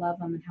much I love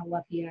them and how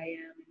lucky I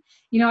am.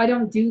 And, I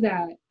don't do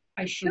that.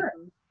 I should,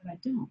 but I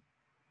don't.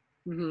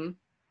 Mm-hmm.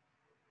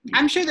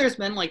 I'm sure there's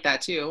men like that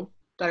too,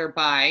 that are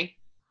bi,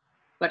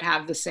 but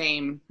have the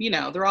same,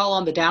 they're all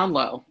on the down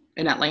low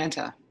in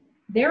Atlanta.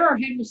 There are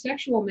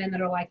heterosexual men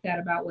that are like that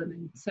about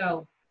women.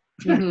 So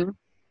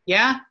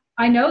yeah,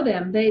 I know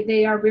them.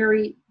 They are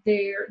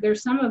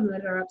there's some of them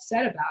that are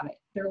upset about it.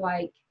 They're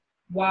like,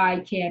 why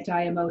can't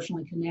I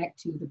emotionally connect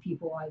to the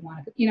people I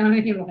want to, you know what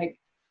I mean? Like,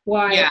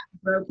 why am I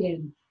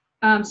broken?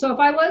 So if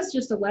I was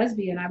just a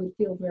lesbian, I would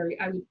feel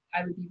I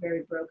would be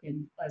very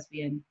broken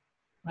lesbian.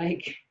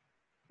 Like,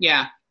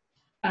 Yeah.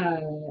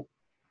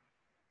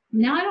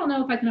 Now I don't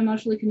know if I can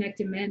emotionally connect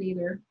to men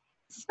either.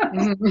 So,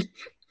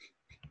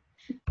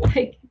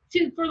 like,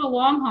 for the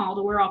long haul,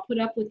 to where I'll put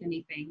up with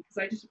anything, because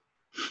I just,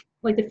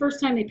 like, the first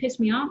time they piss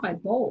me off, I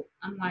bolt.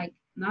 I'm like,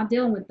 not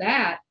dealing with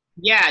that.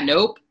 Yeah.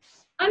 Nope.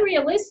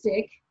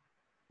 Unrealistic.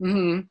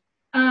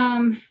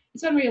 Mm-hmm.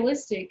 It's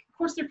unrealistic. Of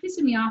course, they're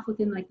pissing me off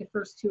within like the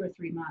first 2 or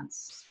 3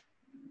 months.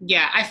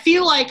 Yeah, I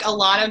feel like a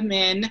lot of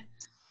men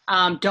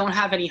don't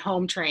have any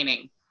home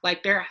training.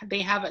 Like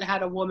they haven't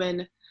had a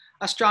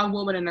strong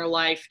woman in their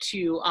life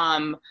to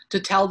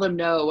tell them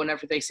no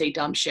whenever they say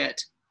dumb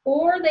shit.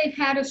 Or they've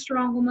had a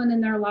strong woman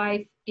in their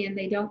life and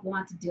they don't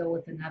want to deal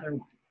with another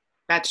one.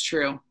 That's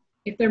true.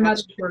 If their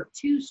mothers were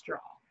too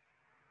strong.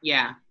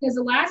 Yeah. Because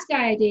the last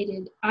guy I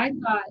dated, I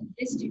thought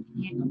this dude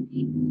can handle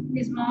me.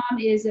 His mom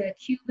is a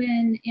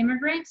Cuban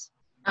immigrant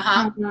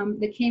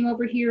that came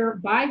over here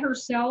by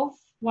herself,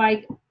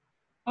 like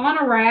on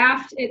a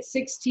raft at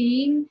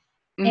 16,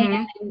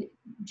 and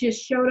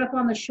just showed up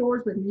on the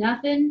shores with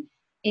nothing,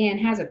 and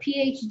has a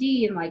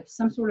PhD in like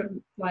some sort of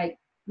like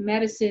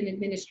medicine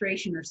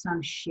administration or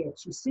some shit.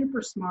 She's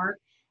super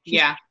smart. She's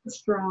super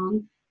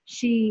strong.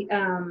 She,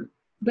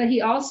 but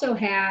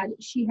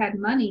she had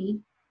money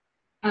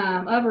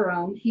of her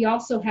own. He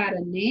also had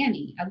a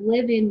nanny, a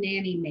live-in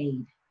nanny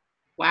maid.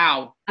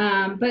 Wow.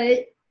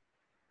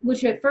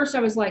 Which at first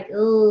I was like,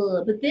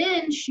 ugh. But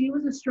then she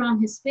was a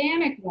strong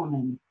Hispanic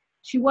woman.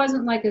 She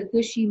wasn't like a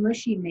gushy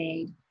mushy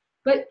maid,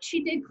 but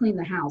she did clean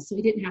the house, so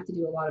he didn't have to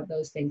do a lot of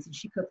those things. And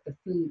she cooked the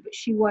food, but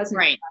she wasn't.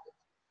 Right.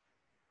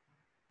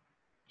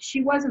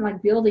 She wasn't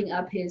like building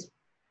up his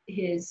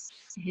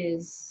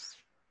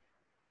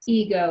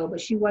ego,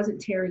 but she wasn't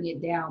tearing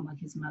it down like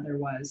his mother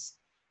was.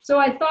 So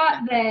I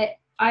thought that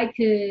I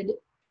could,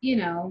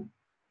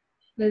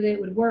 that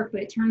it would work,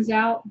 but it turns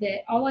out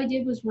that all I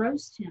did was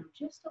roast him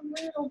just a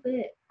little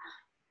bit.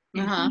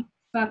 And he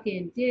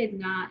fucking did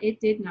not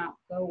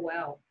go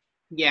well.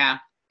 Yeah.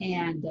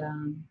 And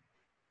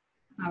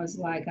I was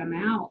like, I'm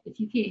out. If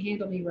you can't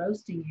handle me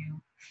roasting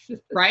you.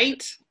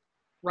 Right.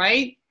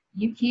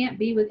 You can't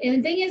be with, and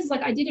the thing is,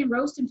 like, I didn't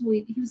roast him until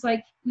he was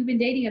like, we've been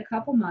dating a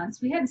couple months.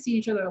 We hadn't seen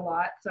each other a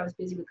lot because I was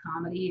busy with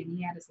comedy and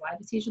he had his life.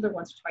 We see each other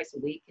once or twice a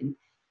week. And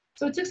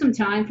so it took some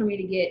time for me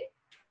to get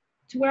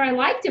to where I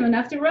liked him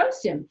enough to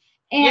roast him.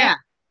 And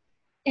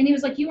he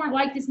was like, you weren't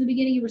like this in the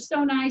beginning. You were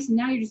so nice. And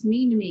now you're just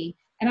mean to me.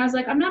 And I was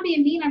like, I'm not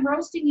being mean. I'm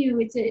roasting you.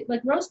 It's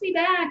like, roast me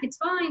back. It's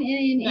fine.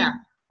 And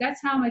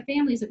that's how my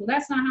family's like, well,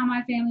 that's not how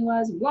my family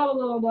was. And blah, blah,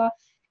 blah, blah, blah.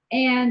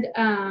 And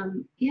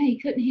he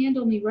couldn't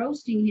handle me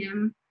roasting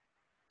him.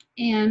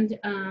 And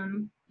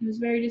it was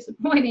very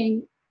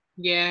disappointing.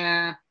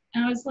 Yeah.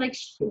 And I was like,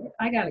 shit,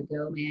 I gotta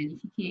go, man.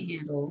 If you can't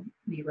handle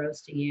me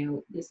roasting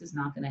you, this is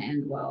not going to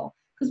end well.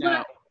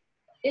 Because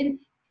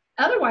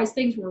otherwise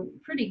things were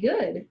pretty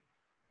good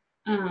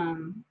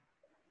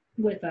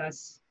with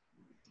us.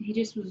 He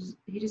just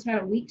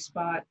had a weak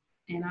spot,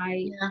 and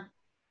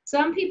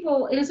some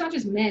people, and it's not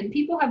just men,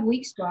 people have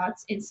weak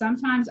spots, and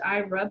sometimes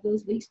I rub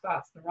those weak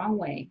spots the wrong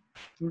way,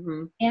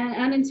 and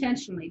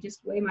unintentionally,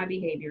 just the way my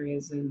behavior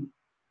is, and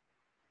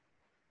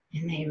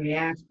they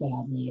react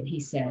badly. And he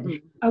said,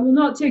 I will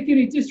not take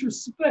any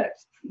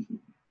disrespect.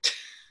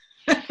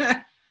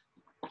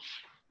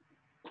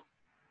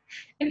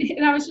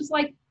 And I was just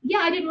like, yeah,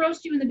 I didn't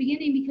roast you in the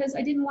beginning because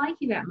I didn't like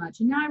you that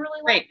much. And now I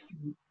really like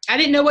you. I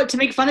didn't know what to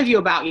make fun of you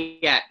about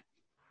yet.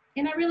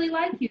 And I really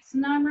like you. So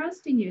now I'm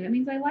roasting you. That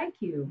means I like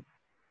you.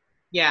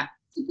 Yeah.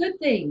 It's a good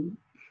thing.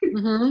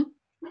 So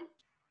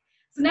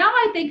now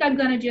I think I'm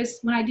going to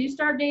just, when I do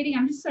start dating,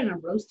 I'm just going to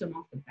roast them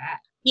off the bat.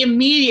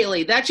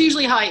 Immediately. That's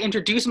usually how I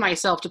introduce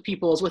myself to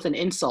people, is with an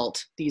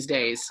insult these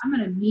days. I'm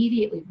going to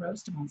immediately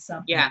roast them on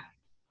something. Yeah.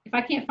 If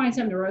I can't find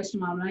something to roast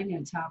them on, I'm not even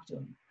going to talk to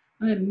them.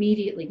 I'm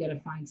immediately going to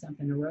find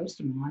something to roast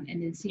them on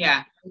and then see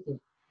how they take it.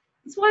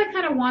 That's why I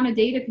kind of want to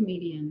date a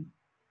comedian.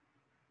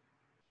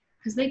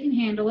 Because they can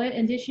handle it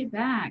and dish it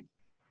back.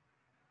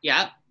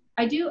 Yeah.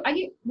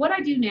 What I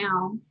do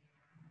now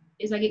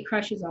is I get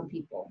crushes on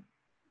people.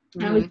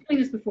 And I was doing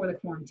this before the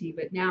quarantine,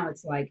 but now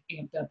it's like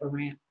amped up a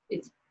ramp.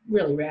 It's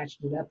really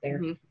ratcheted up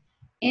there.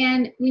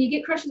 And when you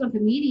get crushes on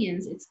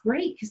comedians, it's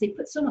great because they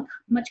put so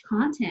much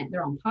content.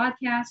 They're on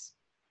podcasts.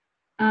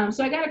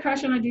 So I got a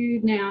crush on a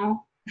dude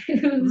now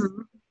who's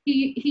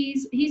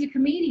he's a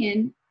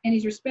comedian and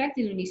he's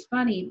respected and he's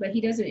funny, but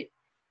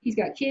he's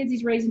got kids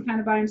he's raising kind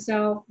of by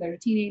himself. They're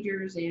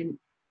teenagers, and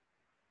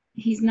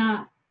he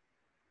said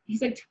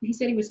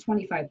he was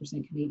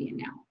 25% comedian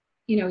now.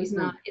 He's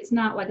not, it's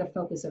not like a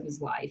focus of his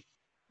life,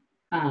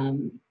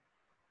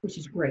 which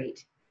is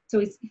great. So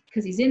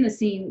because he's in the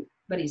scene,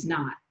 but he's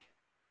not.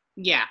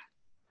 Yeah.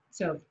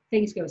 So if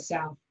things go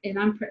south, and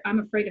I'm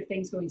afraid of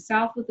things going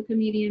south with the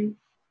comedian.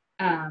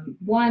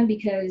 One,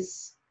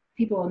 because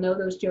people will know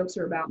those jokes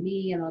are about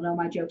me and they'll know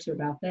my jokes are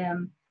about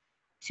them.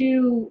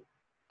 Two,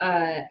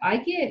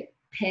 I get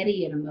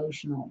petty and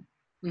emotional.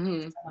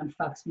 Mm-hmm. Someone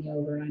fucks me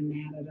over and I'm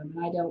mad at them.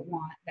 And I don't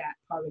want that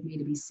part of me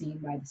to be seen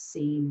by the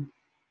scene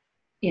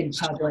in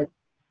public.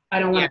 I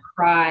don't want to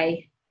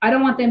cry. I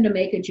don't want them to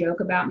make a joke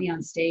about me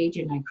on stage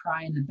and I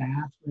cry in the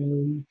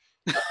bathroom.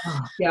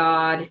 Oh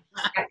God,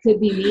 that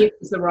could be me if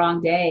it's the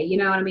wrong day. You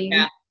know what I mean?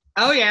 Yeah.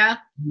 Oh yeah.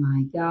 Oh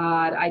my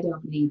God, I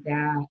don't need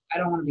that. I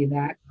don't want to be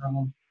that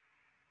girl.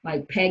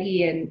 Like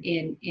Peggy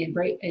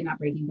not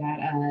Breaking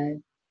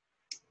Bad,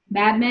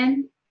 Mad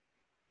Men.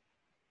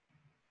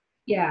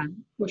 Yeah,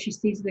 where she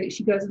goes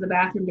to the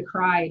bathroom to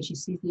cry and she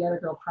sees the other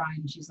girl crying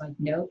and she's like,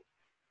 nope.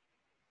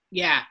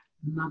 Yeah.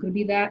 I'm not gonna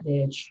be that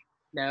bitch.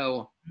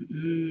 No.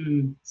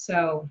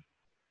 So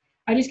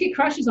I just get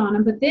crushes on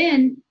them, but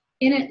then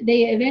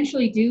they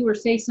eventually do or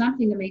say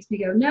something that makes me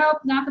go, nope,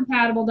 not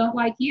compatible, don't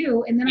like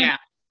you, and then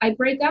I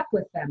break up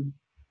with them.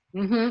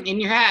 In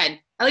your head,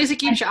 at least it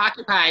keeps you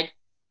occupied.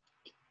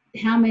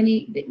 How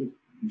many?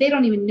 They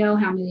don't even know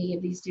how many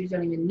of these dudes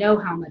don't even know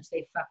how much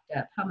they fucked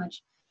up, how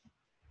much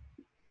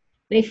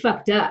they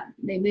fucked up.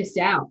 They missed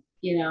out,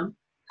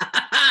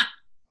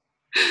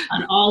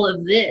 on all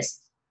of this.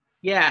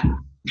 Yeah.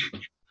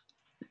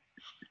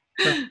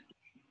 But,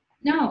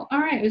 no, all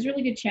right. It was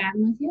really good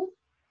chatting with you.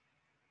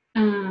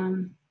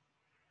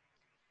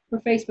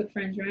 We're Facebook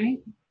friends, right?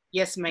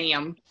 Yes,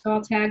 ma'am. So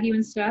I'll tag you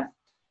and stuff.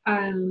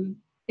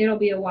 It'll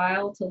be a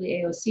while till the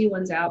AOC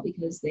one's out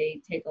because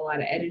they take a lot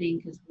of editing.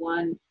 Because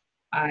one,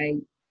 I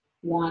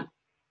want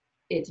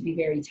it to be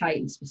very tight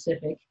and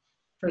specific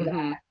for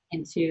that,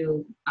 and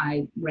two,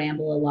 I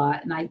ramble a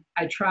lot, and I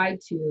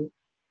tried to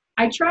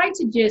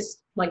just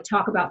like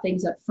talk about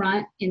things up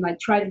front and like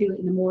try to do it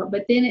in the more,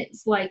 but then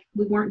it's like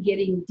we weren't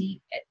getting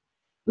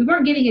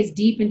as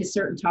deep into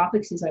certain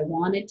topics as I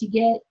wanted to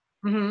get,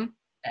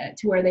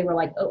 to where they were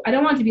like, oh, I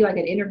don't want it to be like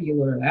an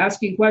interviewer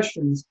asking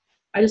questions.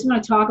 I just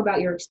want to talk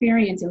about your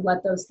experience and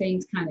let those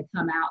things kind of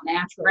come out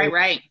naturally.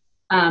 Right.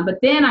 But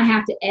then I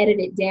have to edit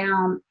it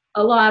down,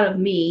 a lot of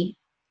me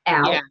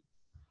out,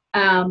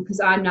 because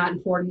I'm not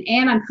important,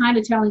 and I'm kind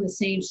of telling the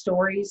same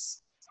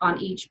stories on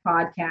each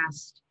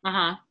podcast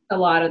a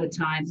lot of the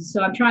times.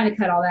 So I'm trying to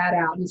cut all that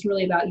out, and it's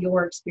really about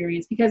your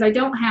experience, because I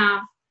don't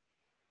have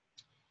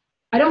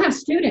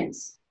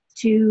students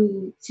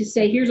to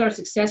say, here's our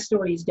success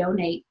stories,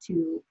 donate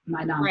to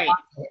my nonprofit.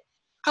 Right.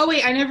 Oh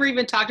wait, I never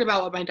even talked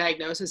about what my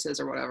diagnosis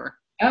is or whatever.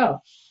 Oh.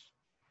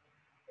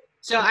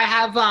 So I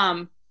have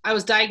I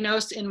was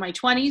diagnosed in my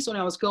 20s when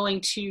I was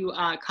going to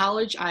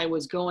college. I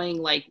was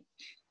going like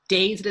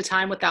days at a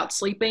time without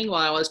sleeping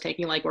while I was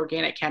taking like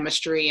organic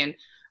chemistry and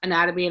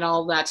anatomy and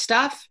all of that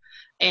stuff,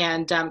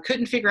 and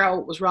couldn't figure out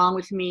what was wrong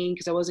with me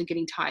because I wasn't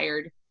getting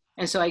tired.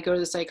 And so I go to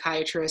the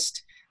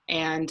psychiatrist,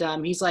 and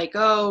he's like,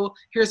 oh,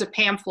 here's a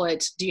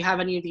pamphlet. Do you have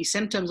any of these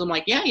symptoms? I'm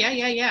like,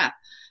 yeah.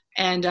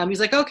 And he's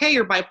like, okay,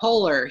 you're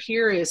bipolar.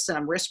 Here is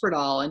some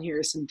Risperdal, and here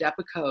is some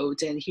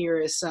Depakote, and here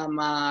is some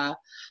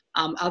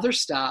other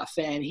stuff,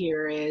 and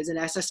here is an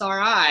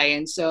SSRI.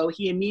 And so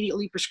he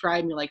immediately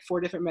prescribed me like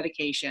 4 different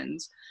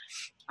medications.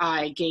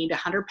 I gained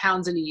 100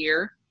 pounds in a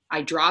year.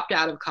 I dropped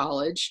out of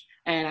college,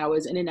 and I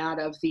was in and out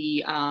of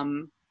the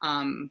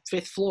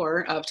 5th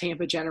floor of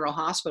Tampa General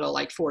Hospital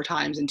like 4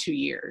 times in 2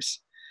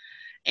 years.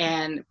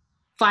 And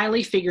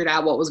finally figured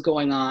out what was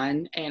going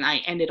on, and I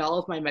ended all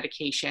of my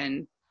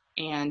medication,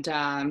 and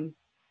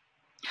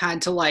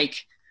had to like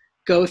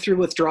go through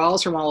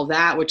withdrawals from all of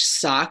that, which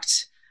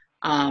sucked.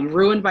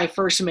 Ruined my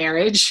first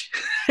marriage.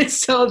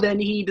 So then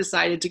he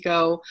decided to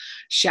go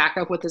shack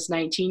up with this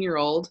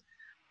 19-year-old.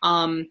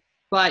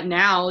 But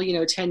now,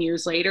 10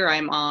 years later,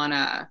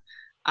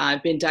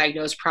 I've been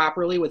diagnosed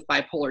properly with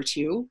bipolar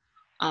 2.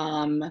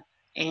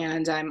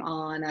 And I'm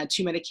on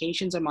 2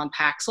 medications. I'm on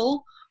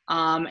Paxil.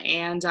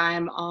 And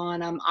I'm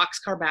on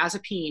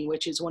oxcarbazepine,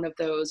 which is one of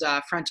those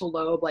frontal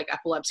lobe, like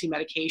epilepsy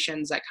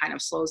medications that kind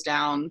of slows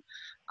down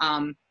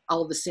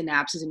all of the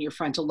synapses in your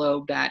frontal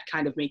lobe that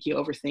kind of make you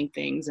overthink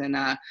things and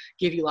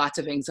give you lots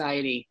of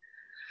anxiety.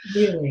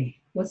 Really?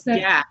 What's that?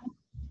 Yeah.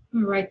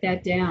 I'm going to write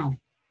that down.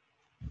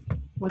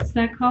 What's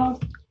that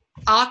called?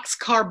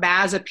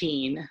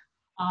 Oxcarbazepine.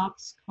 I'm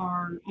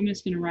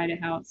just going to write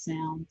it how it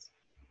sounds.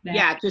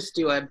 Yeah, just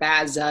do a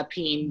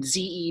bazepine,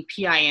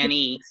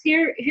 Zepine.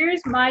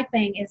 Here's my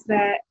thing is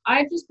that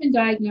I've just been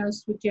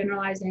diagnosed with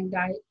generalized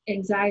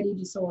anxiety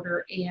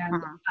disorder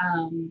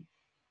and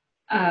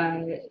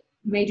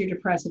major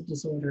depressive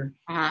disorder.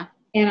 And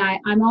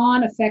I'm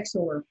on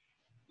Effexor,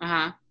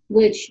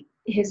 which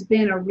has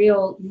been a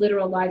real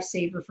literal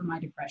lifesaver for my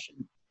depression.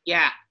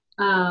 Yeah.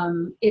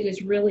 It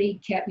has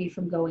really kept me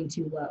from going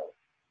too low.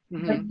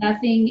 But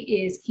nothing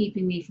is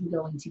keeping me from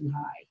going too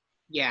high.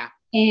 Yeah.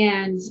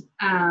 And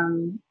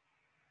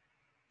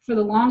for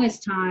the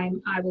longest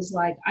time, I was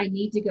like, I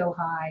need to go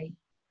high.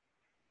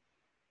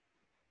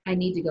 I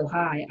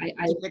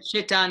to get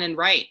shit done and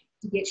write.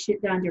 To get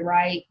shit done to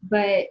write.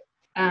 But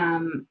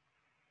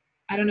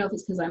I don't know if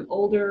it's because I'm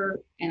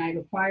older and I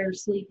require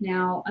sleep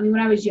now. I mean,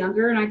 when I was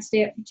younger and I'd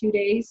stay up for 2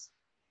 days,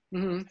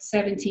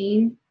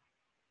 17,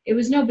 it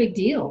was no big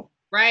deal.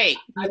 Right.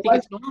 I think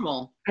it's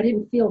normal. I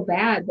didn't feel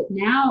bad. But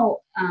now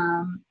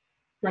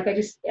Like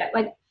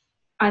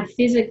I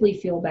physically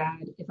feel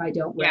bad if I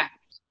don't Yeah.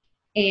 rest.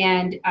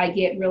 And I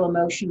get real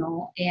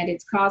emotional, and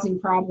it's causing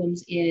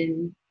problems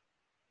in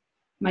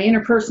my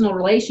interpersonal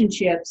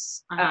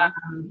relationships,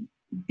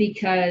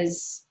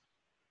 because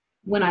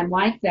when I'm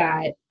like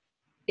that,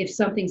 if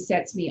something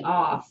sets me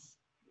off,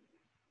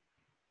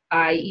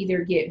 I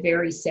either get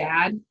very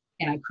sad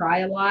and I cry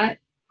a lot,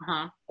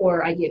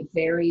 or I get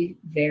very,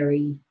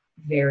 very,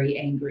 very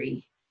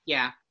angry.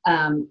 Yeah.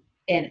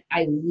 And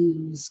I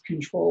lose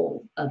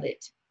control of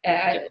it.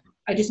 I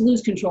just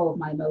lose control of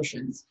my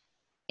emotions.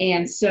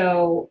 And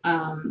so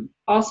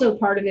also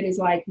part of it is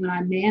like when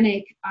I'm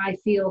manic, I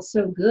feel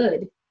so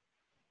good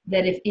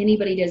that if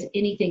anybody does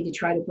anything to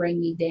try to bring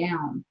me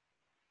down,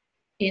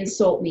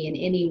 insult me in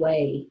any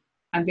way,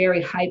 I'm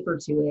very hyper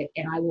to it,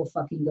 and I will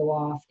fucking go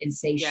off and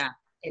say shit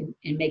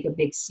and make a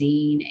big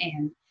scene.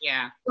 And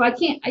so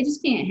I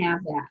just can't have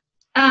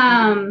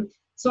that.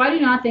 So I do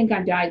not think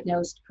I'm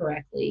diagnosed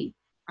correctly.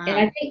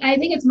 And I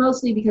think it's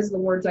mostly because of the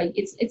words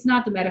it's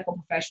not the medical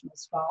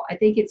professional's fault. I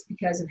think it's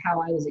because of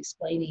how I was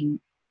explaining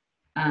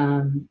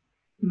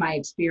my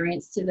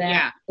experience to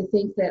them. I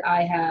think that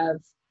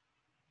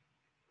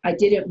I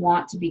didn't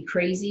want to be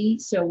crazy,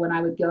 so when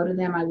I would go to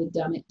them, I would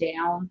dumb it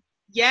down.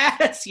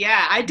 Yes,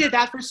 yeah, I did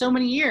that for so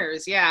many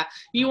years. Yeah,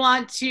 you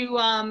want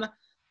to,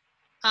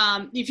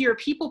 if you're a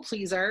people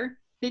pleaser,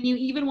 then you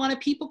even want to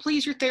people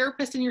please your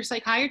therapist and your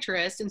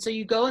psychiatrist, and so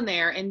you go in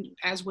there, and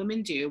as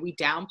women do, we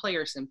downplay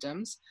our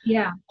symptoms.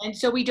 Yeah. And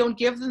so we don't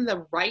give them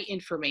the right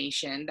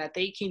information that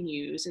they can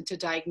use and to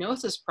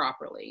diagnose us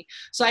properly.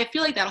 So I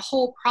feel like that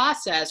whole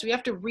process, we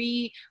have to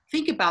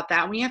rethink about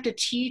that. And we have to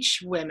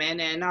teach women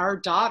and our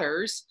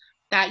daughters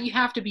that you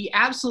have to be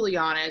absolutely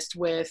honest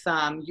with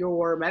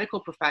your medical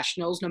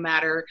professionals, no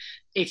matter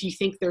if you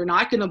think they're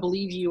not going to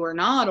believe you or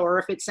not, or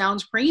if it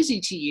sounds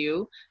crazy to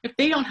you. If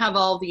they don't have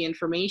all the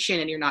information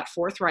and you're not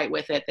forthright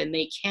with it, then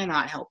they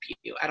cannot help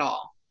you at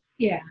all.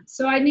 Yeah.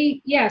 So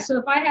so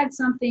if I had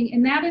something,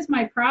 and that is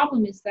my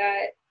problem, is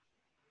that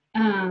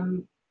I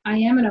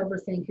am an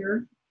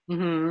overthinker.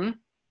 And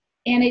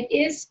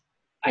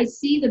I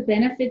see the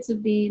benefits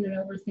of being an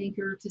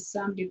overthinker to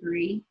some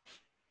degree.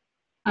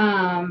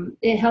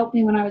 It helped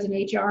me when I was an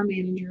HR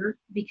manager,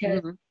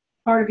 because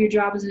part of your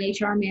job as an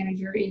HR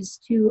manager is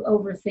to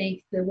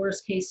overthink the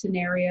worst case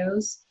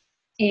scenarios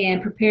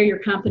and prepare your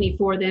company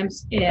for them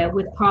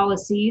with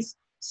policies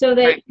so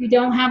that you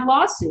don't have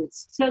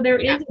lawsuits. So there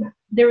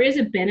is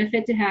a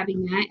benefit to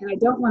having that, and I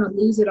don't want to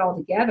lose it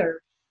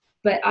altogether.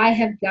 But I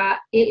have got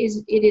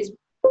it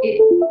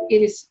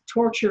is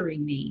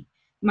torturing me.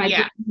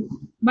 My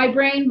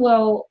brain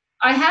will.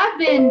 I have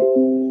been,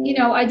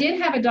 I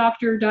did have a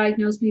doctor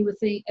diagnose me with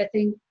a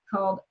thing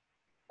called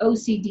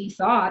OCD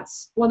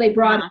thoughts. Well, they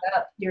brought it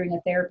up during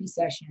a therapy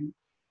session.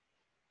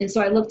 And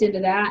so I looked into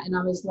that, and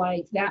I was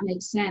like, that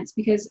makes sense,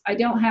 because I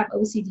don't have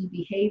OCD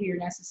behavior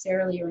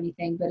necessarily or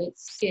anything, but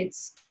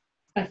it's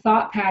a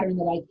thought pattern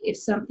that if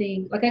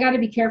something, like, I got to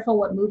be careful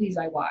what movies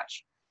I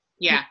watch.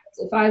 Yeah.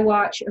 Because if I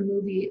watch a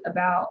movie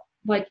about,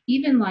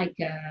 even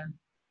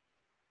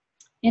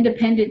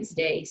Independence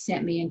Day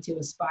sent me into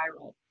a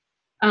spiral.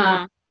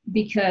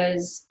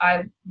 Because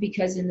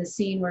in the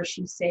scene where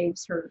she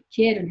saves her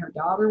kid and her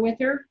dog are with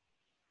her,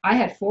 I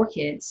had 4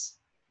 kids.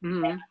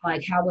 And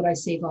like, how would I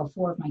save all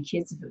 4 of my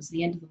kids if it was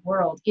the end of the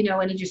world?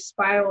 And it just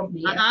spiraled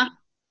me.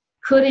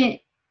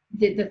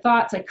 The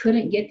thoughts, I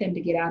couldn't get them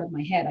to get out of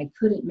my head. I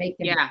couldn't make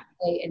them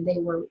play, and they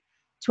were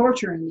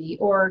torturing me.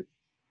 Or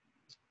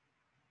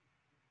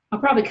I'll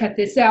probably cut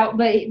this out,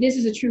 but this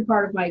is a true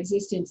part of my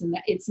existence, and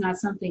it's not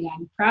something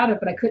I'm proud of,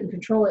 but I couldn't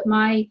control it.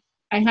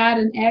 I had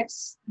an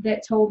ex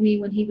that told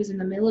me when he was in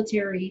the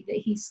military that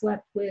he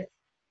slept with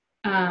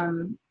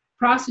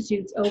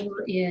prostitutes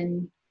over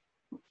in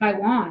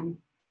Taiwan.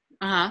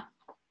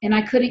 And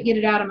I couldn't get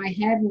it out of my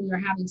head when we were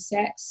having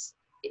sex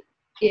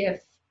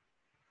if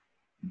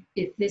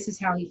this is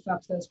how he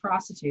fucked those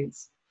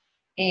prostitutes.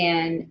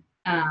 And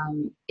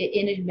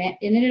it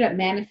ended up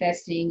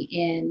manifesting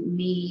in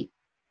me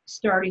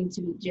starting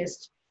to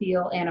just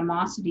feel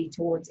animosity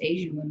towards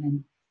Asian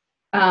women.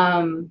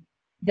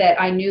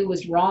 That I knew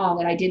was wrong,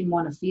 and I didn't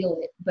want to feel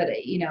it, but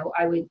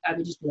I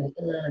would just be like,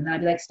 ugh, and then I'd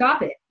be like,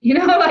 stop it,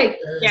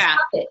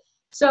 stop it.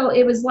 So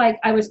it was like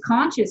I was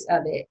conscious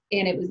of it,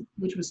 and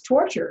which was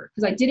torture,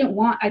 because I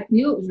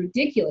knew it was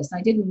ridiculous, and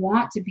I didn't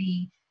want to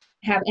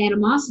have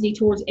animosity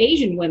towards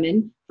Asian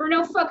women for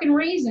no fucking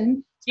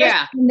reason.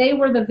 Yeah, when they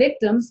were the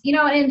victims,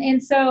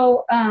 and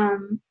so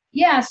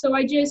so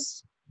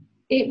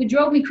it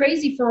drove me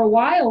crazy for a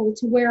while,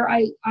 to where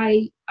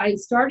I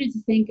started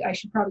to think I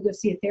should probably go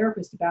see a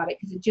therapist about it,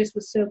 because it just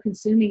was so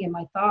consuming in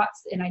my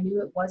thoughts, and I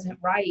knew it wasn't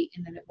right,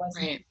 and then it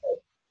wasn't good.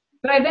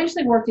 But I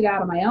eventually worked it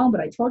out on my own,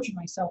 but I tortured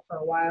myself for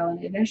a while,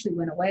 and it eventually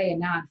went away, and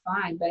now I'm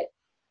fine. But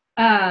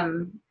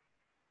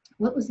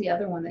what was the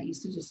other one that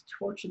used to just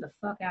torture the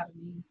fuck out of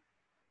me?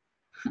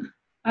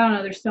 I don't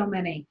know, there's so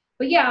many.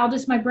 But yeah,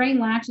 my brain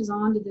latches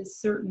on to this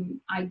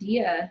certain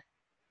idea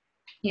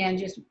and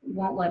just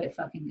won't let it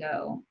fucking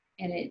go.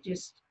 And it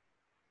just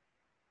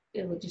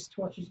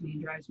tortures me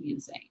and drives me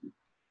insane.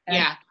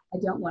 And I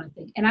don't want to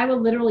think. And I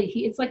will literally,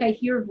 it's like I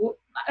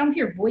don't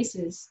hear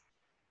voices.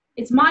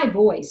 It's my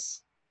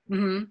voice,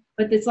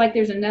 but it's like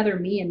there's another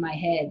me in my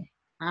head.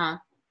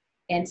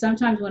 And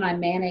sometimes when I'm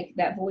manic,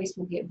 that voice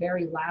will get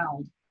very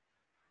loud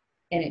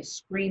and it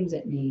screams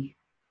at me.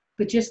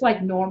 But just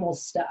like normal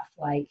stuff,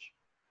 like,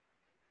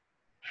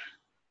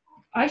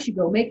 I should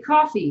go make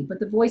coffee. But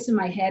the voice in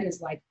my head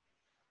is like,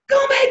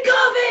 go make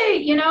coffee,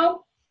 you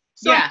know?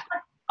 So Yeah.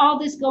 all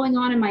this going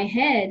on in my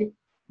head,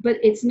 but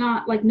it's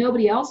not like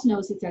nobody else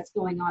knows that that's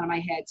going on in my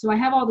head. So I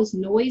have all this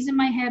noise in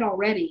my head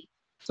already.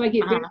 So I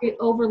get very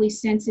overly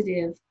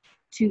sensitive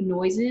to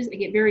noises. I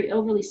get very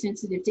overly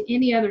sensitive to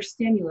any other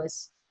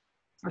stimulus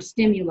or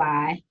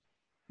stimuli.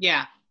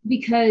 Yeah.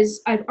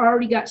 Because I've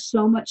already got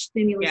so much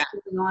stimulus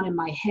going on in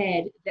my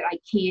head that I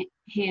can't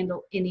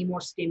handle any more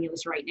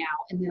stimulus right now.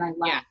 And then I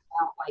laugh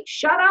out like,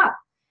 shut up,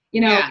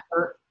 you know,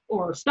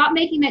 or stop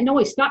making that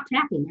noise, stop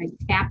tapping. I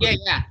tap it,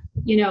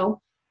 you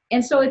know.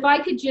 And so if I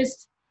could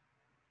just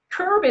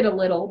curb it a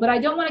little, but I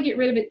don't want to get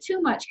rid of it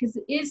too much because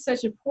it is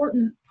such an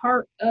important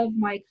part of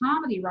my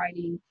comedy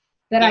writing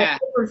that I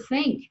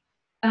overthink.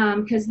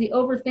 Because the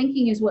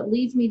overthinking is what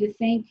leads me to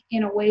think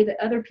in a way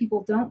that other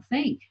people don't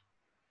think.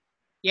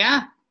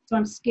 Yeah. So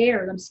I'm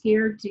scared.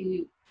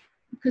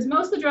 Because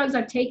most of the drugs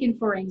I've taken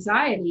for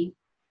anxiety,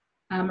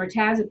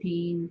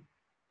 mirtazapine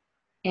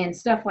and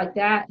stuff like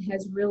that,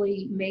 has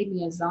really made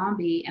me a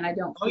zombie, and I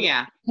don't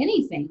feel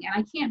anything, and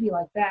I can't be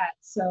like that.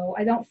 So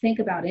I don't think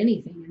about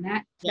anything, and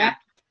that's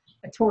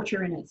a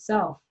torture in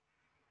itself.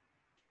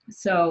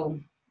 So.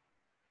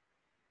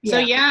 So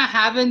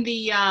having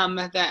the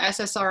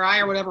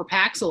SSRI or whatever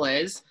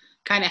Paxil is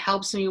kind of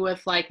helps me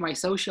with like my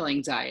social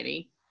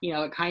anxiety. You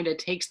know, it kind of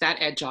takes that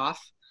edge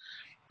off.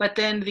 But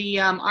then the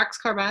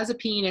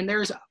oxcarbazepine, and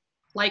there's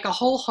like a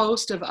whole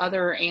host of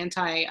other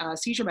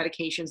anti-seizure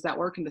medications that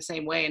work in the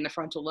same way in the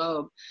frontal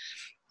lobe.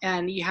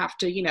 And you have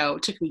to, you know,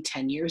 it took me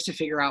 10 years to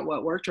figure out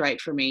what worked right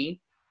for me.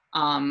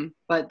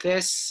 But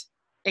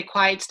it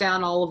quiets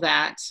down all of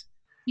that.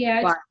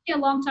 Yeah, it took me a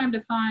long time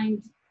to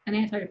find an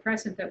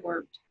antidepressant that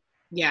worked.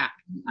 Yeah.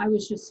 I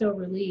was just so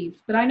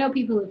relieved. But I know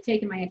people who have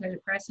taken my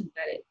antidepressant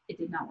that it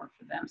did not work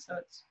for them. So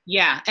it's.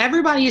 Yeah,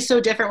 everybody is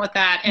so different with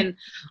that. And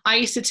I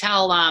used to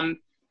tell,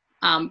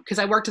 because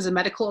I worked as a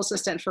medical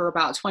assistant for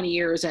about 20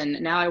 years, and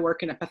now I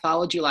work in a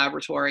pathology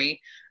laboratory,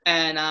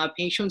 and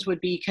patients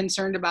would be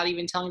concerned about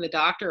even telling the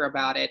doctor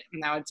about it.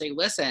 And I would say,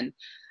 listen,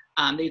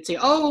 they'd say,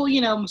 oh,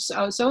 you know,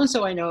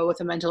 so-and-so I know with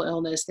a mental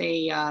illness,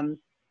 they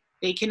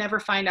can never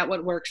find out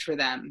what works for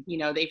them. You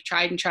know, they've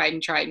tried and tried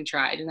and tried and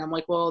tried. And I'm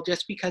like, well,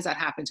 just because that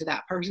happened to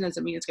that person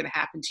doesn't mean it's going to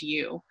happen to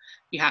you.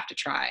 You have to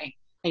try.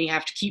 And you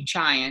have to keep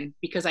trying,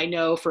 because I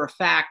know for a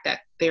fact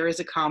that there is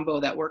a combo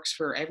that works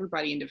for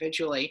everybody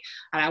individually.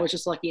 And I was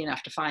just lucky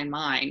enough to find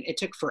mine. It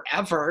took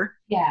forever.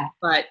 Yeah.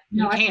 But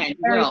you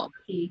will.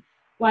 Lucky.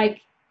 Like,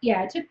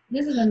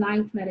 this is the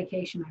 9th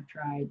medication I've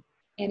tried.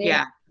 And it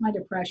helps my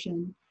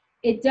depression.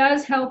 It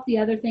does help the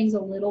other things a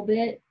little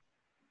bit,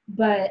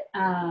 but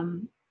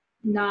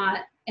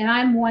not, and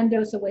I'm 1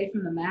 dose away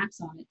from the max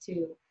on it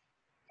too.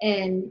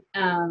 And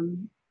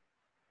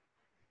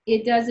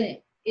it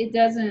doesn't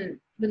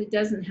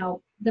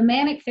help. The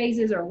manic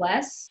phases are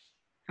less,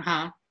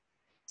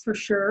 for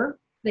sure.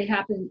 They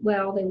happen,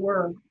 well, they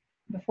were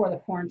before the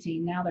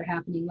quarantine. Now they're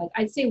happening, like,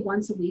 I'd say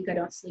once a week. I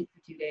don't sleep for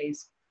 2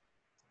 days.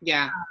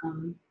 Yeah.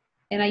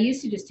 And I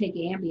used to just take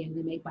Ambien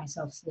to make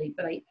myself sleep,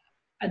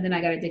 and then I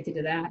got addicted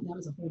to that, and that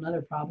was a whole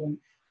nother problem.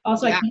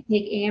 Also, I can't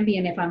take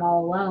Ambien if I'm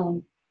all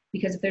alone,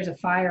 because if there's a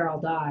fire,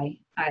 I'll die.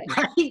 I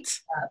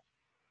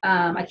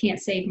can't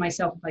save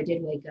myself if I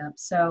did wake up.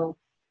 So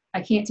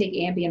I can't take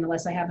Ambien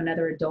unless I have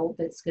another adult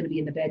that's going to be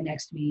in the bed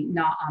next to me,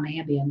 not on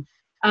Ambien.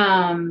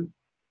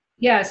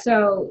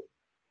 So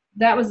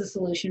that was the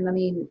solution. I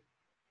mean,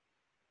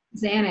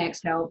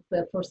 Xanax helped, but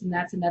of course, then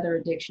that's another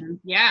addiction.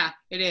 Yeah,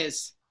 it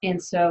is. And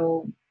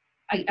so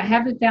I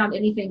haven't found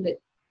anything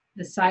that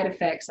the side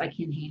effects I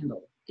can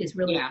handle is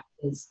really what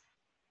it is.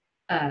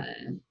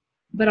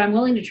 But I'm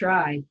willing to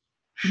try.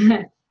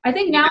 I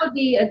think now would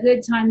be a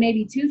good time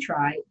maybe to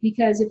try,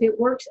 because if it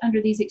works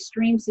under these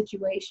extreme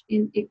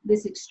situation,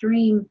 this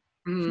extreme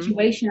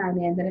situation I'm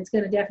in, then it's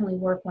going to definitely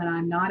work when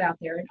I'm not out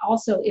there. And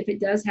also, if it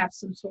does have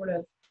some sort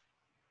of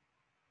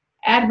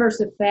adverse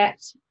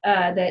effect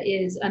that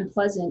is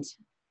unpleasant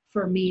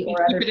for me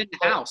or other people, keep it in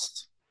the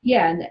house.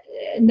 Yeah,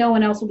 and no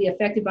one else will be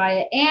affected by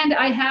it. And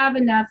I have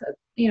enough,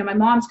 my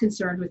mom's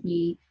concerned with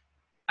me.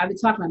 I've been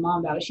talking to my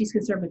mom about it. She's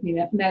concerned with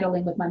me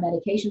meddling with my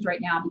medications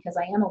right now because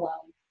I am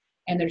alone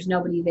and there's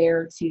nobody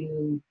there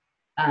to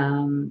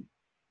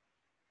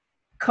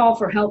call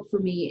for help for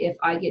me if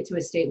I get to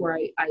a state where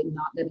I'm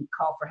not going to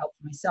call for help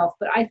for myself.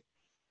 But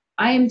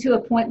I am to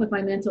a point with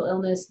my mental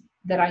illness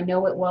that I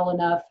know it well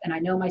enough, and I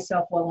know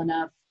myself well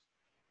enough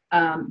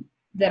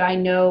that I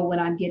know when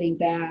I'm getting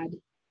bad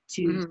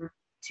to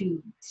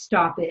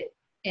stop it,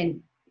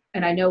 and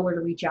I know where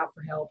to reach out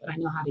for help, and I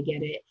know how to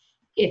get it.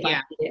 If I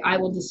need it, I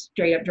will just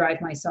straight up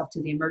drive myself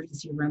to the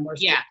emergency room,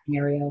 worst case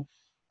scenario,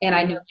 and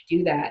I know to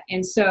do that.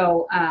 And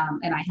so,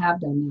 and I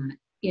have done that,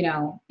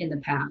 in the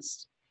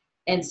past.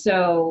 And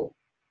so,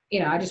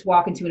 I just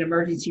walk into an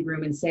emergency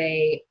room and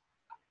say,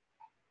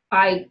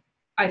 I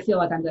feel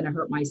like I'm going to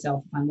hurt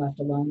myself if I'm left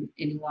alone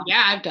any longer.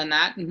 Yeah, I've done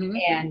that. Mm-hmm.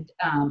 And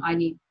I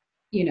need,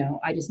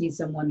 I just need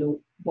someone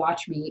to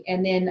watch me.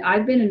 And then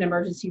I've been in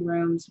emergency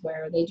rooms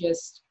where they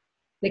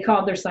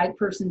called their psych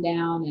person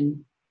down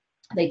and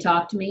they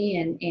talked to me,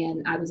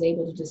 and I was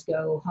able to just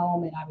go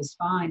home and I was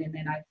fine. And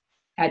then I've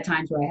had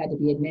times where I had to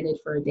be admitted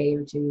for a day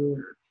or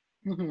two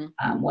or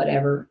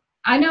whatever.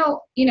 I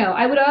know,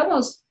 I would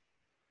almost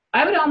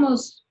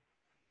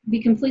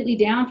be completely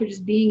down for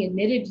just being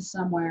admitted to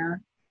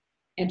somewhere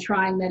and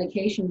trying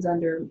medications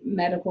under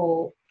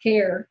medical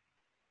care.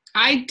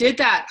 I did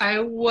that. I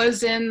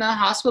was in the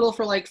hospital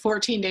for like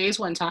 14 days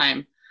one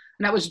time.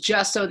 And that was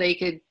just so they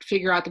could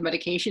figure out the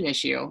medication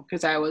issue,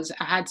 because I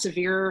had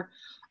severe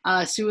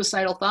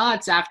suicidal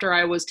thoughts after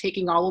I was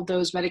taking all of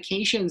those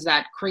medications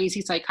that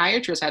crazy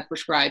psychiatrist had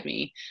prescribed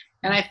me.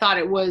 And I thought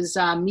it was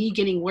me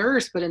getting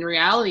worse, but in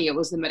reality, it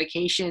was the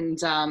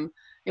medications.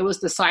 It was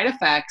the side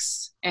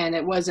effects, and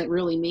it wasn't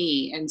really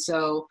me. And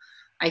so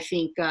I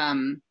think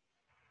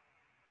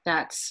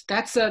that's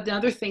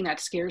another thing that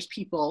scares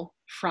people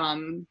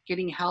from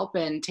getting help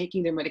and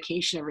taking their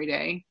medication every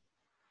day,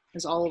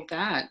 is all of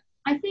that.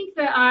 I think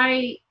that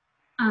I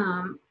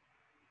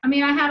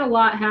had a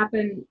lot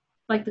happen.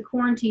 Like the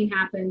quarantine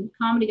happened,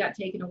 comedy got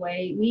taken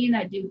away, me and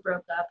that dude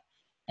broke up,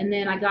 and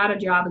then I got a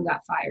job and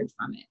got fired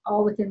from it,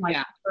 all within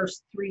the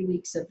first 3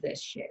 weeks of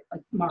this shit,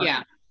 like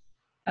March.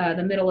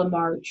 The middle of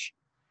March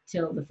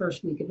till the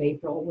first week of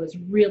April was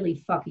really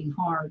fucking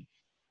hard.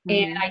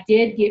 And I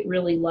did get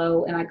really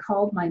low, and I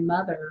called my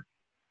mother,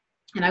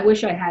 and I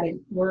wish I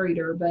hadn't worried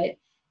her, but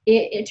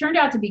it turned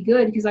out to be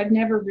good, because I've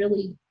never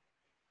really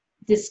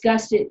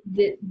discussed it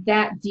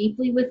that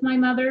deeply with my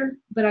mother.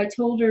 But I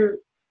told her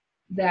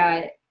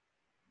that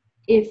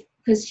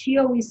because she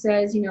always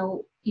says,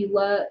 it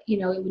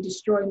would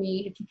destroy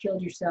me if you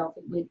killed yourself.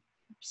 It would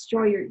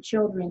destroy your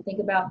children. Think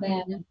about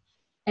them.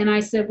 And I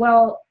said,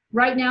 well,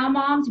 right now,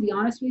 Mom, to be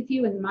honest with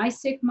you, in my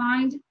sick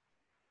mind,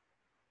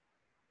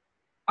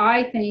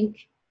 I think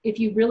if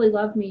you really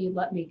love me, you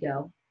let me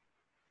go.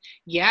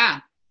 Yeah,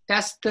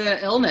 that's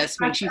the illness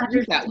makes you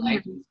think that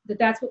way.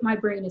 That's what my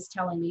brain is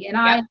telling me. And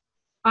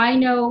I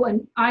know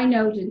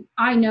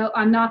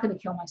I'm not going to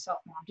kill myself,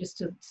 Mom, just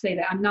to say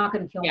that I'm not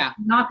going to kill myself.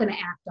 I'm not going to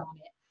act on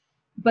it.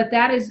 But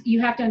you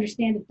have to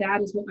understand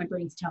that is what my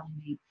brain's telling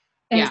me.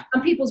 And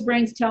some people's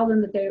brains tell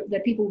them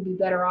that people will be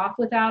better off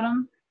without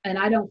them. And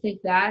I don't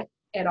think that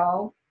at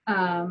all.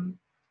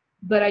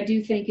 But I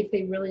do think if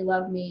they really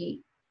love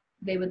me,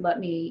 they would let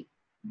me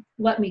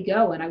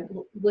go, and I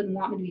wouldn't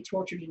want me to be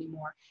tortured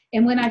anymore.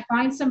 And when I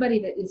find somebody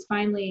that is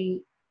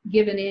finally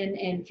given in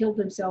and killed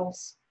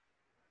themselves,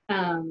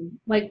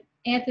 like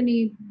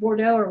Anthony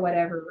Bourdain or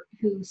whatever,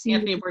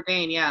 Anthony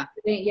Bourdain,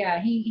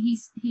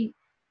 he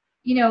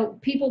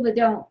people that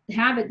don't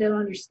have it, don't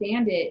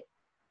understand it.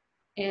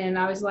 And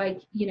I was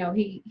like,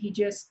 he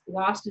just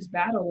lost his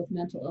battle with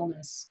mental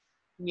illness.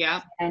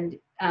 Yeah. And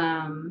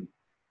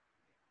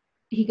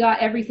he got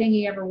everything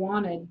he ever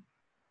wanted,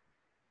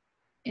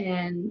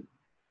 and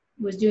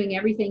was doing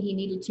everything he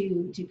needed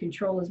to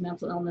control his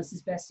mental illness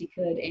as best he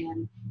could,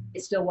 and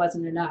it still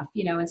wasn't enough,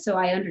 and so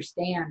I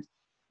understand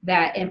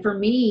that. And for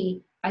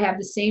me, I have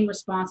the same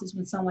responses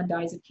when someone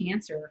dies of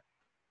cancer.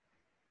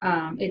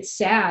 It's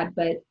sad,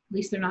 but at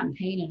least they're not in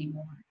pain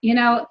anymore,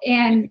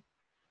 and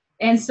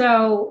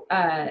so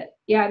I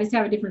just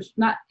have a different,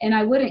 and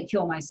I wouldn't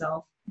kill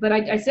myself, but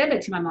I said that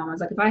to my mom. I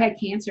was like, if I had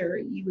cancer,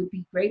 you would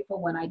be grateful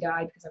when I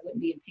died, because I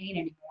wouldn't be in pain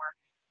anymore.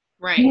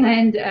 Right.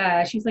 And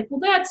she's like,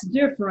 well, that's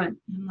different.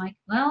 I'm like,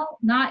 well,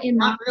 not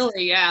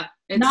really. Yeah.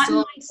 It's not in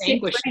my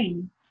sick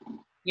brain.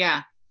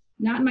 Yeah.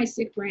 Not in my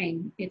sick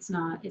brain. It's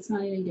not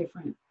any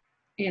different.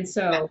 And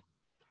so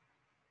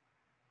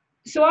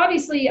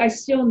obviously I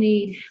still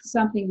need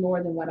something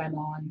more than what I'm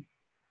on.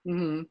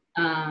 And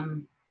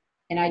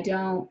I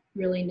don't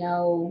really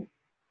know.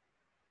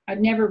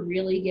 I've never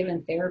really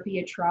given therapy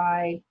a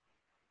try,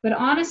 but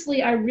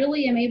honestly, I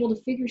really am able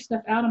to figure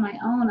stuff out on my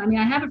own. I mean,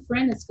 I have a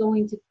friend that's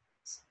going to,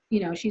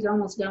 she's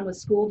almost done with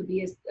school to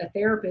be a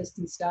therapist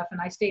and stuff.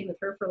 And I stayed with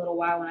her for a little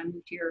while when I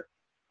moved here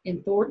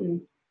in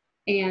Thornton.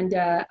 And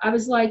I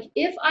was like,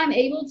 if I'm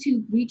able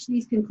to reach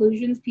these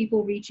conclusions,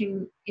 people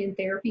reaching in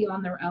therapy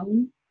on their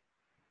own,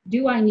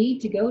 do I need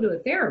to go to a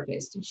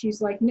therapist? And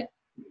she's like, no,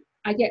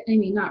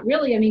 not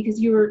really. I mean, because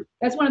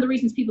that's one of the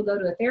reasons people go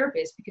to a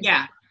therapist, because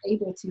they're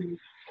able to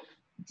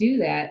do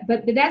that.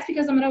 But that's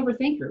because I'm an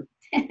overthinker.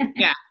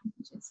 Yeah.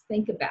 Just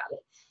think about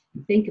it.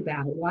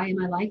 Why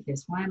am I like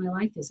this? Why am I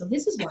like this? So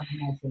this is why I'm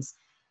like this.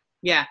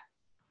 Yeah.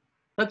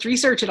 Let's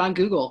research it on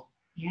Google.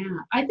 Yeah.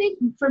 I think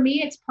for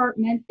me, it's part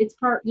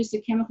just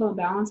a chemical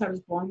imbalance I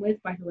was born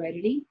with by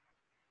heredity,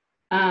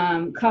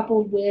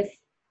 coupled with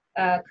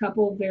a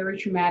couple very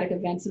traumatic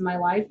events in my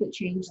life that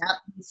changed the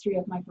history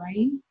of my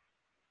brain.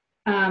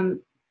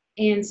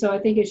 And so I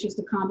think it's just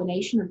a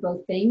combination of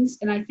both things.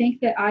 And I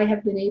think that I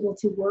have been able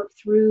to work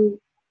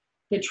through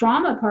the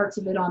trauma parts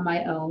of it on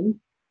my own,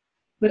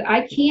 but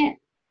I can't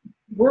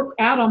work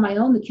out on my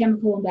own the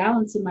chemical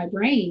imbalance in my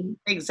brain.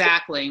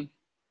 Exactly.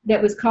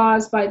 That was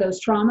caused by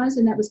those traumas,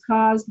 and that was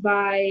caused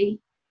by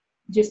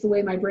just the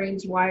way my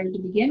brain's wired to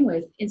begin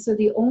with. And so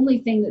the only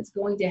thing that's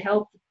going to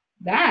help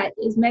that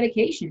is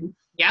medication.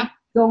 Yep.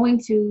 Going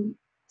to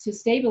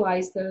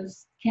stabilize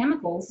those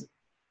chemicals.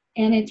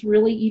 And it's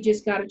really, you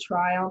just got to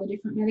try all the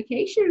different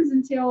medications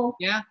until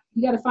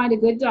you got to find a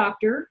good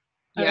doctor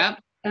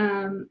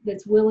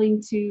that's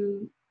willing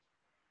to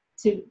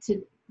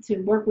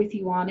work with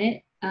you on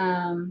it.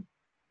 And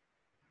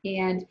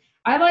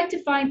I like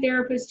to find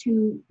therapists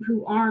who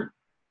aren't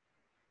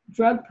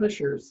drug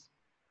pushers,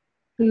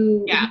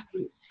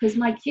 because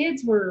my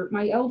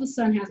eldest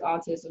son has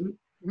autism.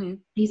 Mm-hmm.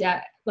 He's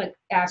at like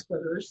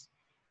Asperger's,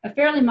 a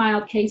fairly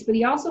mild case, but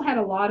he also had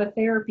a lot of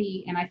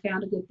therapy, and I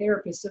found a good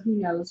therapist. So who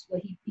knows?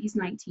 Well, he's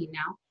 19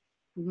 now.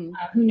 Mm-hmm.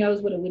 Who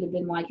knows what it would have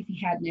been like if he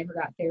had never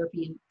got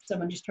therapy and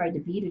someone just tried to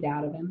beat it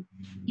out of him,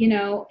 you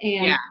know?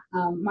 And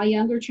my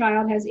younger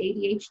child has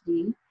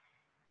ADHD,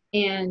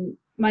 and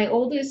my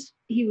oldest,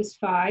 he was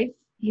 5.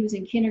 He was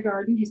in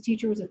kindergarten. His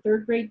teacher was a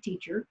 3rd grade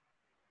teacher.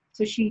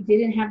 So she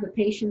didn't have the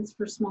patience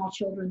for small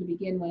children to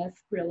begin with,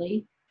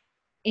 really.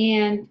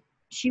 And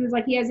she was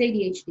like, he has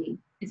ADHD.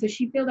 And so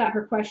she filled out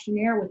her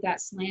questionnaire with that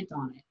slant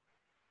on it.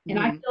 And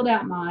I filled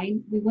out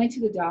mine. We went to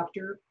the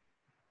doctor.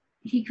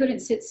 He couldn't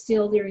sit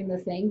still during the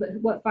thing, but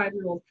what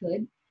 5-year-old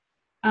could?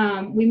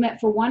 We met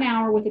for 1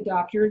 hour with a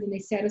doctor. Then they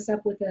set us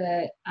up with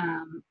the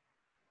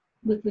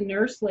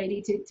nurse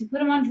lady to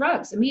put him on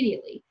drugs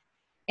immediately.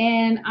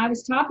 And I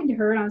was talking to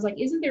her, and I was like,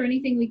 isn't there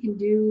anything we can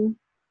do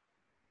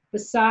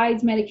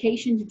besides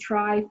medication to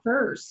try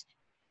first?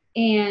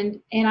 And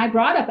I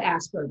brought up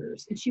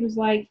Asperger's, and she was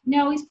like,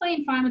 no, he's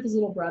playing fine with his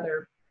little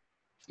brother.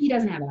 He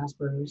doesn't have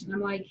Asperger's. And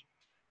I'm like,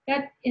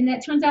 that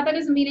turns out that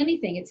doesn't mean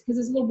anything. It's because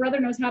his little brother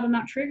knows how to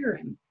not trigger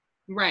him.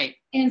 Right.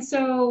 And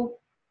so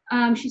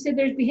she said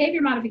there's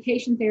behavior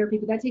modification therapy,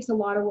 but that takes a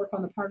lot of work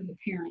on the part of the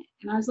parent.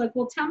 And I was like,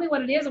 well, tell me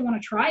what it is. I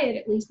want to try it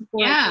at least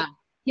before I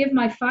give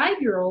my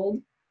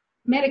 5-year-old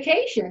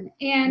medication.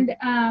 And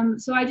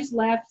so I just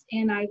left,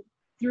 and I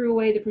threw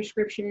away the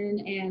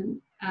prescription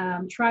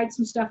and tried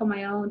some stuff on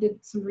my own,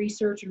 did some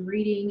research and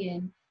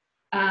reading.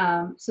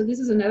 And so this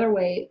is another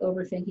way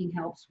overthinking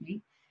helps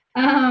me.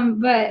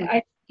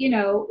 But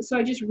so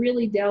I just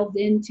really delved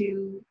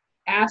into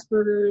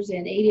Asperger's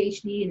and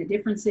ADHD and the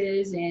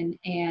differences. And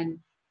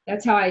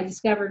that's how I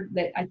discovered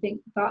that.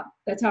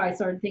 That's how I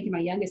started thinking my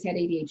youngest had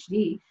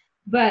ADHD.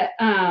 But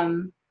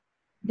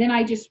then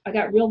I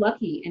got real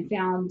lucky and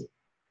found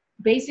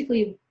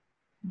basically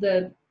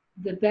the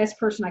best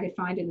person I could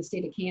find in the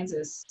state of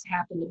Kansas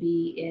happened to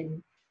be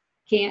in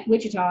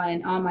Wichita,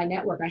 and on my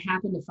network, I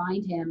happened to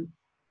find him.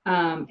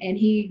 And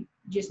he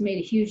just made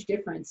a huge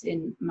difference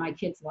in my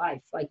kid's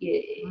life. Like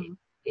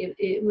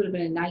it would have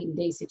been a night and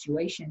day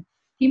situation.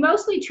 He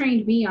mostly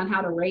trained me on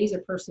how to raise a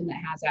person that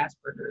has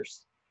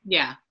Asperger's.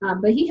 Yeah.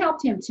 But he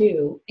helped him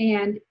too.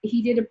 And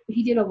he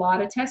did a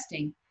lot of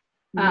testing.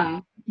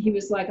 He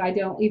was like, I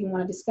don't even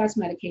want to discuss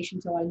medication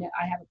until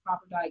I have a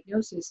proper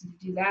diagnosis. And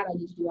to do that, I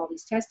need to do all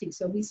these testing.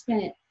 So we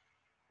spent,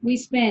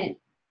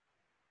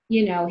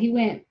 he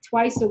went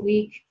twice a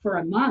week for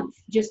a month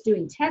just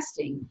doing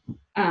testing.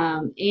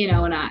 And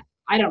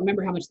I don't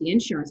remember how much the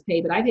insurance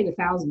paid, but I paid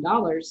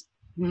 $1,000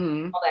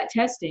 all that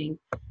testing.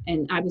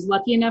 And I was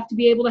lucky enough to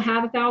be able to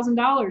have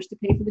 $1,000 to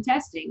pay for the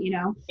testing,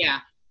 Yeah.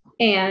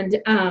 And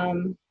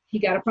he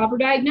got a proper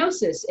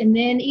diagnosis. And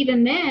then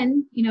even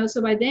then,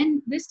 so by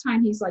then, this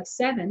time he's like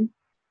 7.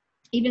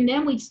 Even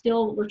then we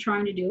still were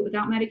trying to do it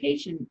without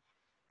medication.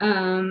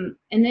 And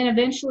then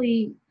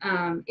eventually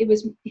it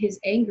was his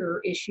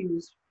anger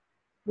issues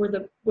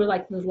were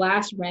like the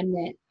last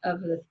remnant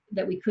of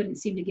that we couldn't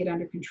seem to get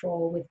under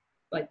control with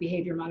like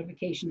behavior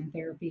modification and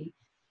therapy.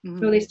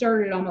 So they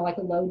started on like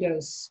a low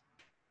dose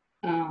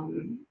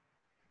antidepressant.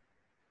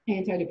 I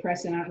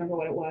don't remember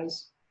what it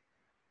was.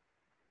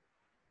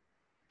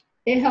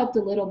 It helped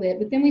a little bit,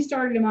 but then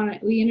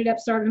we ended up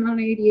starting him on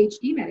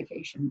ADHD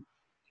medication,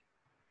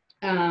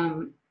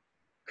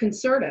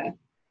 Concerta.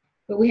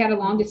 But we had a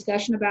long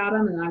discussion about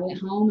them, and I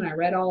went home and I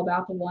read all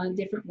about the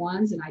different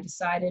ones, and I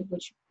decided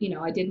which,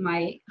 I did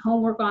my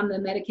homework on the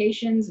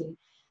medications and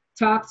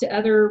talked to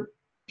other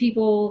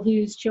people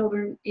whose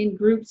children in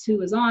groups who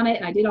was on it,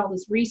 and I did all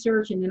this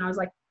research, and then I was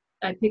like,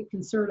 I picked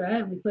Concerta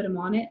and we put him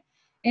on it,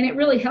 and it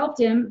really helped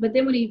him. But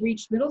then when he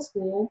reached middle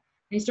school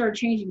and he started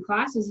changing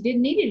classes, he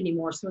didn't need it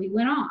anymore, so he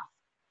went off.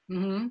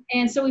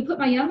 And so we put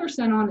my younger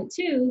son on it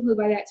too, who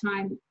by that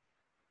time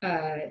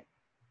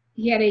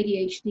he had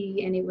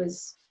ADHD, and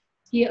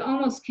he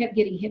almost kept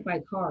getting hit by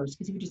cars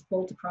because he would just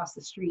bolt across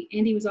the street,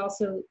 and he was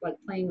also like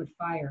playing with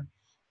fire,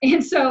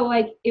 and so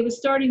like it was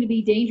starting to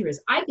be dangerous.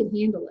 I could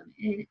handle him,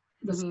 and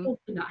the school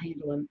could not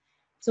handle him.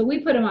 So we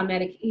put him on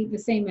the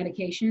same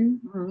medication,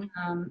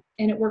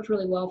 and it worked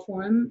really well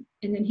for him.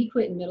 And then he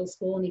quit in middle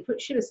school, and he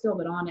should have still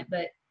been on it,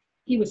 but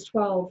he was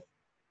 12.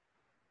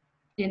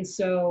 And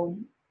so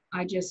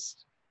I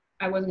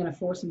wasn't going to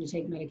force him to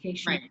take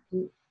medication. Right.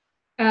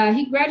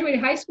 He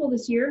graduated high school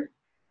this year.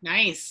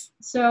 Nice.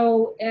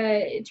 So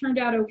it turned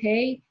out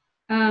okay.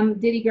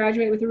 Did he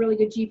graduate with a really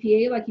good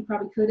GPA like he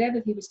probably could have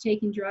if he was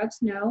taking drugs?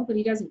 No, but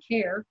he doesn't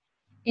care.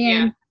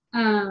 And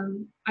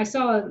I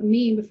saw a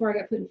meme before I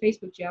got put in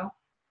Facebook jail.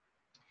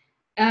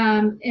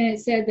 And it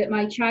said that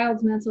my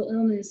child's mental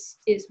illness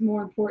is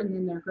more important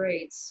than their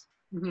grades.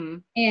 Mm-hmm.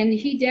 And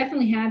he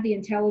definitely had the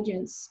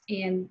intelligence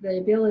and the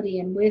ability,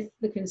 and with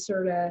the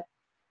Concerta,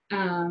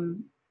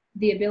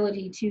 the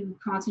ability to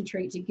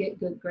concentrate to get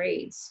good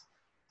grades.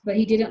 But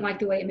he didn't like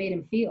the way it made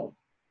him feel.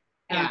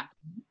 Yeah.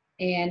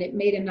 And it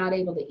made him not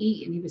able to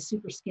eat, and he was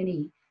super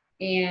skinny.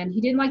 And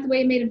he didn't like the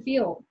way it made him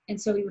feel. And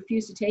so he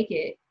refused to take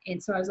it.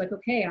 And so I was like,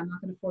 okay, I'm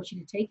not going to force you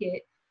to take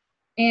it.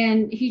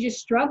 And he just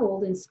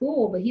struggled in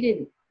school, but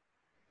he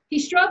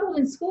struggled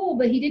in school,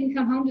 but he didn't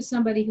come home to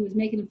somebody who was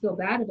making him feel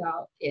bad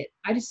about it.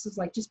 I just was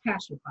like, just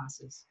pass your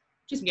classes.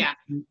 Just pass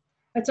them.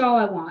 That's all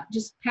I want.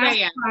 Just pass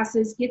the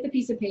classes, get the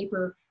piece of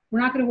paper.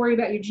 We're not going to worry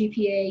about your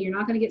GPA. You're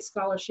not going to get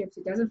scholarships.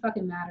 It doesn't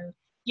fucking matter.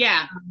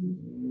 Yeah.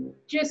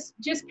 Just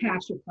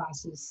pass your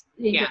classes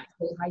in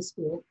high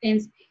school.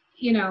 And,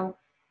 you know,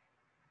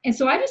 and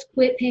so I just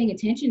quit paying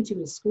attention to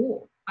his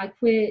school.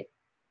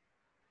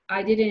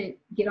 I didn't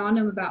get on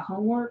him about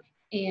homework,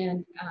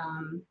 and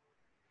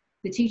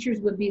the teachers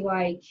would be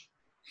like,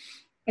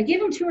 I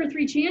give him 2 or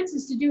 3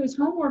 chances to do his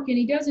homework and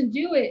he doesn't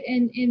do it.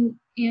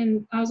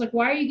 And I was like,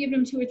 why are you giving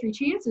him 2 or 3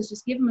 chances?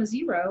 Just give him a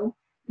 0.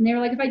 And they were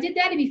like, if I did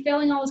that, he'd be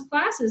failing all his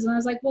classes. And I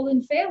was like, well,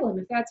 then fail him.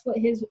 If that's what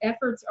his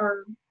efforts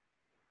are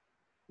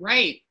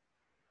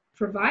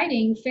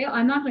providing, fail.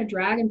 I'm not going to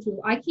drag him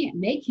through. I can't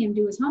make him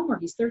do his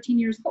homework. He's 13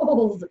 years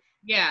old.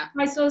 Yeah.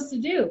 What am I supposed to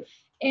do?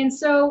 And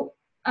so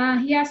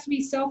he has to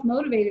be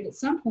self-motivated at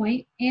some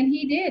point, and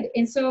he did.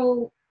 And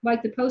so,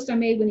 like the post I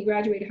made when he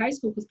graduated high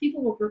school, because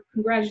people were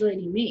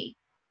congratulating me.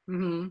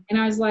 Mm-hmm.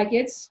 And I was like,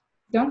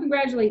 don't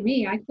congratulate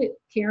me. I quit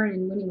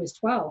Karen when he was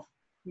 12.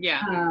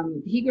 Yeah.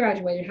 He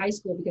graduated high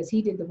school because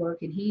he did the work,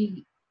 and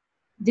he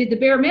did the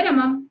bare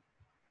minimum.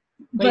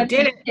 But he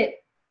did it.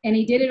 And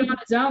he did it on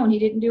his own. He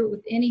didn't do it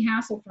with any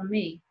hassle from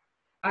me.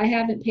 I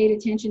haven't paid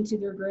attention to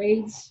their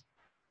grades.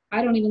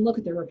 I don't even look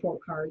at their report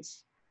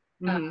cards.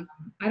 Mm-hmm.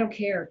 I don't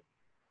care.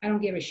 I don't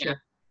give a shit.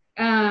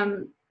 Yeah.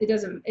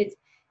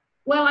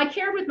 Well, I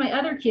cared with my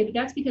other kid, but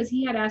that's because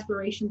he had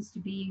aspirations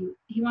he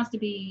wants to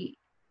be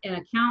an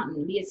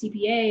accountant, be a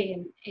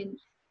CPA, and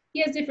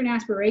he has different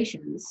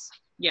aspirations.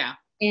 Yeah.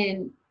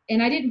 And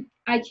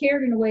I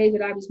cared in a way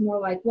that I was more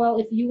like, well,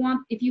 if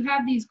you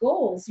have these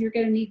goals, you're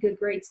going to need good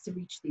grades to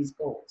reach these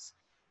goals.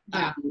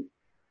 Yeah.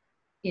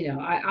 You know,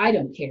 I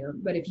don't care,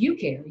 but if you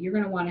care, you're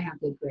going to want to have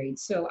good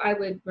grades. So I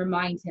would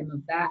remind him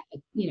of that,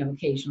 you know,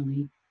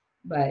 occasionally.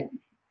 But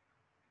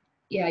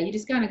yeah, you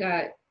just kind of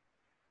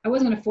I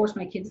wasn't going to force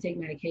my kids to take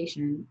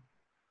medication,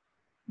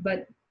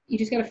 but you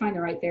just got to find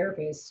the right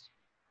therapist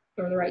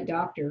or the right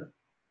doctor,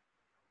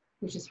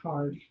 which is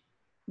hard.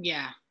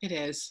 Yeah, it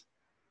is.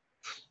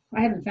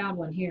 I haven't found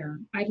one here.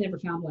 I've never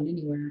found one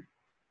anywhere.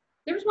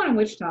 There was one in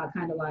Wichita I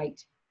kind of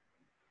liked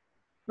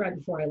right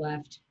before I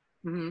left.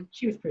 Mm-hmm.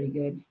 She was pretty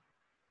good,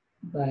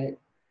 but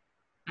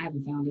I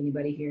haven't found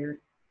anybody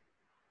here.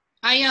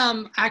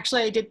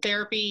 I did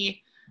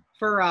therapy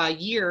for a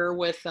year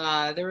with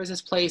there was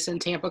this place in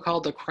Tampa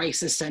called the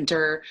Crisis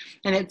Center,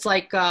 and it's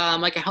like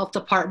a health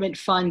department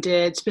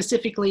funded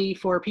specifically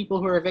for people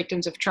who are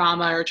victims of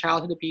trauma or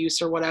childhood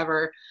abuse or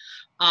whatever,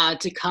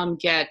 to come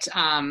get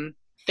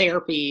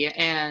therapy.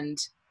 And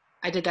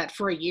I did that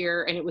for a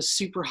year, and it was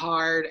super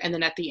hard. And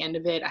then at the end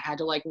of it, I had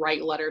to like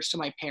write letters to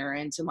my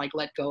parents and like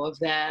let go of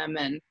them,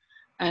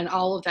 and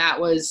all of that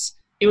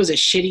it was a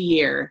shitty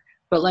year.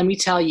 But let me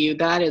tell you,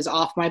 that is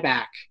off my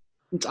back.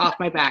 It's off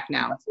my back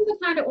now. Those are the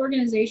kind of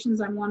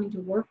organizations I'm wanting to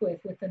work with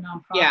the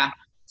nonprofit,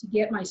 to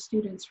get my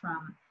students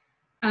from.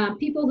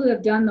 People who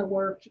have done the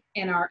work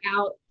and are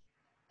out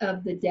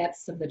of the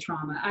depths of the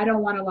trauma. I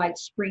don't want to like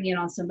spring in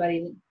on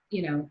somebody that,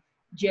 you know,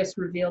 just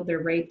revealed their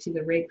rape to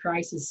the Rape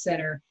Crisis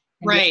Center.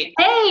 Right.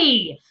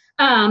 Hey,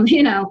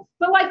 you know,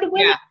 but like the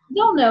women,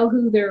 they'll know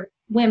who the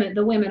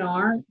women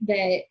are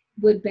that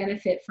would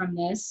benefit from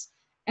this.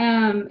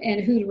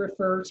 And who to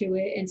refer to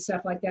it and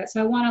stuff like that.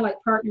 So I want to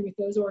like partner with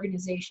those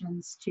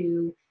organizations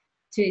to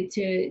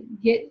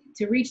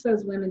reach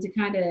those women, to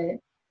kind of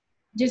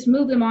just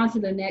move them on to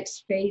the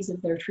next phase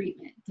of their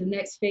treatment, the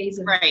next phase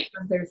of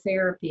their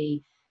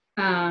therapy,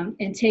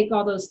 and take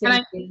all those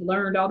things they've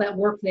learned, all that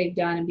work they've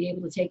done, and be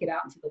able to take it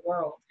out into the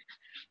world.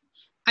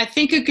 I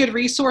think a good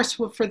resource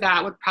for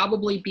that would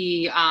probably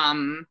be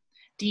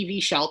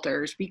DV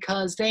shelters,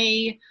 because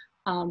they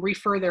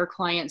refer their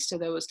clients to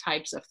those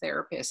types of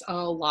therapists a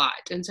lot.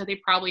 And so they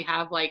probably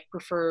have like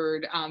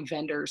preferred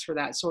vendors for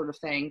that sort of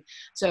thing.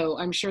 So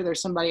I'm sure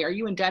there's somebody. Are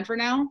you in Denver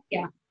now?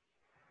 Yeah.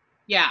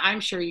 Yeah,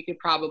 I'm sure you could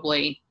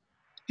probably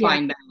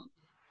find them.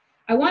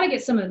 I want to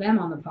get some of them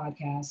on the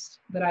podcast,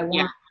 but I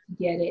want to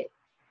get it.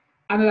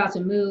 I'm about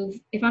to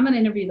move. If I'm going to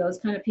interview those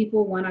kind of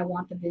people, one, I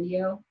want the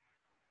video,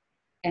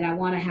 and I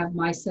want to have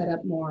my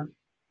setup more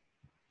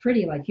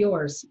pretty like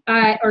yours,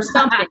 or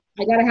something.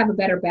 I got to have a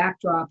better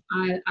backdrop.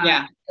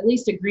 At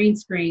least a green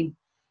screen,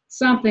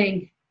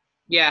 something.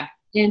 Yeah.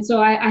 And so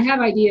I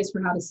have ideas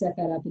for how to set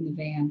that up in the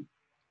van.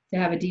 to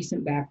have a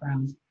decent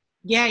background.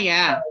 Yeah,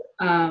 yeah.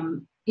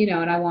 You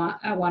know, and I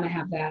want to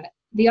have that.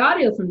 The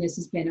audio from this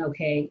has been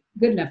okay,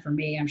 good enough for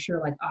me. I'm sure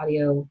like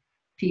audio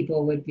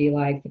people would be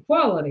like the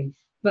quality,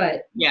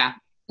 but Yeah.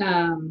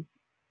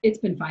 it's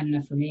been fine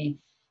enough for me.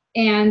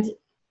 And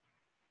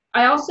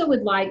I also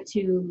would like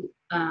to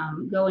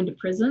go into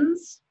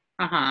prisons.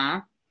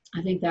 Uh-huh.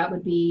 I think that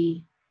would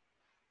be,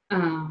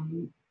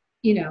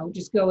 you know,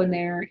 just go in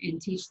there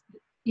and teach,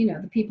 you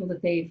know, the people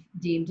that they've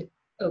deemed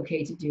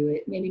okay to do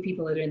it. Maybe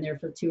people that are in there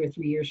for 2 or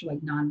 3 years for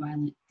like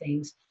nonviolent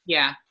things.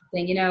 Yeah.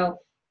 Thing, you know,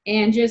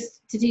 and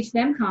just to teach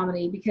them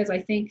comedy, because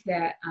I think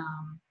that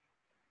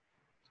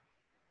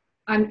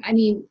I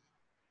mean,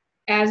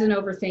 as an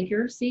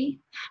overthinker, see,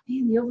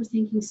 man, the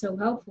overthinking is so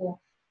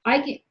helpful.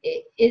 I can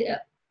it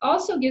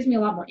also gives me a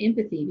lot more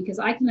empathy because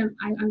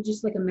I'm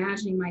just like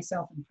imagining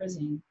myself in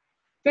prison,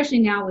 especially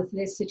now with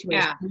this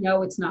situation. Yeah. I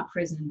know it's not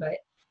prison, but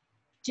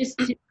just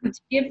to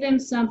give them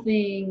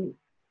something,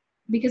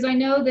 because I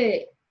know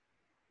that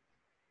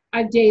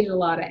I've dated a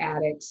lot of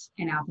addicts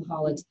and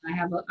alcoholics.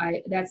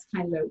 And that's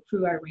kind of the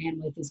crew I ran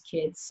with as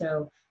kids.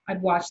 So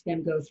I'd watched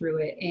them go through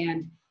it.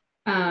 And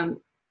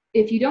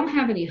if you don't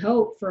have any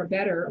hope for a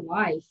better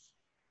life,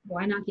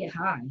 why not get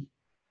high?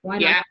 Why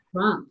not get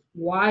drunk?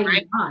 Why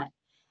not?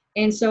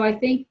 And so I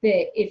think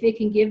that if it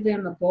can give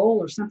them a goal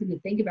or something to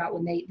think about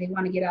when they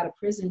want to get out of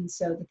prison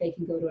so that they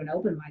can go to an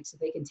open mic, so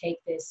they can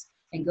take this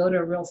and go to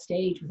a real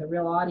stage with a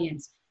real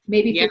audience,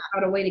 maybe figure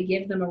out a way to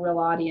give them a real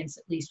audience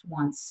at least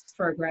once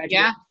for a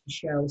graduation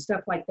show,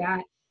 stuff like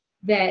that,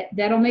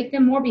 that'll make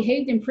them more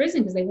behaved in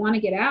prison because they want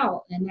to get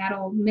out, and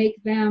that'll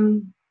make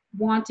them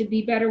want to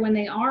be better when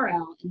they are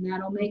out, and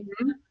that'll make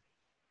them,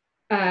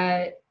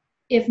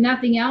 if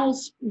nothing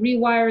else,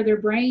 rewire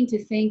their brain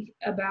to think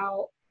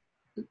about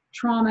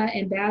trauma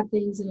and bad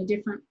things in a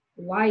different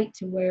light,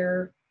 to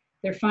where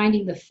they're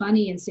finding the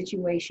funny in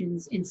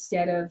situations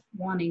instead of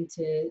wanting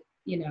to,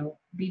 you know,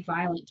 be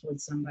violent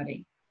towards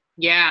somebody.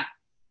 Yeah.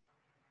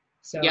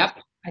 So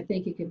I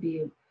think it could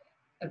be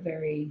a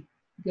very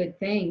good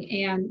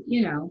thing. And,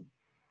 you know,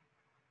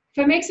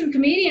 if I make some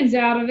comedians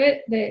out of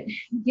it that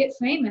get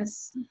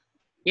famous.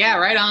 Yeah,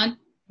 right on.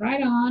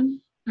 Right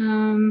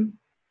on.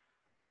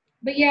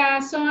 But yeah,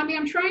 so I mean,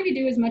 I'm trying to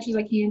do as much as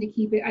I can to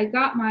keep it.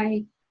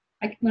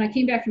 When I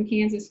came back from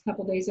Kansas a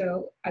couple of days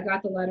ago, I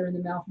got the letter in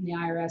the mail from the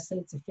IRS that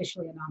it's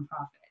officially a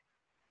nonprofit.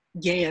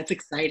 Yeah, that's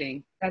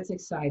exciting. That's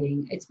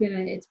exciting. It's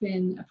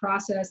been a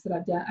process that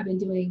I've been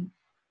doing,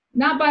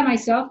 not by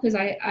myself, because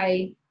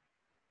I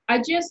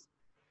just,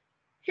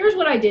 here's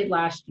what I did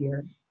last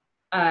year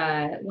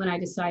when I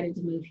decided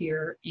to move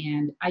here,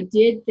 and I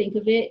did think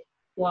of it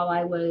while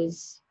I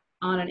was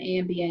on an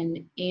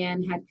Ambien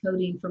and had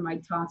codeine for my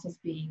tonsils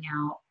being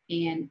out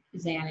and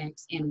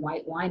Xanax and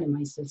white wine in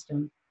my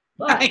system.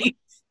 But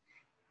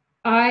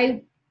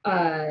I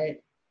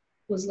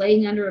was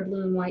laying under a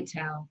blue and white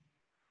towel,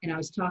 and I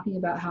was talking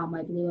about how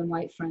my blue and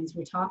white friends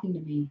were talking to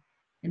me,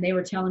 and they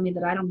were telling me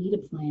that I don't need a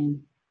plan.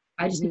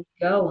 I just need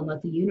to go and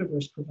let the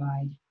universe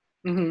provide.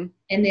 And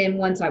then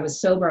once I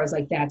was sober, I was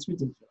like, that's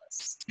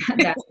ridiculous.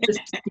 That's the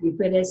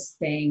stupidest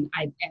thing.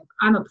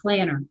 I'm a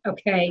planner,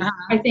 okay?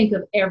 I think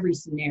of every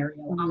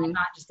scenario. I'm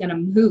not just going to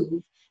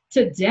move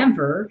to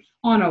Denver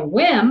on a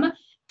whim.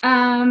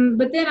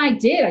 But then I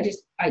did.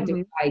 I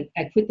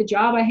quit the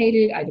job I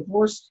hated. I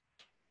divorced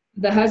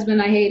the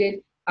husband I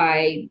hated.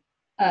 I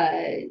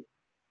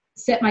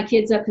set my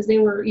kids up because they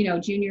were, you know,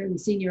 junior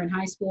and senior in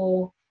high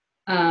school.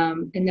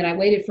 And then I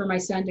waited for my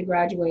son to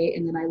graduate,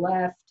 and then I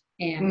left,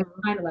 and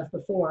kind of left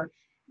before.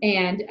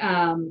 And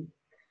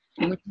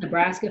I went to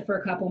Nebraska for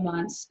a couple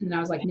months, and then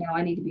I was like, no,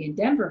 I need to be in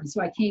Denver. And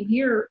so I came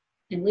here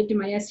and lived in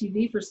my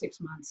SUV for 6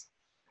 months.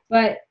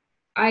 But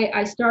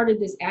I started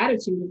this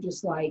attitude of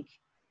just like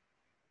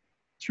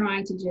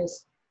trying to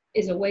just,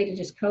 as a way to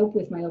just cope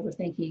with my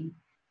overthinking,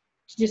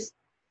 to just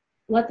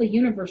let the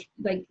universe,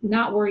 like,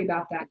 not worry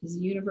about that, because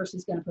the universe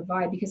is going to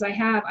provide, because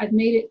I've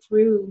made it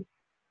through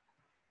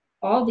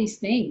all these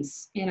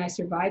things, and I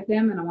survived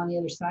them, and I'm on the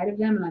other side of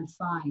them, and I'm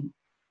fine.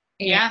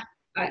 And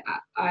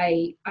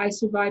I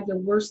survived the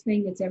worst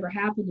thing that's ever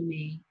happened to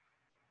me,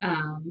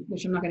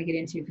 which I'm not going to get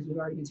into because we've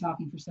already been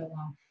talking for so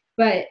long,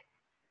 but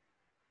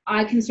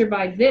I can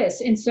survive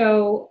this. And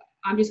so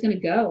I'm just going to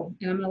go,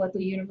 and I'm going to let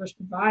the universe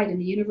provide. And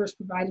the universe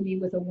provided me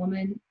with a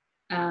woman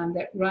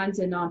that runs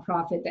a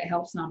nonprofit that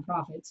helps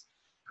nonprofits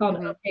called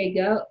OK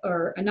Go,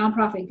 or a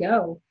nonprofit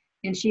Go.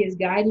 And she has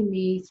guided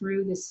me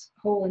through this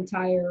whole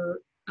entire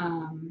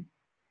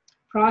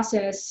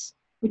process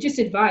with just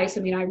advice.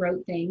 I mean, I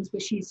wrote things,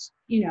 but she's,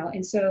 you know,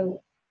 and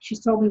so she's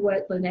told me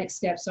what the next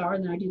steps are,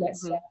 and then I do that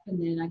step, and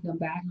then I come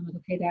back and I'm like,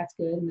 okay, that's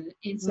good.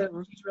 And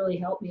so she's really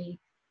helped me.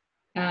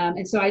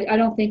 And so I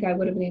don't think I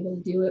would have been able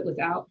to do it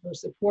without her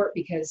support,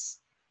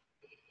 because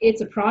it's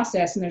a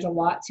process and there's a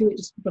lot to it,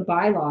 just the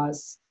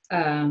bylaws.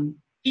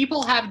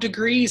 People have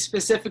degrees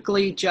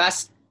specifically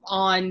just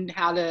on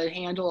how to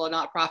handle a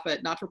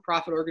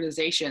not-for-profit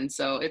organization.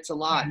 So it's a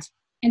lot. Yeah.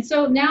 And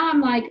so now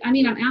I'm like, I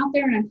mean, I'm out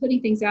there and I'm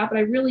putting things out, but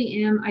I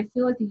really am. I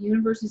feel like the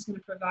universe is going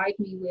to provide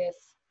me with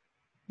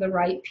the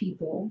right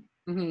people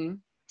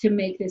to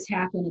make this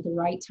happen at the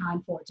right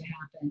time for it to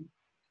happen.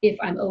 If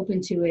I'm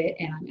open to it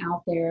and I'm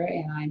out there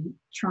and I'm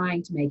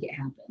trying to make it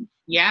happen.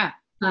 Yeah.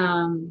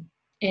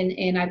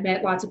 And I've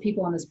met lots of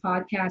people on this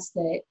podcast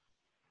that,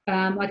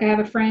 like I have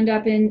a friend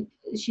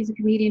she's a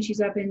comedian, she's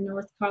up in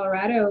North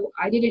Colorado.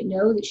 I didn't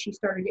know that she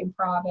started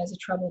improv as a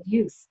troubled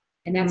youth.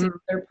 And that's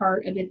another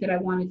part of it that I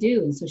want to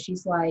do. And so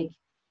she's like,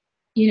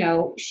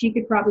 she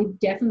could probably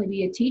definitely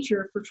be a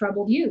teacher for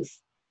troubled youth.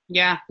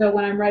 Yeah. So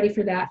when I'm ready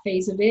for that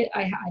phase of it,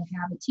 I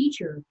have a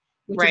teacher,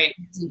 which right.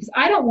 is because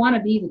I don't want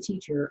to be the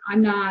teacher.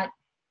 I'm not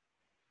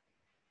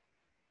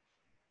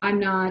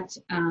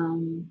empathetic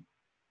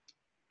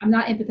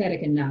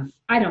enough.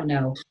 I don't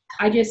know.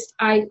 I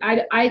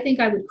think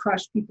I would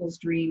crush people's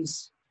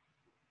dreams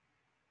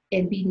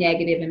and be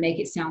negative and make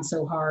it sound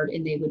so hard,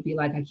 and they would be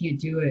like, I can't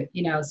do it.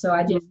 So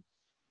I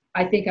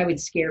think I would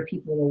scare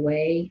people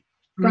away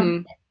from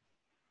it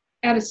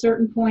at a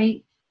certain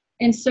point.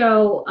 And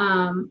so,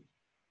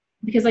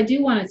 because I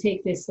do want to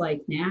take this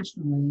like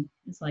nationally,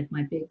 it's like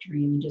my big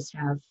dream, and just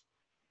have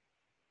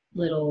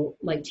little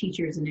like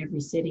teachers in every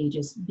city,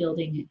 just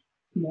building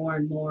more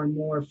and more and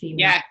more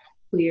female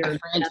queer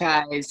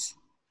franchise.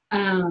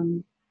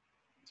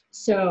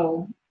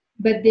 So,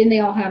 but then they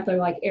all have their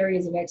like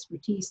areas of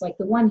expertise. Like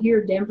the one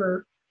here,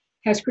 Denver,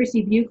 has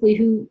Christy Buckley,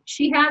 who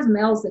she has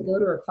males that go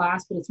to her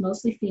class, but it's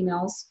mostly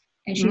females,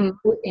 and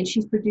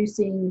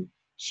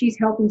she's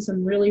helping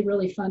some really,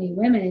 really funny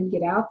women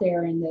get out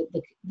there. And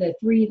the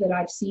three that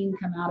I've seen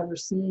come out of her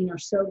scene are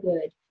so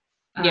good.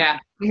 I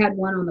had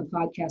one on the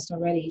podcast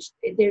already.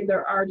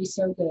 They're already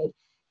so good.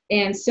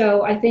 And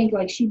so I think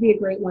like she'd be a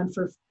great one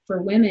for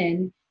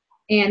women.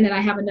 And then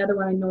I have another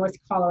one in North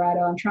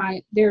Colorado.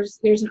 There's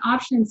an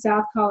option in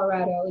South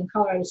Colorado, in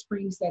Colorado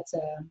Springs, that's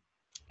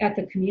at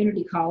the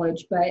community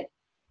college, but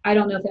I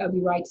don't know if that would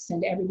be right to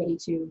send everybody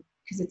to,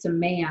 because it's a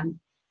man.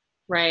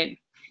 Right.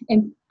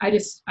 And I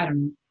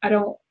don't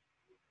know.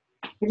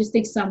 I just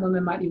think some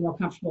women might be more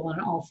comfortable in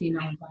an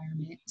all-female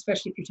environment,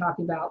 especially if you're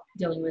talking about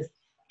dealing with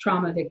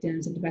trauma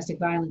victims and domestic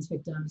violence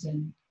victims.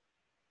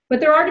 But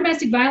there are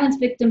domestic violence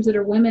victims that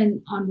are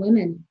women on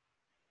women.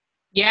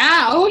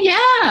 Yeah. Oh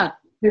yeah.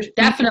 There's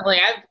definitely.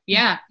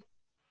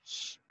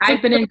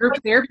 I've been in group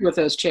therapy with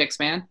those chicks,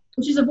 man.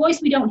 Which is a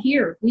voice we don't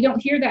hear. We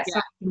don't hear that side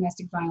of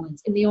domestic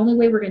violence. And the only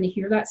way we're going to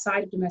hear that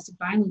side of domestic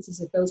violence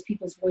is if those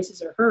people's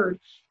voices are heard.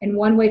 And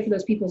one way for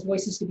those people's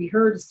voices to be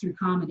heard is through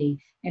comedy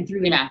and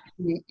through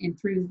and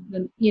through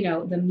the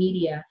the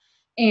media.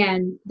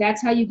 And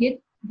that's how you get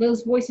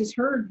those voices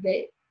heard,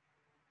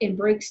 and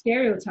break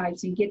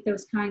stereotypes and get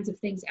those kinds of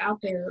things out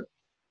there.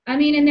 I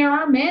mean, and there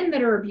are men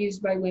that are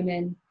abused by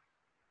women.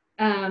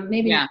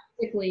 Maybe not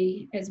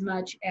physically as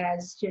much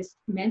as just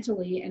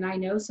mentally. And I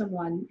know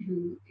someone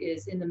who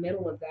is in the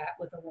middle of that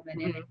with a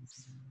woman,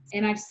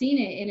 and I've seen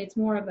it, and it's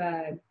more of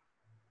a,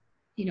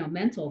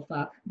 mental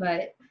fuck,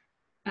 but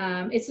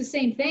it's the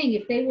same thing.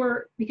 If they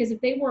were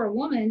a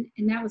woman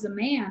and that was a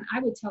man, I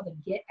would tell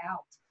them, get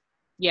out.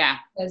 Yeah.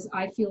 Because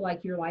I feel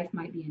like your life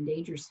might be in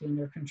danger soon.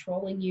 They're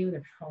controlling you.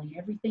 They're controlling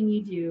everything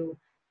you do.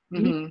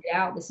 You need to get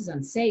out. This is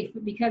unsafe.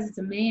 But because it's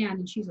a man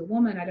and she's a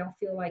woman, I don't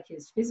feel like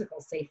his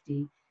physical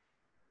safety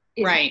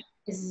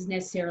is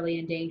necessarily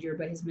in danger,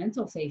 but his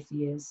mental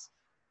safety is.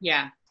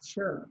 Yeah.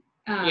 Sure.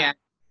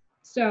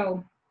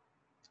 So,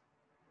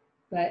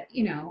 but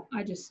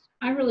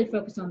I really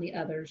focus on the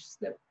others,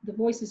 the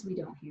voices we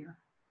don't hear.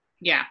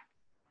 Yeah.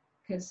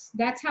 Because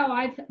that's how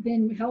I've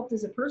been helped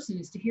as a person,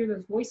 is to hear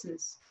those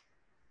voices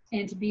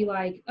and to be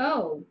like,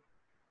 oh,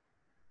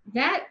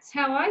 that's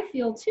how I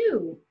feel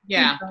too.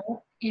 Yeah.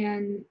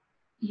 And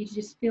you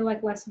just feel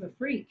like less of a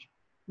freak.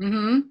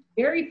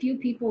 Very few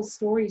people's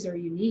stories are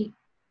unique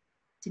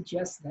to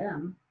just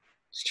them.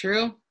 It's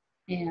true.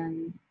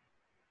 And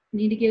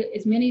need to get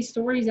as many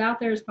stories out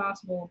there as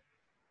possible.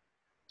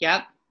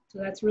 Yep. So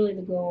that's really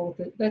the goal.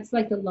 That's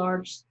like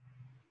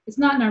it's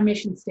not in our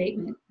mission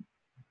statement.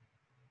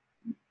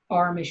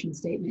 Our mission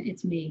statement.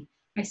 It's me.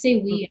 I say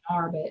we and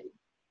our, but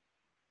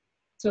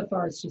so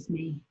far it's just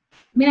me.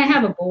 I mean, I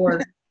have a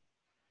board,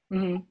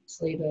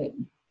 obviously, but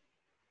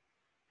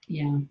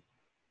yeah.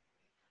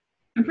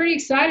 I'm pretty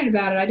excited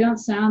about it. I don't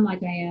sound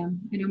like I am.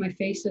 I know my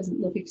face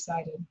doesn't look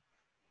excited,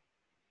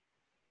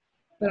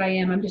 but I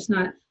am. I'm just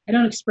not, I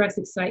don't express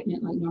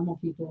excitement like normal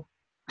people.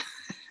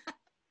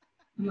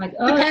 I'm like,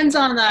 oh. Depends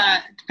on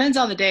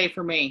the day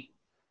for me.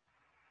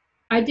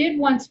 I did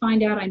once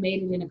find out I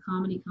made it in a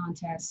comedy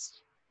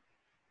contest.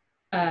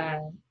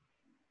 And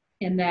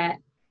that,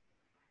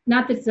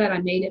 not that I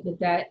made it, but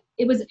that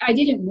it was, I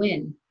didn't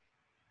win,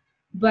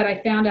 but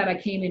I found out I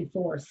came in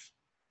fourth.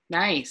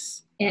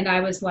 Nice. And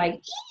I was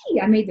like, ee!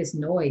 I made this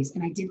noise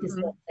and I did this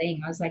little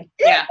thing. I was like,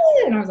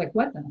 and I was like,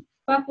 what the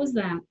fuck was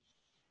that?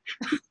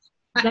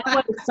 Is that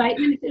what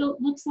excitement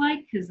looks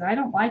like? Because I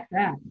don't like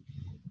that.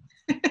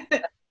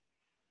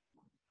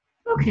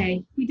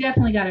 Okay, we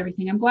definitely got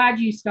everything. I'm glad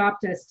you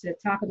stopped us to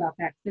talk about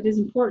that. That is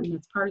important.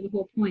 That's part of the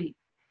whole point.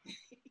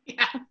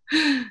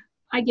 Yeah.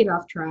 I get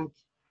off track,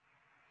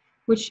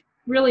 which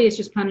really is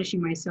just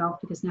punishing myself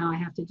because now I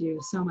have to do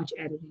so much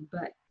editing.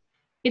 But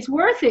it's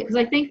worth it because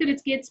I think that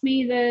it gets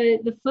me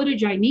the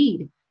footage I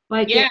need,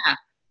 like Yeah. a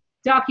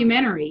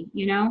documentary.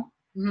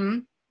 Mm-hmm.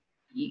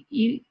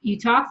 You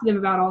talk to them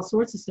about all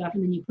sorts of stuff,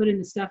 and then you put in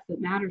the stuff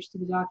that matters to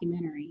the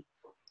documentary.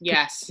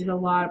 Yes. There's a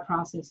lot of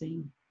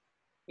processing.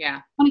 Yeah.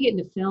 I want to get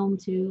into film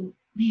too.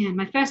 Man,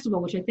 my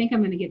festival, which I think I'm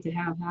going to get to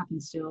have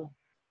happen still.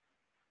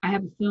 I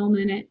have a film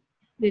in it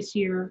this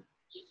year.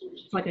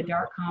 It's like a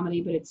dark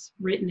comedy, but it's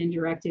written and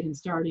directed and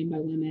starred in by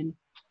women,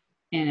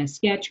 and a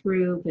sketch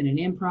group and an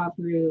improv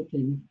group.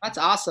 And That's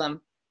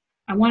awesome.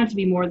 I want it to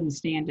be more than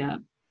stand up.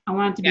 I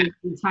want it to be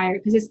entire,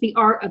 because it's the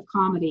art of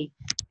comedy,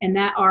 and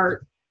that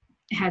art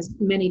has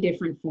many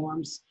different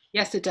forms.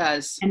 Yes, it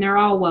does. And they're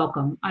all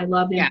welcome. I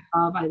love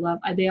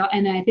improv. They all,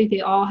 and I think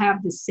they all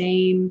have the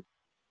same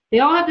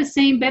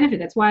benefit.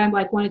 That's why I'm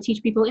like, want to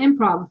teach people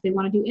improv if they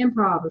want to do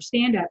improv or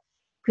stand up,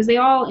 because they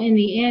all in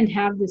the end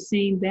have the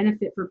same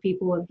benefit for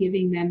people of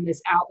giving them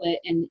this outlet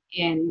and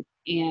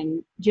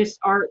just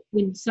art.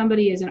 When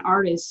somebody is an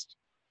artist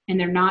and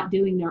they're not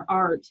doing their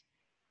art,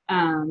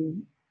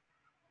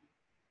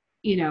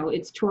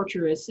 it's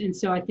torturous. And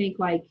so I think,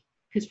 like,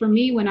 because for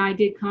me, when I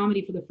did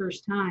comedy for the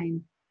first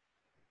time,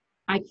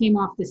 I came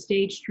off the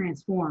stage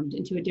transformed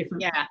into a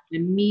different person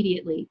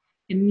immediately.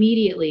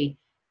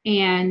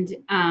 And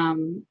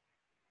and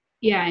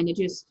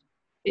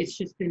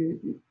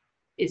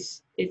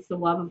it's the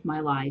love of my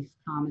life,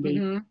 comedy.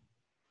 Mm-hmm.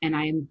 And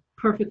I am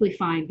perfectly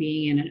fine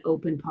being in an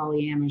open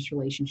polyamorous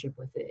relationship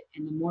with it.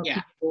 And the more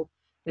people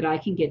that I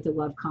can get to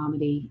love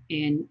comedy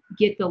and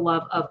get the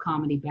love of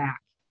comedy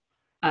back,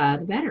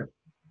 the better.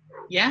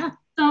 Yeah.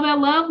 It's all about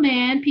love,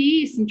 man,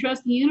 peace, and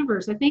trust the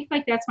universe. I think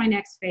like that's my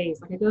next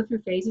phase. Like I go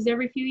through phases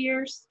every few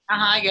years.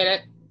 I get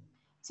it.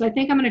 So I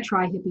think I'm going to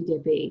try hippy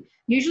dippy.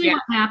 Usually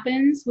what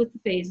happens with the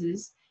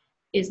phases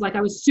is, like,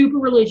 I was super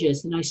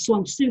religious and I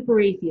swung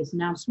super atheist, and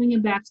now I'm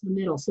swinging back to the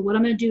middle. So what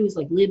I'm going to do is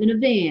like live in a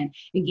van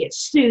and get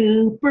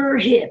super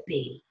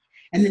hippie.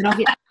 And then I'll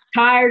get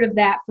tired of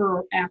that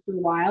after a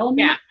while. And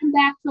then I'll come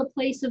back to a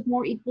place of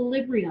more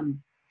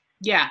equilibrium.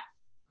 Yeah.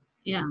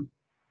 Yeah.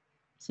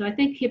 So I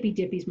think hippy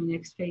dippy is my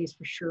next phase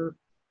for sure.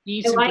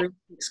 You need some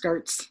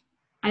skirts.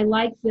 I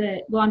like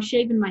I'm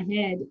shaving my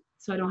head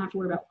so I don't have to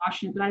worry about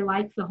washing it, but I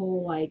like the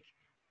whole like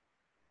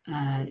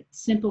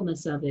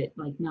simpleness of it,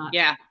 like not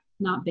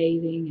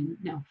bathing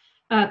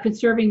and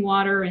conserving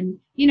water, and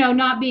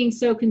not being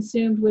so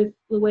consumed with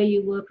the way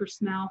you look or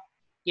smell.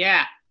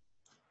 Yeah.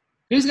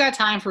 Who's got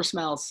time for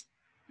smells?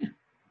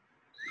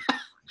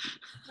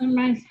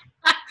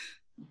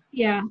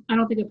 Yeah, I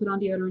don't think I put on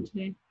deodorant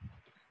today.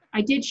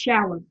 I did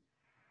shower.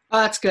 Oh,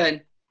 that's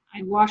good.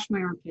 I washed my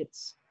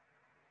armpits.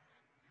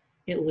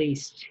 At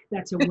least.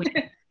 That's a win.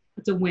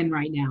 That's a win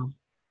right now.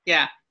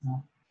 Yeah.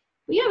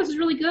 But yeah, this is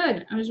really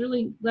good. I was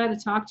really glad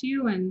to talk to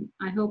you, and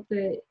I hope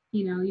that,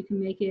 you can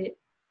make it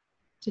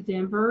to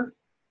Denver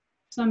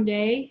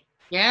someday.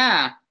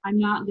 Yeah. I'm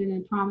not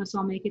going to promise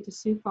I'll make it to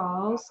Sioux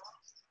Falls.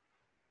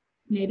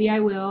 Maybe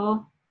I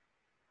will.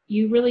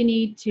 You really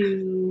need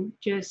to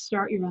just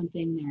start your own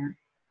thing there.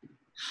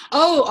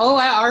 Oh,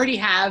 I already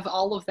have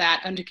all of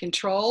that under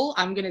control.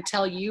 I'm going to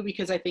tell you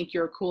because I think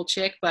you're a cool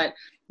chick, but I'm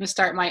going to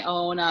start my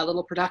own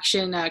little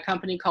production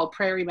company called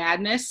Prairie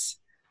Madness.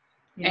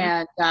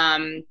 Yeah.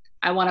 And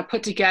I want to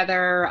put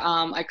together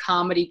a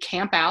comedy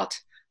camp out,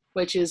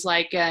 which is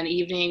like an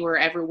evening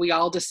wherever we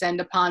all descend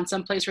upon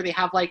some place where they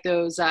have like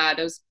those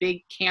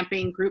big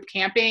group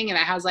camping, and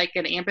it has like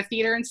an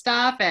amphitheater and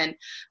stuff, and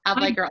have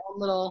like our own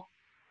little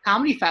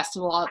comedy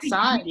festival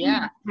outside.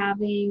 Yeah.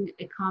 Having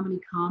a comedy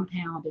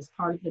compound as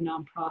part of the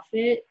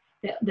nonprofit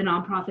that the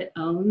nonprofit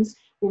owns,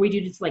 where we do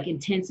just like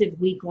intensive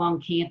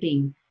week-long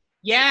camping.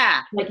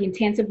 Yeah. Like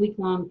intensive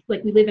week-long,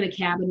 like we live in a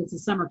cabin, it's a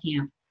summer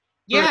camp.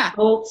 Yeah.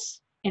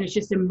 Adults, and it's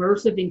just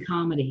immersive in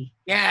comedy.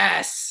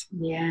 Yes.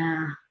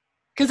 Yeah.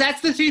 Because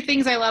that's the two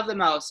things I love the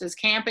most is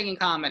camping and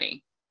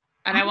comedy.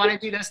 And I want to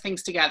do those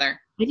things together.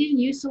 I didn't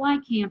used to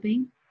like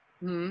camping.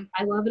 Mm-hmm.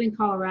 I love it in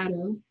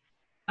Colorado.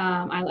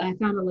 I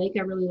found a lake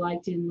I really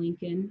liked in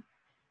Lincoln,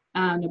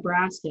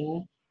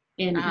 Nebraska,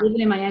 and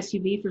living in my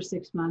SUV for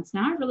 6 months.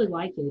 Now I really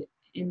like it.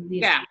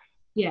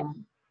 Yeah.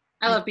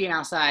 I love being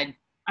outside.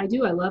 I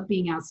do. I love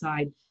being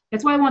outside.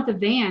 That's why I want the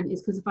van,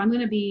 is because if I'm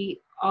going to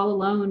be all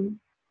alone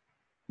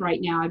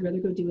right now, I'd rather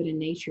go do it in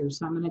nature.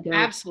 So I'm going to go.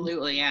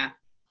 Absolutely, yeah.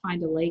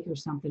 Find a lake or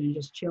something and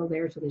just chill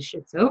there till this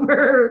shit's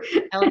over.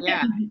 Hell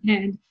yeah.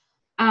 And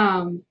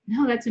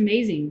no, that's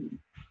amazing.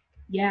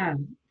 Yeah.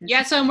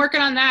 Yeah, so I'm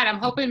working on that. I'm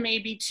hoping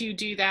maybe to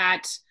do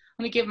that.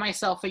 I'm going to give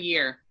myself a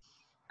year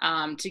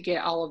to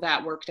get all of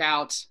that worked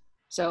out.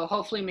 So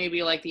hopefully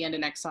maybe like the end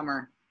of next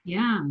summer.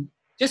 Yeah.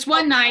 Just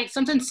one night,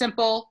 something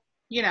simple,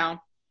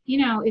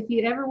 if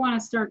you ever want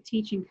to start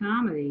teaching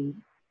comedy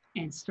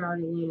and start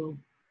and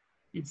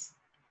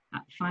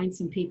find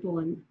some people,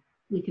 and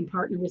we can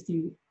partner with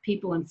some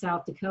people in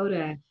South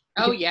Dakota.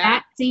 Oh, yeah.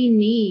 That scene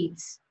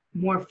needs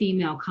more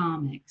female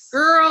comics.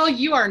 Girl,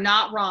 you are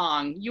not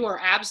wrong. You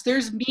are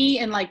there's me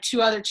and like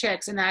 2 other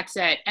chicks, and that's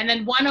it. And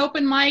then one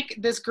open mic,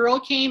 this girl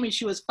came and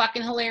she was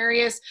fucking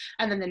hilarious.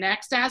 And then the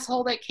next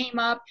asshole that came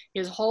up,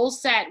 his whole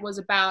set was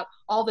about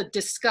all the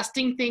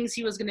disgusting things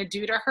he was going to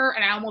do to her.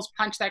 And I almost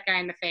punched that guy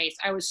in the face.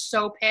 I was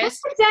so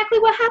pissed. That's exactly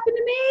what happened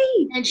to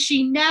me. And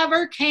she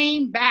never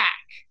came back.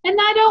 And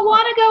I don't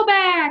want to go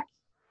back.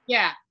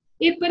 Yeah.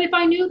 But if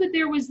I knew that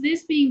there was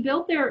this being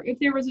built there, if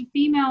there was a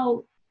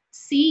female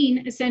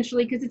scene,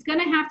 essentially, because it's going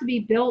to have to be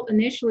built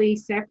initially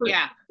separate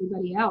from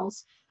everybody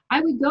else,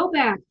 I would go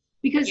back,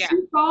 because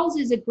Sioux Falls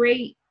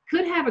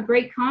could have a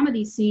great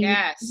comedy scene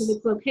because of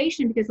its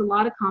location, because a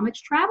lot of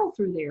comics travel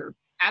through there.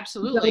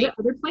 Absolutely. Go to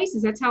other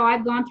places. That's how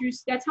I've gone through.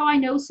 That's how I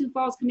know Sioux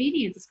Falls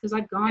comedians. It's because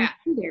I've gone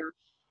through there,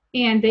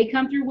 and they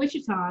come through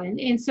Wichita,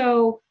 and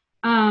so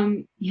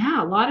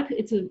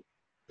it's a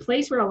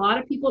place where a lot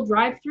of people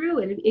drive through,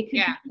 and it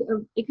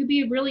could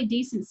be a really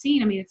decent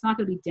scene. I mean, it's not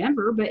going to be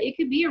Denver, but it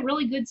could be a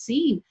really good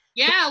scene.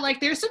 Yeah, like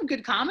there's some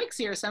good comics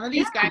here. Some of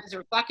these guys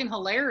are fucking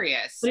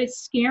hilarious. But it's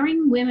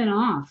scaring women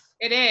off.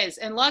 It is.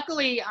 And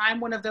luckily, I'm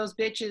one of those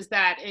bitches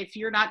that if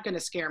you're not going to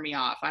scare me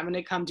off, I'm going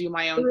to come do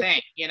my own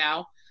thing, you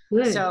know?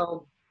 Good.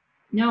 So.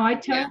 No,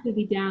 I'd totally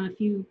be down if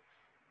you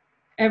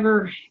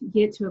ever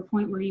get to a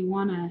point where you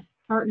want to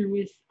partner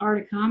with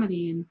Art of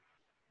Comedy and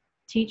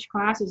teach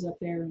classes up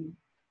there.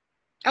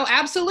 Oh,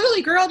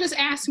 absolutely, girl. Just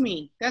ask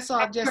me. That's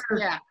all.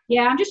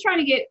 Yeah, I'm just trying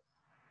to get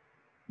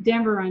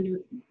Denver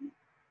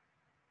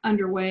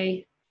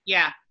underway.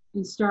 Yeah.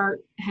 And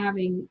start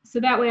having,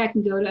 so that way I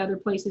can go to other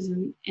places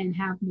and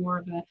have more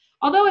of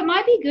although it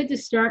might be good to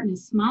start in a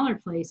smaller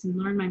place and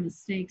learn my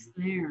mistakes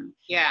there.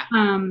 Yeah.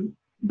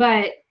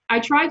 But I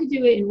tried to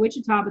do it in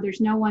Wichita, but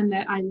there's no one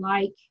that I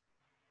like.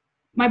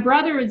 My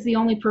brother is the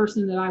only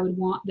person that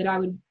I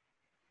would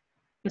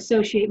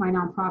associate my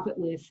nonprofit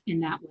with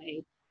in that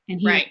way. And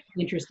he has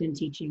interest in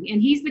teaching.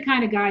 And he's the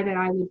kind of guy that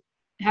I would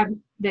have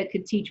that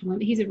could teach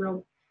women. He's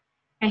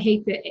I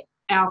hate the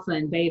alpha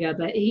and beta,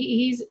 but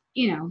he's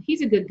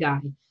a good guy.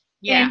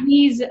 Yeah. And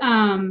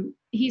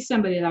he's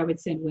somebody that I would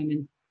send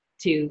women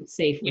to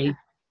safely.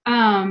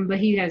 Yeah. But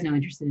he has no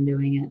interest in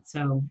doing it.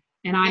 So,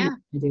 and I'm not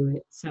going to do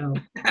it. So.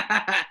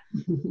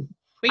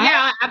 But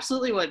I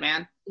absolutely would,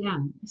 man. Yeah,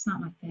 it's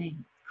not my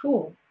thing.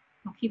 Cool.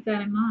 I'll keep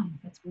that in mind.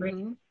 That's great.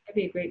 Mm-hmm. That'd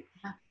be a great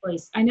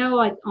place. I know,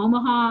 like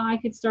Omaha, I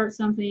could start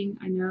something.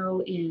 I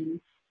know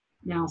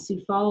now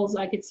Sioux Falls,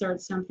 I could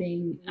start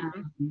something.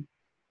 Mm-hmm.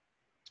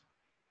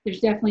 There's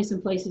definitely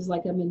some places,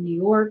 like I'm in New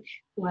York,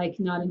 like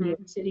not in New York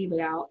City, but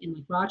out in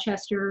like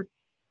Rochester.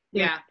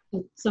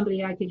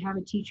 Somebody I could have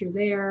a teacher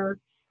there.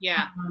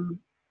 Yeah.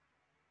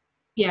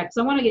 Because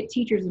I want to get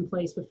teachers in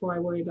place before I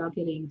worry about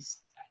getting.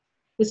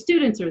 The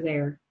students are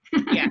there.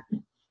 Yeah.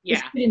 The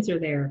students are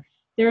there.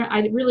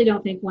 I really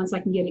don't think once I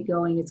can get it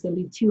going, it's going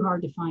to be too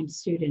hard to find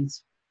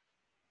students.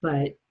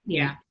 But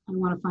I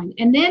want to find,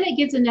 and then it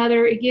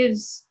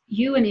gives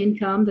you an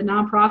income. The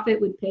nonprofit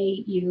would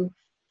pay you,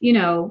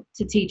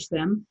 to teach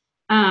them.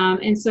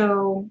 And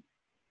so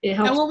it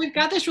helps. And well, we've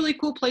got this really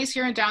cool place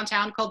here in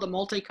downtown called the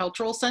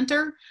Multicultural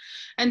Center.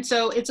 And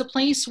so it's a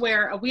place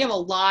where we have a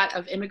lot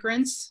of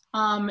immigrants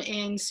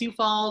in Sioux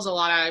Falls, a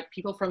lot of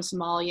people from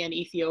Somalia and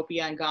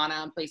Ethiopia and Ghana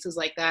and places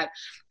like that.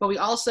 But we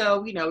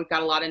also, we've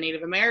got a lot of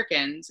Native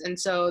Americans. And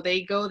so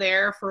they go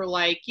there for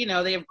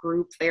they have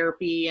group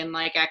therapy and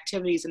like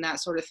activities and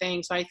that sort of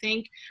thing. So I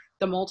think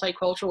the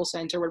Multicultural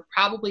Center would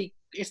probably,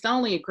 it's not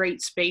only a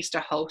great space to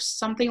host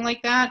something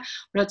like that,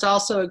 but it's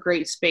also a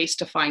great space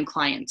to find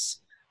clients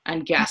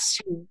and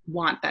guests who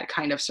want that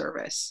kind of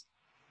service.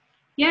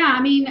 Yeah,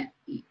 I mean,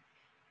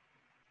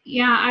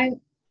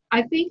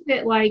 I think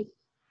that like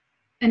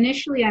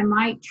initially I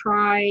might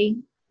try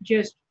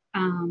just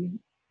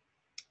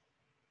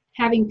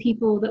having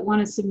people that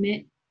want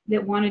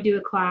to do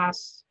a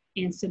class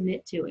and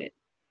submit to it.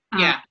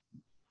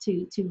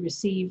 To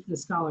receive the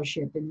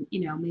scholarship and,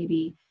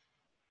 maybe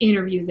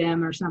interview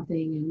them or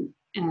something.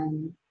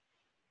 And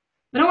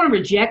I don't want to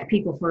reject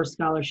people for a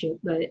scholarship,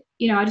 but,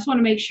 I just want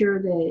to make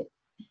sure that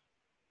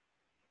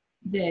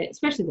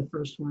especially the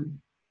first one.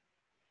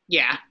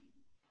 Yeah.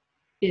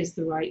 Is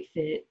the right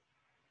fit,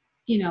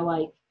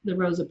 like the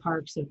Rosa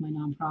Parks of my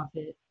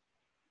nonprofit.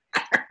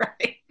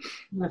 Right.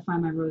 I'm gonna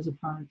find my Rosa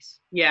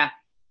Parks. Yeah.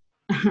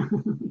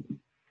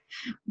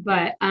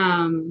 But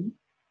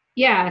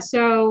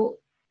so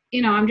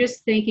I'm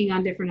just thinking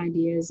on different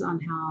ideas on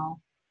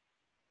how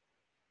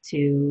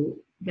to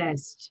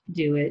best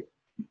do it.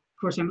 Of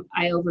course,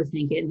 I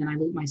overthink it, and then I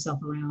loop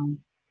myself around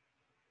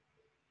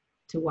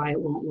to why it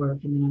won't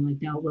work, and then I'm like,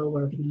 no, it will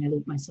work, and then I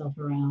loop myself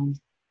around.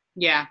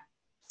 Yeah.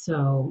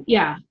 So,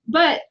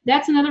 but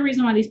that's another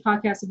reason why these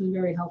podcasts have been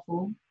very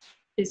helpful,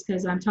 is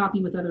because I'm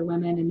talking with other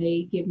women and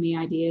they give me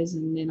ideas,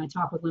 and then I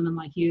talk with women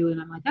like you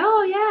and I'm like,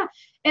 oh yeah.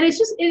 And it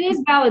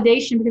is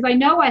validation, because I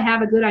know I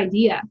have a good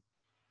idea.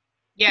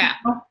 Yeah.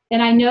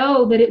 And I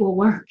know that it will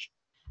work.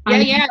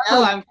 Yeah.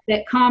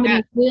 That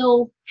comedy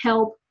will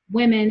help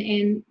women,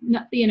 and,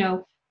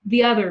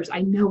 the others,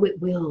 I know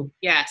it will.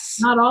 Yes.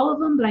 Not all of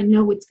them, but I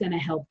know it's going to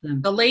help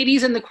them. The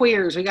ladies and the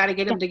queers, we got to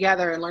get them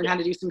together and learn how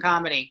to do some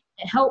comedy.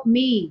 It helped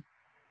me.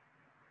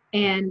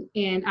 And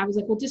I was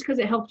like, well, just because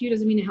it helped you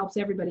doesn't mean it helps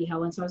everybody,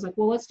 Helen. So I was like,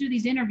 well, let's do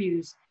these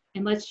interviews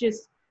and let's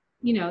just,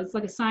 it's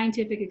like a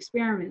scientific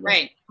experiment.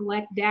 Let's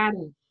collect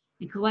data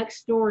and collect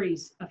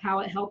stories of how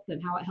it helped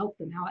them, how it helped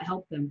them, how it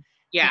helped them.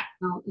 Yeah.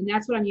 And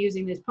that's what I'm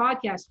using this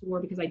podcast for,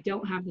 because I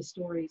don't have the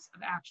stories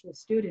of actual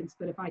students.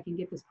 But if I can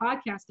get this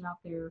podcast out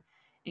there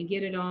and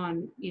get it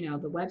on,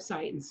 the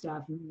website and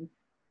stuff, and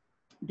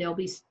there'll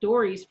be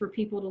stories for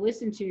people to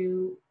listen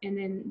to, and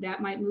then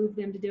that might move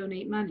them to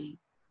donate money.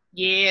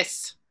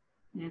 Yes.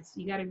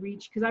 You got to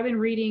reach, because I've been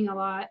reading a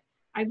lot.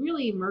 I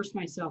really immerse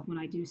myself when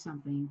I do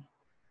something.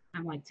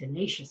 I'm like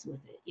tenacious with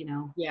it,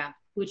 Yeah.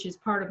 Which is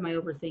part of my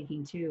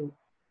overthinking too.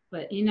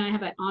 But I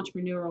have that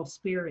entrepreneurial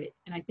spirit,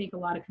 and I think a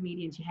lot of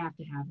comedians, you have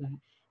to have that.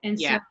 And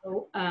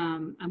so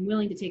I'm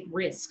willing to take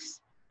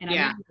risks, and I'm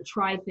willing to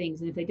try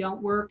things. And if they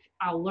don't work,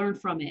 I'll learn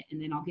from it,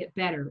 and then I'll get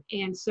better.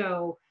 And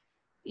so,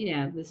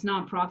 this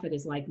nonprofit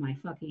is like my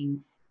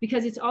fucking,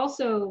 because it's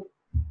also,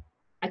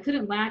 I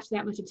couldn't latch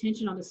that much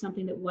attention onto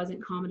something that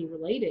wasn't comedy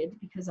related,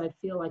 because I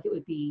feel like it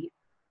would be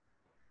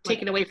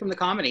taken away from the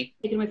comedy.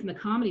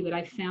 But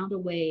I found a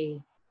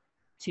way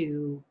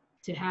to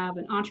have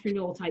an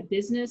entrepreneurial type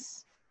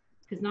business,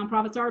 because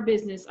nonprofits are a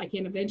business. I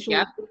can eventually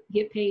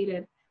get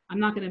paid. I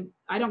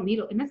don't need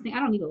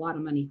a lot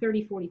of money,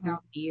 30, 40,000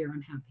 a year.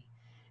 I'm happy,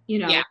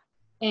 Yeah.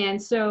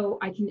 And so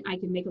I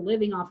can make a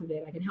living off of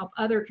it. I can help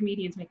other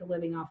comedians make a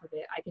living off of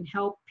it. I can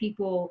help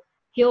people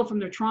heal from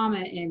their trauma.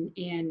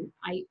 And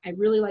I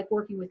really like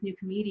working with new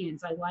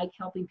comedians. I like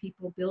helping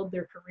people build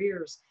their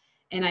careers.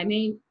 And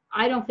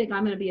I don't think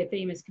I'm going to be a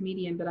famous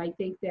comedian, but I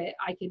think that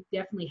I could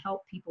definitely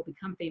help people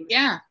become famous.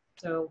 Yeah.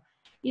 So,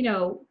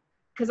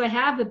 because I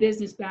have the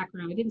business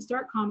background. I didn't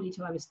start comedy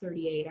till I was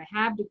 38. I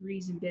have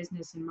degrees in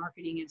business and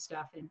marketing and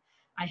stuff. And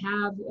I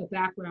have a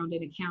background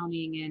in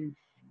accounting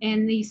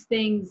and these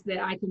things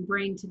that I can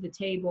bring to the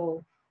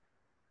table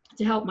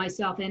to help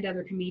myself and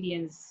other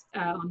comedians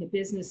on the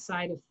business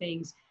side of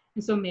things.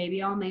 And so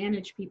maybe I'll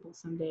manage people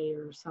someday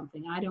or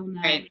something. I don't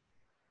know. Right.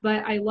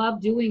 But I love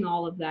doing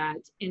all of that.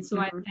 And so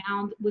I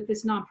found with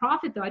this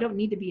nonprofit, though, I don't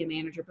need to be a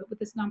manager, but with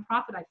this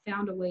nonprofit, I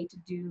found a way to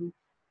do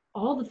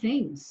all the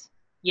things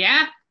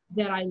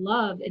that I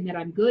love and that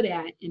I'm good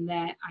at and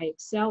that I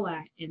excel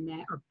at and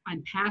that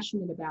I'm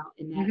passionate about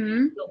and that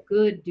I feel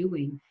good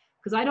doing.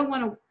 Because I don't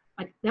want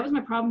to, that was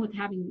my problem with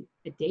having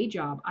a day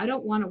job. I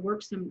don't want to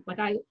work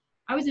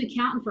I was an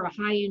accountant for a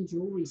high-end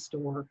jewelry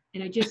store,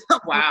 and I just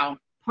wow.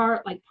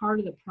 part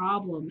of the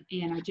problem,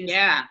 and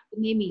it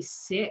made me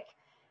sick.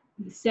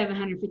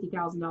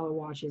 $750,000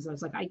 watches. I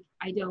was like,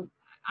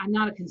 I'm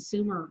not a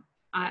consumer.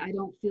 I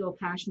don't feel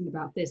passionate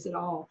about this at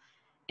all.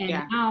 And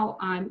now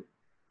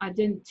I've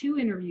done 2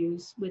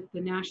 interviews with the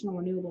National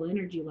Renewable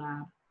Energy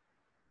Lab,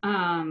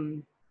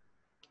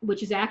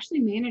 which is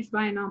actually managed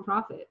by a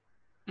nonprofit.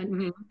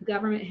 And the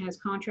government has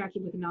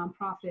contracted with a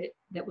nonprofit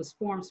that was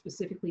formed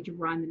specifically to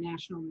run the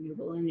National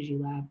Renewable Energy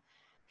Lab,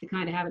 to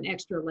kind of have an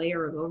extra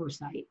layer of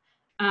oversight.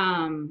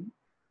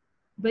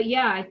 But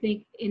yeah, I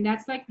think, and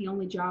that's like the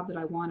only job that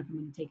I want if I'm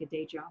going to take a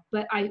day job.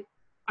 But I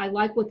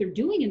like what they're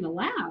doing in the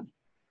lab.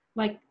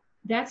 Like,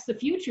 that's the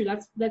future.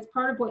 That's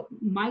part of what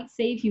might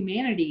save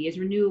humanity is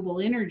renewable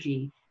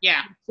energy.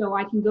 Yeah. So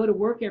I can go to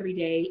work every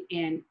day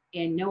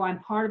and know I'm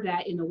part of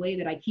that in the way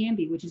that I can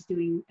be, which is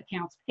doing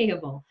accounts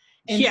payable.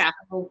 And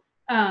so,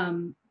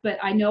 but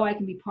I know I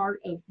can be part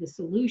of the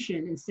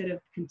solution instead of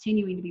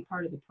continuing to be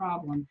part of the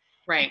problem.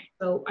 Right.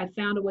 So I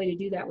found a way to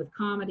do that with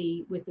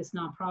comedy with this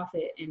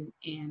nonprofit, and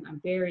I'm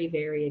very,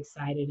 very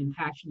excited and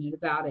passionate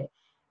about it.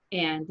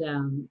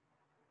 And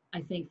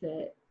I think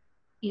that,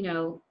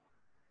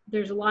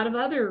 there's a lot of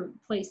other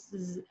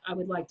places I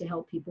would like to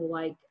help people,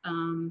 like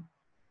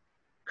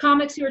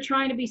comics who are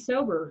trying to be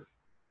sober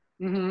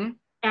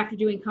after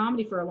doing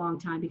comedy for a long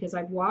time, because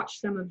I've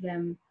watched some of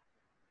them.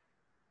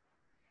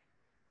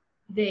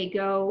 They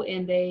go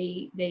and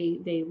they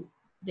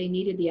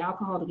needed the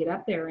alcohol to get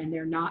up there, and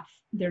they're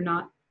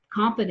not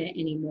confident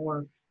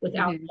anymore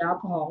without the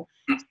alcohol.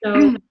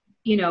 So,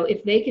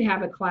 if they could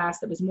have a class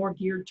that was more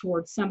geared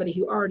towards somebody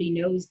who already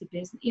knows the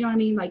business, you know what I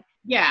mean? Like,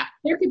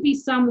 there could be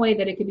some way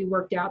that it could be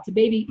worked out to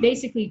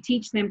basically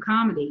teach them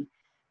comedy.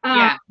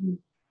 Well,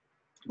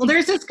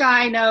 there's this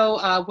guy I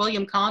know,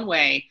 William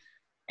Conway,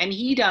 and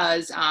he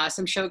does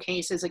some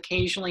showcases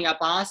occasionally at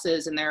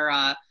Bosses, and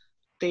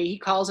he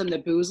calls them the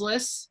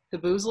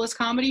Boozeless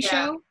comedy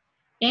show.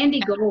 Andy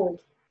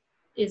Gold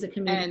is a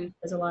comedian who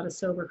does a lot of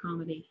sober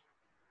comedy.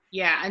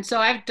 Yeah, and so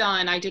I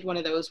did one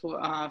of those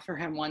for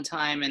him one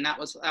time, and that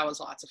was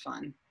lots of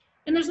fun.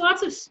 And there's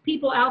lots of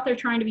people out there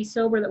trying to be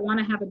sober that want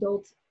to have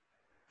adult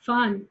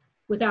fun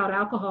without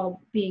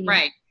alcohol being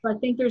right. So I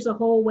think there's a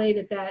whole way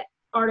that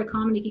art of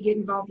comedy could get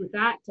involved with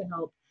that to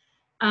help,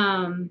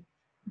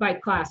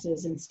 bike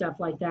classes and stuff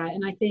like that.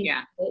 And I think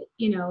that,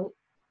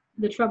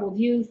 the troubled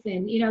youth,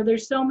 and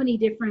there's so many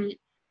different,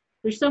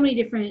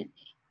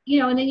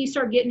 and then you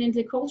start getting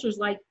into cultures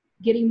like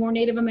getting more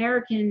Native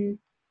American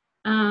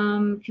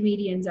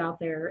comedians out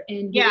there.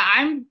 And yeah,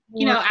 I'm,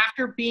 you know,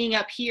 after being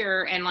up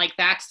here and like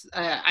that's,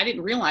 I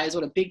didn't realize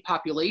what a big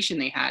population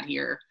they had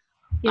here.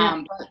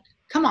 Yeah. But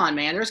come on,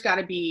 man, there's got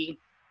to be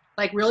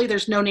like, really,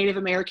 there's no Native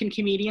American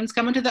comedians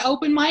coming to the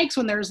open mics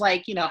when there's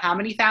like, you know, how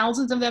many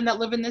thousands of them that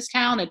live in this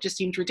town? It just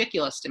seems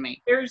ridiculous to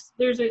me. There's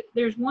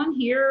one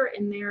here,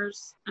 and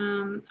there's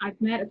I've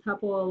met a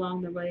couple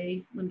along the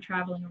way when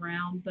traveling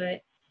around,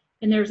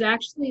 and there's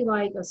actually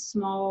like a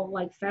small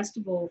like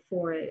festival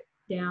for it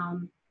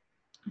down,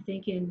 I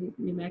think in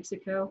New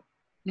Mexico.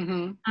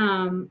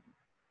 Mm-hmm.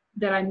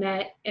 That I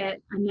met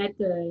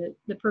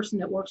the person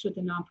that works with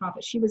the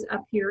nonprofit. She was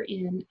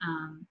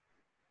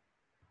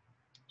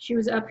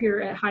up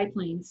here at High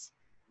Plains,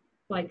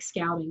 like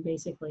scouting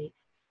basically.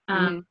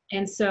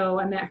 And so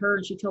I met her,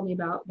 and she told me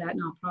about that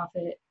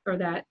nonprofit or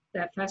that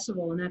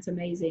festival, and that's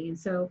amazing.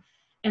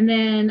 And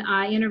then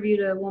I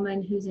interviewed a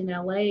woman who's in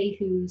LA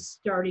who's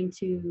starting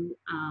to,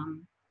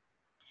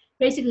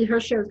 basically her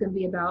show is going to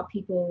be about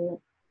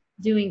people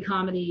doing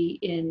comedy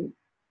in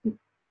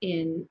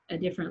a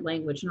different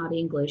language, not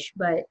English,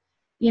 but,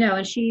 you know,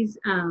 and she's,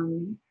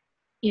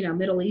 you know,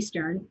 Middle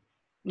Eastern.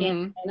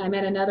 And I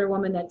met another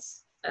woman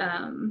that's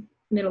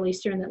Middle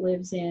Eastern that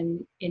lives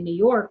in New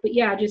York. But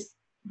yeah, just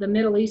the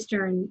Middle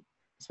Eastern,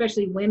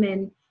 especially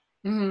women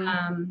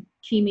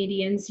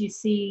comedians, you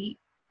see,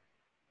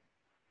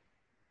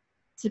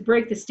 to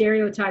break the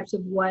stereotypes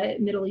of what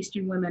Middle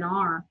Eastern women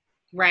are,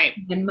 right,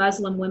 and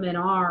Muslim women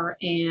are,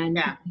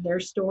 and their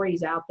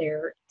stories out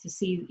there to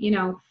see, you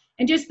know,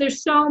 and just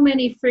there's so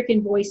many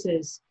freaking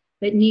voices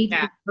that need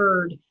to be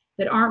heard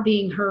that aren't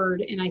being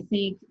heard. And I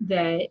think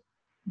that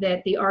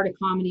the art of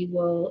comedy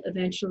will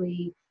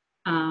eventually,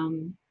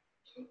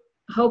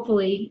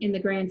 hopefully in the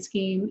grand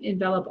scheme,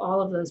 envelop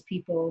all of those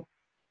people.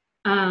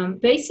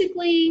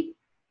 Basically,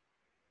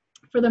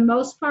 for the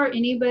most part,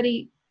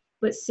 anybody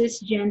but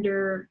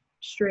cisgender,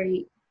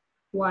 straight,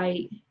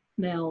 white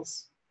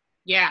males.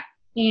 Yeah.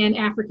 And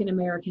African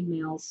American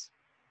males,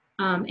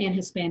 and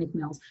Hispanic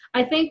males.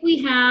 I think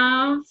we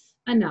have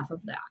enough of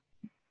that.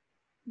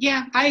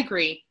 Yeah, I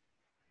agree.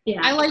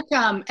 Yeah. I like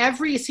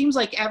it seems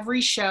like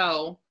every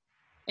show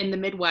in the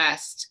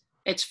Midwest,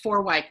 it's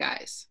 4 white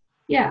guys.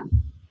 Yeah.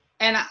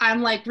 And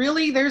I'm like,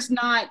 really? There's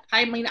not,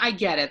 I mean, I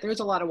get it.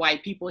 There's a lot of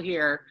white people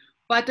here,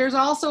 but there's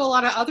also a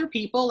lot of other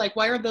people. Like,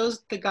 why are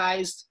those the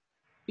guys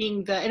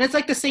being and it's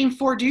like the same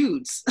 4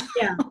 dudes.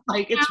 Yeah.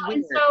 Like, it's weird.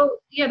 And so,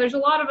 yeah, there's a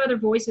lot of other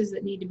voices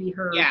that need to be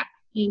heard. Yeah.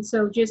 And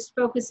so just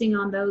focusing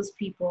on those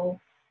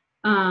people,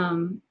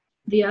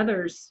 the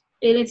others,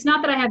 and it's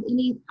not that I have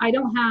any,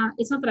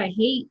 it's not that I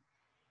hate,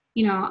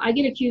 you know, I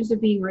get accused of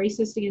being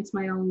racist against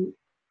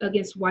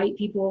white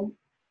people.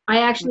 I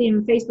actually am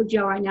in Facebook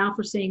jail right now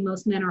for saying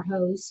most men are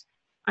hoes.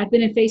 I've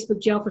been in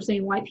Facebook jail for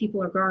saying white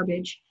people are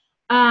garbage.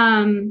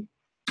 So,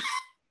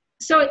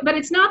 but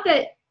it's not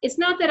that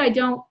I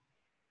don't,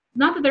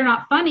 not that they're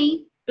not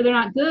funny or they're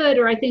not good,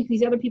 or I think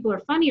these other people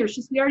are funnier. It's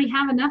just we already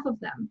have enough of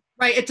them.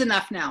 Right. It's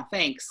enough now.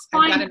 Thanks.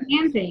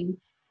 Fine thing.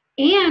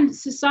 And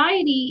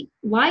society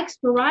likes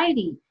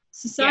variety.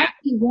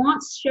 Society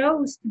wants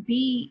shows to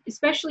be,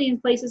 especially in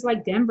places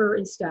like Denver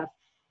and stuff.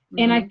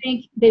 And I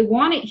think they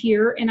want it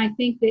here. And I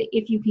think that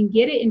if you can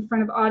get it in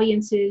front of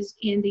audiences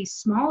in these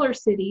smaller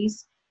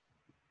cities,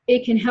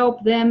 it can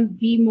help them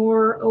be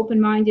more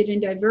open-minded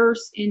and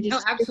diverse and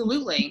just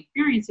absolutely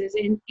experiences.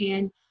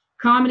 And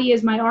comedy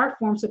is my art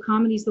form. So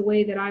comedy is the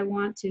way that I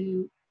want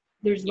to,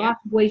 there's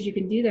lots of ways you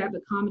can do that,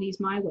 but comedy is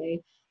my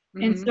way.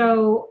 And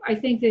so I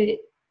think that,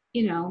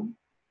 you know,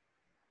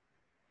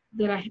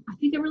 that I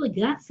think I really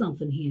got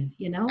something here,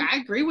 you know? I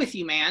agree with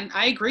you, man.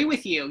 I agree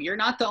with you. You're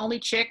not the only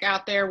chick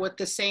out there with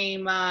the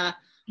same,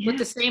 with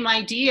the same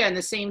idea and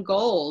the same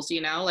goals,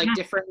 you know, like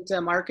different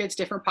markets,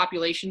 different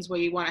populations where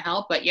you want to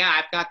help. But yeah,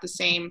 I've got the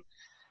same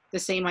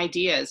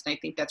ideas. And I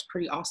think that's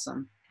pretty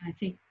awesome. I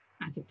think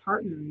I could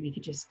partner and we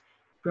could just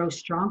grow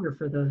stronger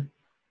for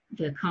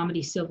the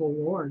comedy civil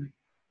war.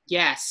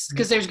 Yes,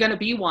 because there's going to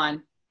be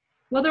one.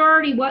 Well, there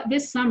already,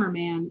 this summer,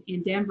 man,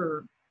 in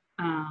Denver,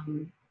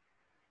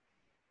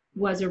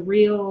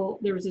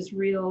 there was this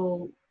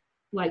real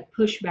like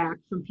pushback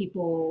from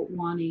people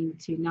wanting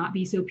to not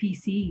be so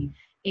PC.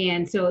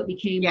 And so it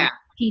became like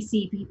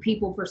PC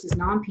people versus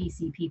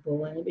non-PC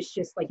people. And it was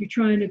just like, you're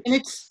trying to. And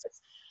it's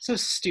so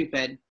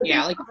stupid.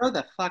 Yeah, like grow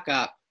the fuck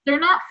up. They're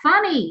not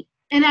funny.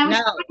 And I was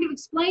trying to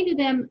explain to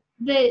them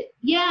that,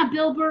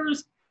 Bill Burr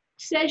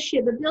says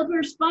shit, but Bill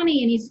Burr's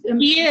funny. And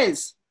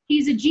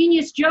he's a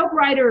genius joke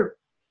writer.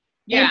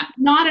 Yeah.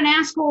 Not an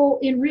asshole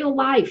in real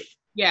life.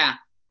 Yeah.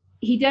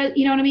 He does,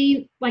 you know what I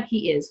mean? Like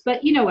he is,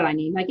 but you know what I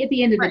mean? Like at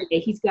the end of the day,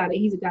 he's got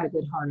a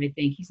good heart. I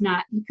think he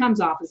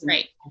comes off as an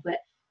asshole,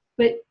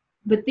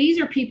 but these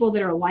are people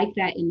that are like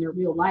that in their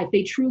real life.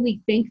 They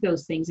truly think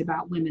those things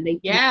about women.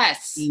 You know?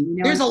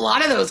 There's a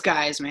lot of those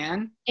guys,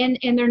 man. And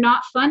they're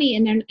not funny.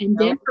 And they're in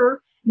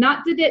Denver,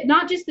 not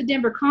just the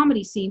Denver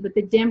comedy scene, but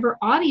the Denver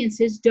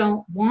audiences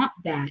don't want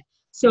that.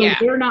 So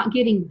they're not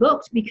getting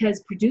booked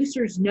because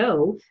producers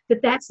know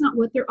that that's not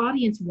what their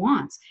audience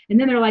wants. And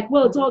then they're like,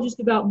 well, it's all just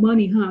about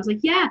money, huh? I was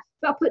like, yeah,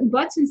 about putting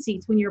butts in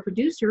seats when you're a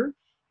producer.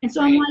 And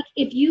so I'm like,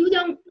 if you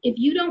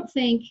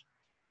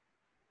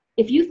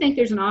think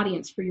there's an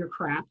audience for your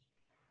crap,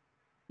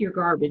 your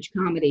garbage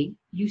comedy,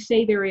 you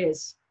say there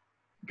is,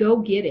 go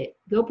get it.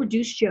 Go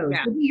produce shows.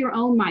 Go do your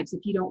own mics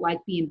if you don't like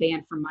being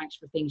banned from mics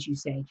for things you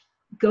say.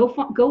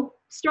 Go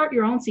start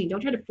your own scene.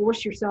 Don't try to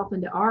force yourself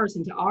into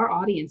our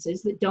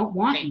audiences that don't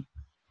want you.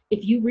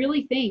 If you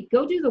really think,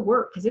 go do the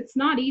work, because it's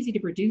not easy to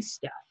produce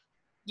stuff.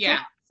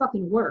 Yeah. It's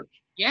fucking work.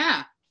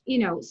 Yeah. You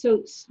know,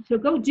 so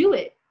go do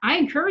it. I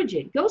encourage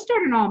it. Go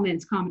start an all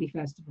men's comedy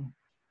festival.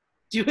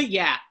 Do it.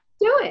 Yeah.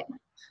 Do it.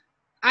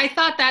 I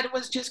thought that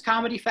was just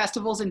comedy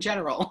festivals in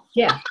general.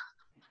 Yeah.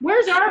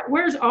 Where's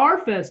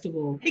our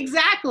festival?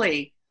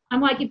 Exactly. I'm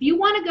like, if you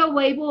want to go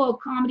label a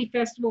comedy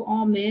festival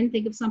all men,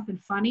 think of something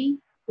funny,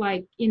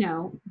 like, you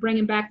know,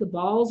 bringing back the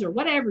balls or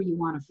whatever you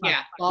want to.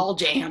 Yeah, Ball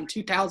Jam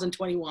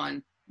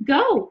 2021.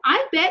 Go.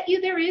 I bet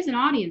you there is an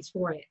audience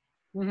for it.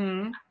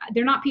 Mm-hmm.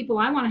 They're not people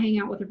I want to hang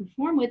out with or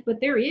perform with,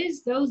 but there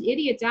is those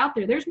idiots out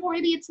there. There's more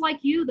idiots like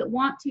you that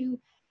want to,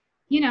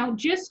 you know,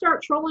 just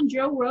start trolling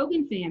Joe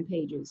Rogan fan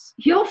pages.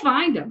 You'll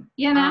find them,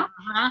 you know,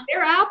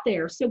 they're out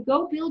there. So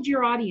go build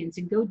your audience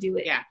and go do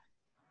it. Yeah.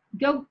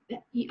 Go.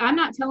 I'm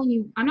not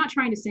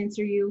trying to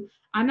censor you.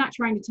 I'm not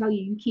trying to tell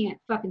you you can't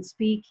fucking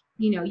speak.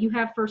 You know, you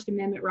have First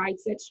Amendment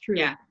rights. That's true.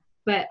 Yeah.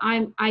 But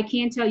I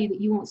can tell you that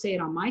you won't say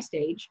it on my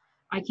stage.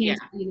 I can't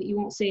tell you that you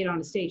won't say it on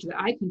a stage that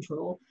I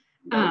control.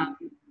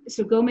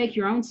 So go make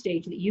your own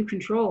stage that you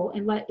control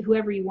and let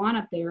whoever you want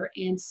up there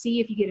and see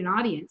if you get an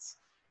audience.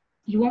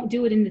 You won't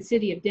do it in the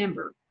city of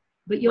Denver,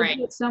 but you'll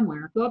do it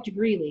somewhere. Go up to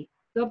Greeley,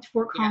 go up to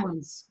Fort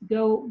Collins,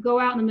 go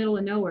out in the middle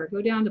of nowhere,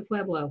 go down to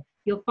Pueblo.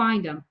 You'll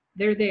find them.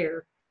 They're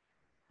there.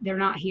 They're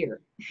not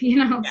here, you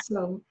know? Yeah.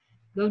 So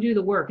go do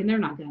the work, and they're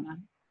not gonna.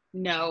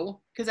 No,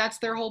 because that's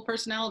their whole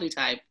personality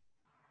type.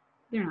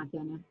 They're not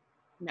gonna.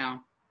 No.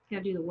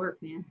 Gotta do the work,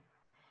 man.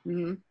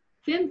 Mm-hmm.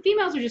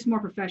 Females are just more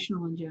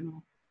professional in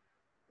general.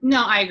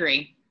 No, I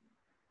agree.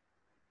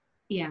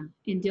 Yeah,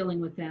 in dealing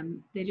with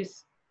them. They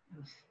just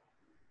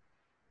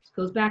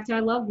goes back to I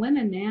love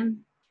women, man.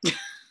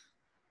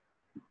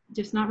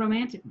 Just not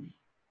romantically.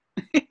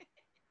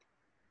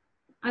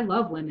 I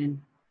love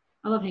women.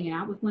 I love hanging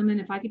out with women.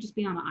 If I could just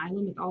be on an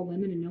island with all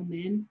women and no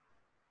men.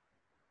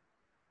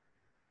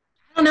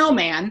 I don't know,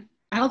 man.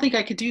 I don't think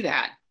I could do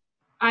that.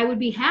 I would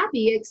be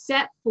happy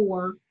except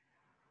for.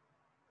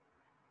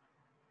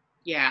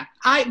 Yeah.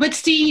 But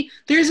see,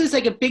 there's this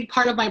like a big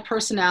part of my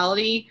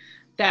personality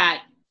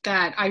that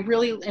I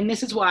really, and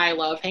this is why I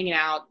love hanging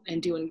out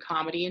and doing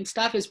comedy and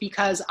stuff, is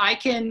because I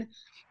can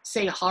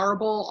say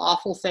horrible,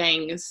 awful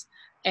things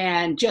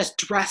and just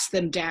dress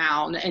them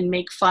down and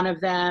make fun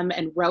of them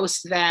and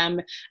roast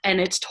them,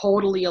 and it's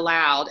totally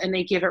allowed, and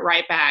they give it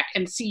right back.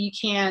 And see, you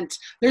can't,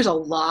 there's a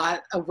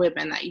lot of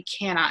women that you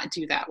cannot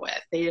do that with.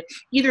 They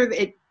either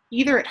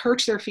it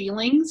hurts their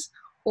feelings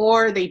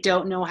or they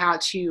don't know how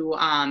to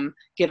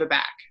give it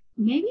back.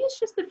 Maybe it's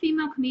just the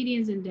female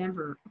comedians in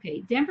Denver.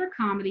 Okay, Denver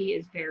comedy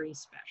is very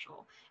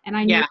special. And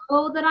I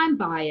know that I'm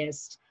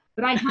biased,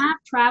 but I have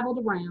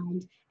traveled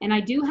around, and I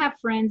do have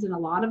friends in a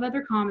lot of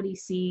other comedy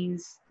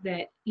scenes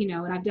that, you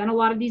know, and I've done a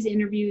lot of these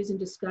interviews and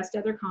discussed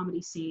other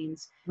comedy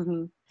scenes.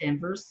 Mm-hmm.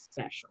 Denver's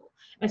special,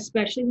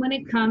 especially when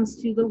it comes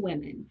to the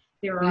women.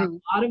 There are a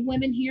lot of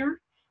women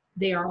here.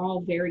 They are all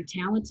very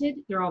talented.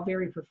 They're all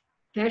very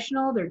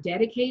professional. They're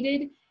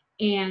dedicated.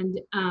 And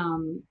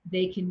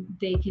they can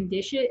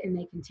dish it and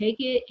they can take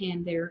it,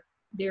 and they're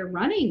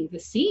running the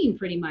scene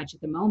pretty much at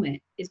the moment.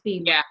 It's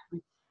being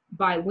run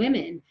by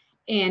women,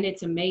 and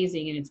it's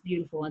amazing and it's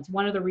beautiful. And it's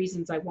one of the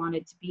reasons I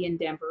wanted to be in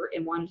Denver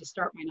and wanted to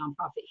start my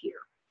nonprofit here.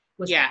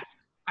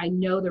 I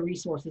know the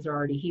resources are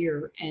already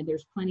here, and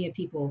there's plenty of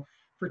people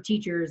for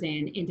teachers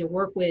and to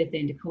work with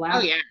and to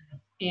collaborate. Oh,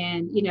 yeah.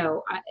 And you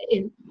know,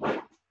 in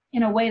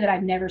a way that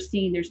I've never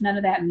seen. There's none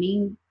of that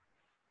mean.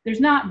 There's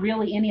not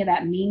really any of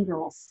that mean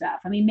girl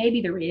stuff. I mean,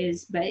 maybe there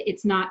is, but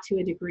it's not to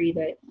a degree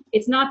that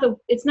it's not the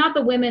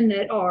women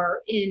that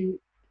are in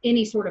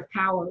any sort of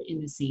power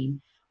in the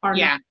scene are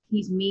not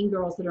these mean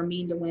girls that are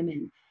mean to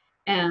women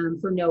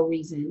for no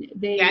reason.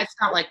 It's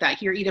not like that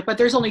here either, but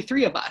there's only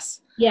 3 of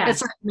us. Yeah.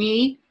 It's like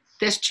me,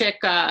 this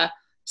chick,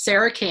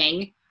 Sarah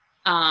King,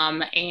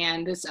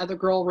 and this other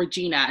girl,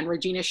 Regina, and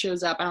Regina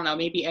shows up, I don't know,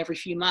 maybe every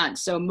few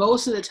months. So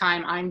most of the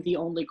time I'm the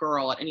only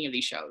girl at any of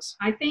these shows.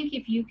 I think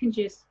if you can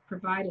just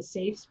provide a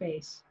safe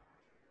space.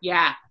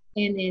 Yeah.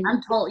 And then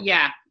I'm told,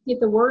 get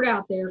the word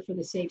out there for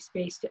the safe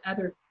space to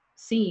other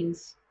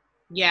scenes.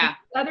 Yeah.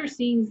 Other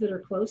scenes that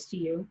are close to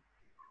you,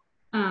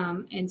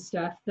 and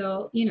stuff.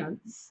 They'll, you know,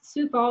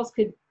 Sioux Falls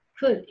could,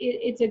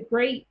 it's a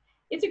great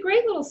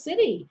little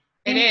city.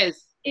 It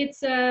is.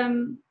 It's a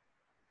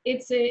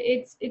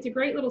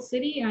great little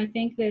city, and I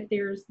think that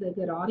there's the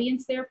good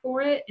audience there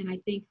for it, and I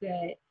think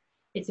that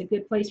it's a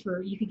good place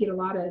for you could get a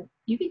lot of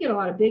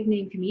big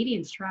name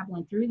comedians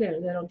traveling through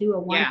there that'll do a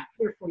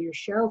one-year for your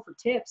show for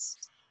tips.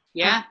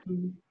 Yeah.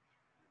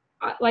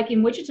 Like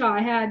in Wichita,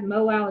 I had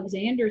Mo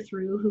Alexander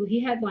through, who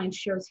he headlines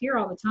shows here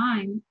all the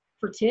time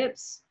for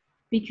tips,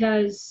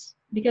 because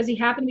because he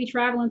happened to be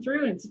traveling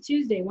through and it's a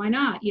Tuesday. Why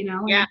not? You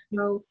know? Yeah. And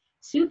so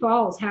Sioux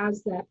Falls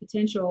has that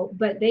potential,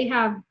 but they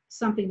have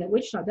something that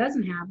Wichita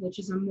doesn't have, which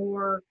is a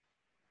more,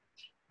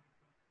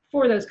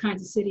 for those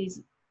kinds of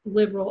cities,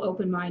 liberal,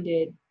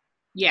 open-minded,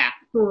 Yeah.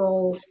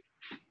 rural,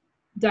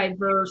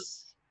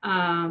 diverse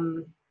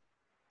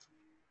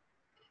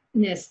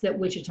ness that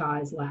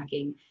Wichita is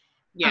lacking.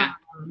 Yeah.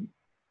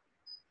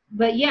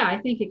 But yeah, I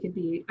think it could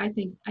be. I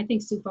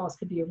think Sioux Falls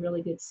could be a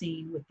really good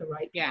scene with the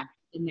right Yeah.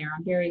 in there.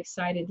 I'm very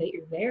excited that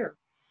you're there,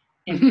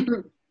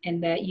 and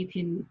and that you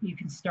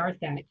can start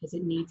that because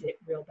it needs it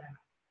real bad.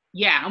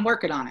 Yeah, I'm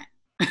working on it.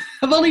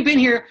 I've only been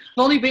here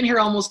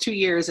almost 2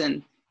 years,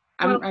 and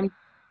I'm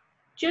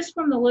just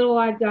from the little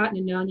I've gotten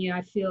to know you,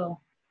 I feel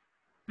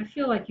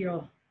like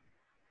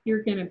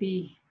you're gonna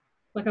be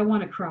like, I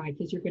want to cry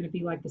because you're gonna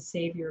be like the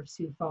savior of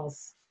Sioux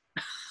Falls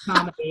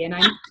comedy, and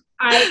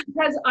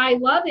because I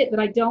love it, but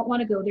I don't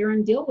want to go there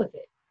and deal with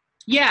it.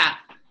 Yeah,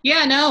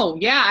 no,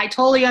 yeah, I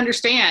totally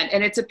understand,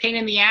 and it's a pain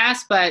in the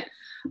ass, but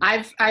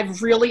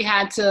I've really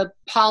had to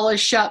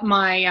polish up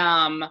my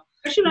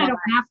Especially when I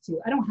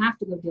don't have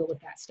to go deal with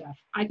that stuff.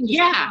 I can just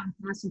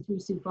passing through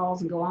Sioux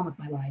Falls and go on with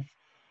my life.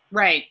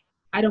 Right.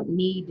 I don't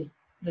need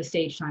the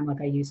stage time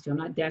like I used to. I'm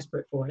not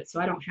desperate for it. So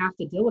I don't have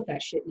to deal with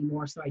that shit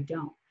anymore. So I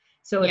don't.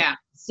 So if it's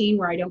a scene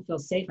where I don't feel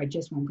safe, I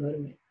just won't go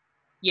to it.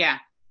 Yeah,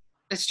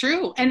 it's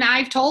true. And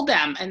I've told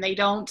them, and I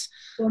don't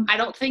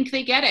think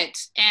they get it.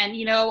 And,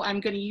 I'm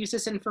going to use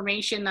this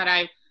information that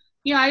I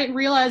didn't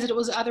realize that it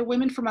was other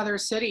women from other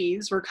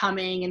cities were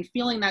coming and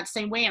feeling that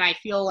same way. And I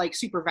feel like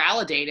super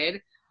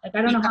validated. Like,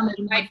 I don't know how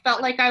many. I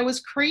felt like I was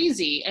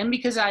crazy. And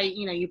because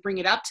you bring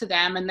it up to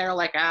them and they're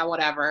like,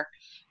 whatever,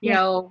 you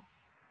know,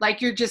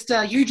 like you're just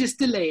a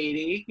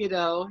lady,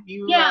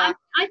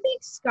 I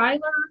think Skylar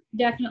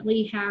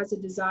definitely has a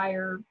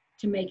desire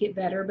to make it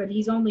better, but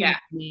he's only a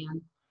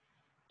man.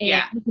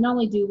 And he can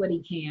only do what he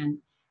can.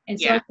 And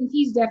so I think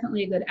he's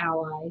definitely a good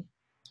ally.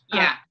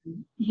 Yeah.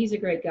 He's a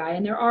great guy.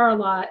 And there are a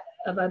lot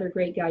of other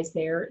great guys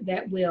there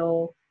that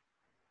will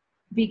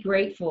be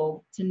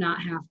grateful to not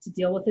have to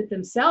deal with it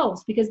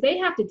themselves, because they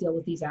have to deal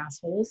with these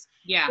assholes.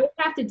 Yeah. They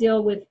have to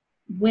deal with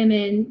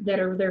women that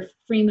are their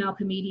female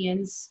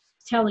comedians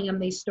telling them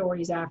these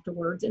stories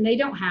afterwards, and they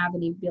don't have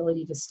any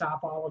ability to stop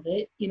all of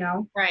it,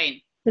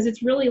 Right. Because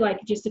it's really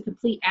like just a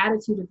complete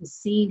attitude of the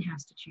scene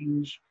has to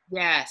change.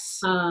 Yes.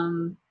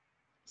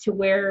 To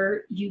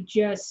where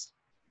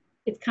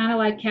it's kind of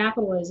like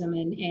capitalism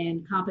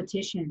and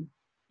competition.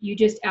 You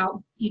just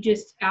out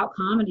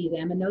comedy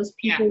them, and those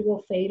people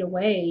will fade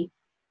away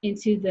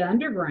into the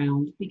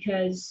underground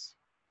because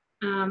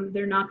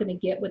they're not going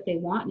to get what they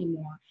want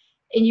anymore.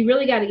 And you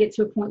really got to get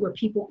to a point where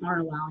people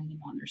aren't allowing them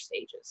on their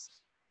stages.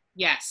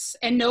 Yes.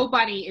 And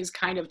nobody is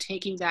kind of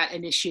taking that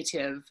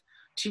initiative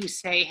to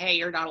say, hey,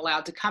 you're not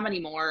allowed to come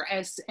anymore.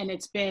 And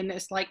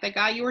it's like the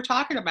guy you were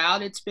talking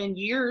about. It's been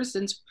years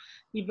since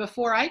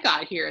before I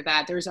got here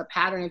that there's a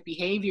pattern of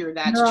behavior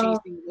that's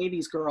chasing away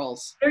these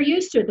girls. They're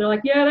used to it. They're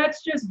like, yeah,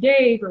 that's just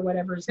Dave or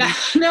whatever his name.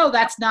 No,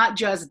 that's not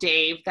just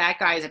Dave. That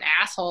guy's an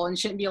asshole and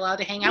shouldn't be allowed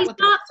to hang out with.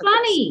 He's not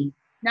funny.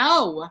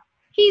 No.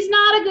 He's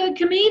not a good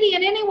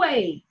comedian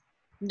anyway.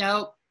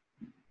 Nope.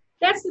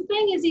 That's the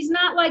thing, is he's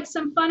not like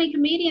some funny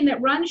comedian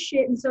that runs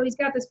shit, and so he's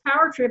got this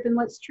power trip and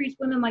treats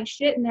women like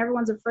shit, and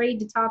everyone's afraid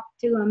to talk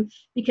to him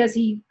because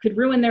he could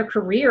ruin their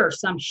career or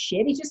some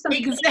shit. He's just some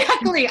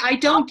exactly. I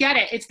don't get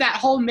it. It's that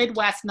whole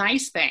Midwest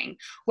nice thing,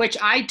 which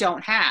I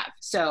don't have.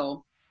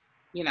 So,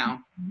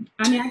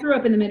 I mean, I grew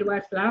up in the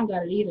Midwest, but I don't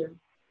got it either.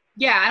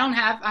 Yeah, I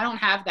don't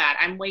have that.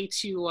 I'm way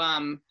too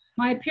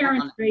my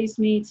parents raised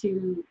me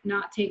to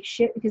not take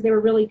shit because they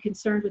were really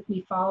concerned with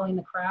me following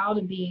the crowd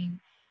and being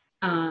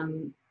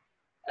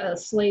a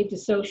slave to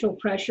social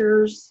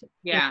pressures.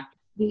 Yeah.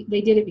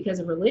 They did it because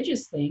of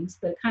religious things,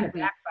 but it kind of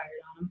backfired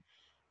on them.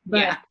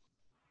 But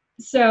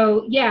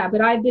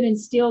but I've been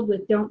instilled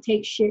with don't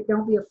take shit,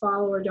 don't be a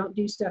follower, don't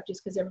do stuff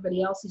just because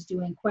everybody else is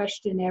doing,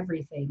 question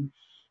everything.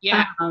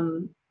 Yeah.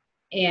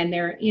 And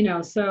they're,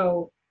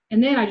 so,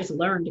 and then I just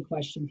learned to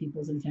question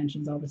people's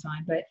intentions all the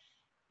time. But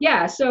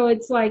yeah, so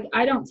it's like,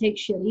 I don't take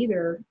shit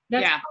either.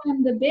 That's why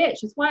I'm the bitch.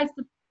 That's why it's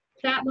the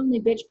Fat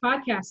Lonely Bitch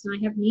podcast. And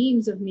I have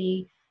memes of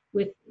me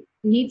with,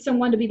 need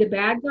someone to be the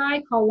bad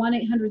guy, call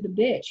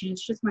 1-800-THE-BITCH. And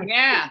it's just my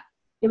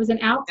it was an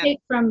outtake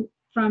from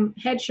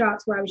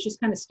headshots where I was just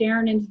kind of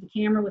staring into the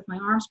camera with my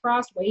arms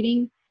crossed,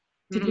 waiting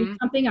to do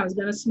something. I was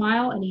going to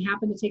smile, and he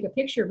happened to take a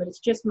picture, but it's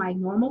just my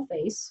normal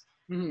face.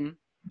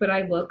 But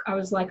I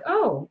was like,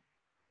 oh,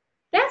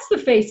 that's the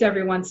face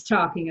everyone's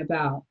talking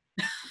about.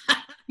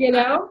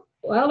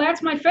 Well,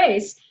 that's my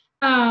face.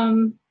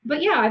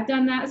 But yeah, I've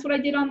done that. That's what I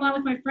did online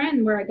with my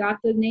friend, where I got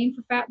the name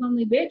for Fat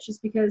Lonely Bitch, is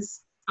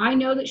because I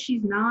know that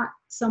she's not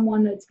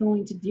someone that's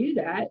going to do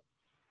that.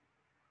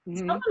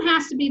 Someone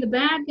has to be the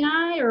bad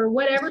guy or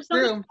whatever.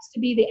 Someone has to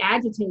be the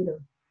agitator.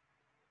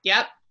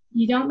 Yep.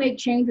 You don't make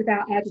change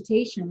without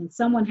agitation, and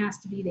someone has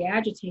to be the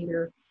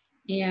agitator.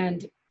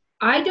 And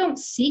I don't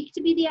seek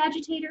to be the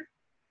agitator.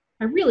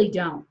 I really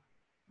don't.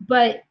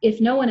 But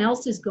if no one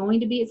else is going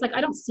to be, it's like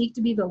I don't seek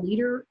to be the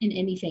leader in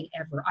anything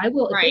ever. I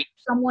will, if there's Right.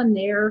 someone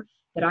there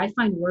that I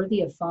find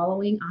worthy of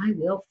following, I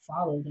will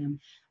follow them.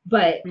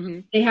 But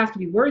they have to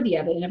be worthy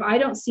of it. And if I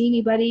don't see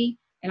anybody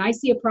and I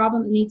see a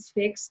problem that needs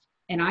fixed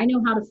and I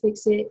know how to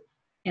fix it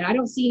and I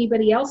don't see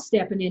anybody else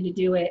stepping in to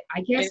do it,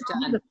 I guess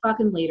I'll be the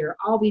fucking leader.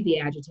 I'll be the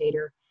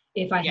agitator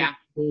if I have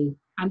to be.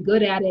 I'm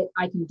good at it.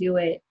 I can do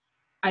it.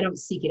 I don't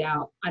seek it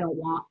out. I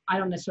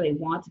don't necessarily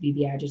want to be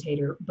the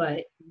agitator,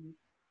 but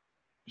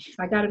if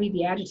I got to be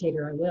the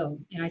agitator, I will.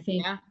 And I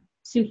think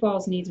Sioux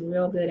Falls needs a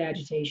real good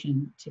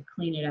agitation to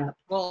clean it up.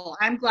 Well,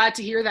 I'm glad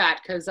to hear that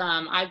because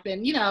I've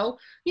been, you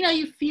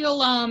feel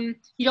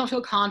you don't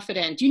feel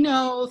confident. You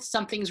know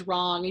something's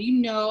wrong and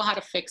you know how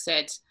to fix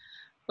it,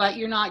 but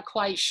you're not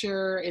quite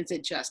sure. Is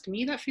it just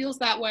me that feels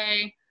that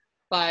way?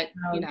 But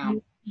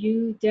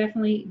you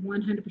definitely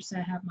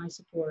 100% have my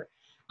support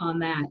on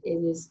that. It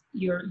is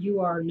you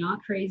are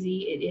not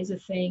crazy. It is a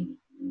thing.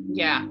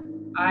 Yeah.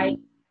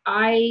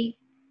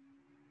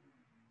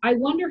 I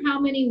wonder how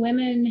many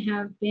women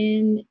have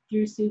been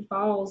through Sioux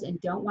Falls and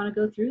don't want to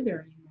go through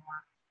there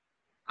anymore.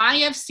 I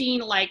have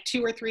seen like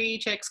 2 or 3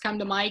 chicks come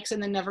to Mike's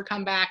and then never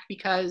come back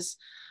because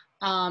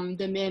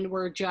the men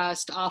were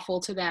just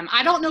awful to them.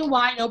 I don't know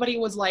why nobody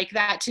was like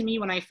that to me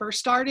when I first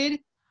started,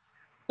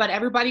 but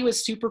everybody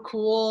was super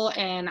cool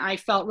and I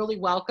felt really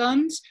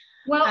welcomed.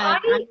 Well,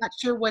 I'm not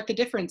sure what the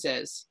difference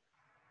is.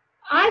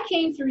 I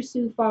came through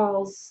Sioux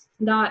Falls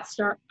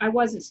I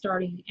wasn't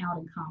starting out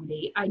in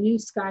comedy. I knew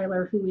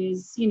Skylar, who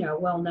is,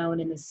 well known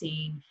in the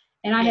scene,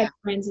 and I had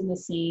friends in the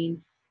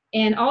scene.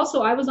 And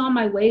also I was on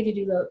my way to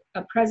do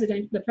the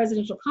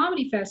presidential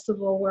comedy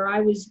festival where I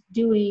was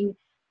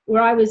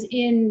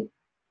in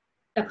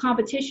a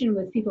competition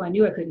with people I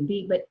knew I couldn't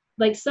beat, but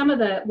like some of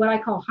the, what I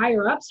call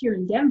higher ups here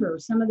in Denver,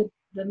 some of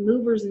the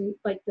movers and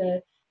like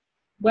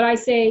what I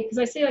say, because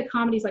I say like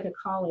comedy is like a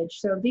college.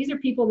 So these are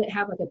people that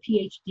have like a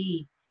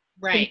PhD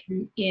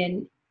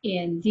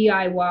in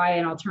DIY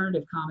and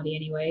alternative comedy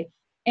anyway.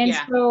 And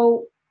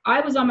so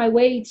I was on my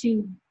way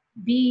to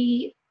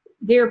be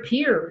their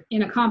peer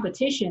in a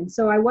competition.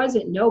 So I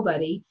wasn't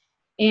nobody.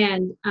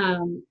 And,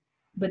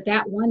 but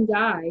that one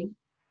guy.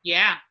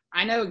 Yeah,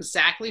 I know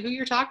exactly who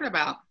you're talking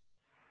about.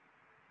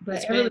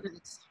 But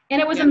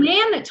and it was a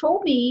man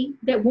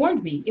that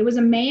warned me. It was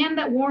a man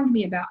that warned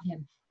me about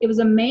him. It was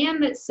a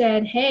man that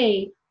said,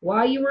 hey,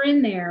 while you were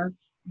in there,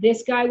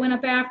 this guy went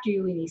up after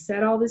you and he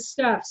said all this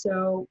stuff.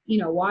 So,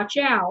 watch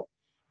out.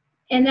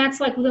 And that's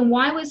like, well, then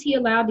why was he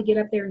allowed to get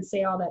up there and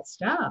say all that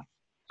stuff?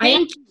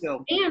 Thank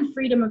you. And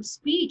freedom of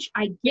speech.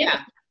 I get it.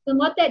 Then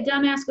let that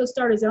dumbass go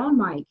start his own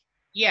mic.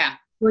 Yeah.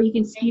 Where you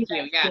can spew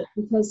that shit,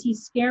 because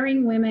he's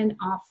scaring women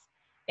off.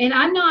 And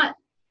I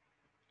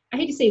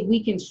hate to say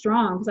weak and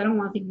strong because I don't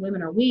want to think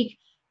women are weak,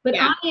 but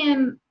I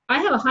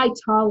have a high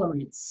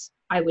tolerance,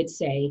 I would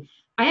say.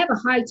 I have a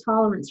high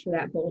tolerance for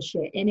that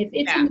bullshit. And if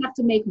it's enough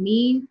to make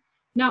me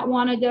not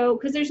want to go,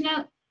 because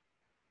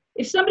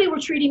if somebody were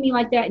treating me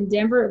like that in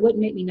Denver, it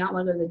wouldn't make me not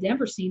want to go to the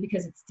Denver scene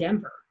because it's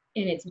Denver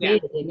and it's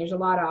big and there's a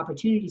lot of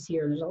opportunities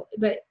here.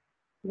 But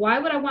why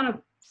would I want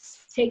to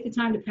take the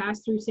time to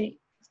pass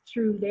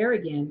through there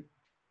again?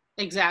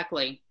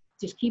 Exactly.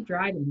 Just keep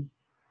driving.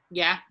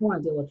 Yeah. I don't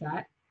want to deal with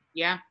that.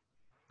 Yeah.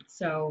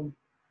 So,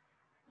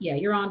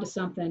 you're on to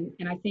something.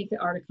 And I think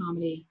the art of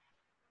comedy,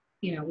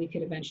 we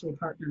could eventually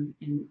partner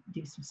and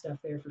do some stuff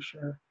there for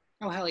sure.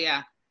 Oh, hell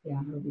yeah. Yeah,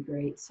 it would be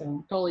great.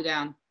 So totally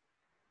down.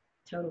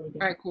 Totally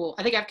down. All right, cool.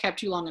 I think I've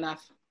kept you long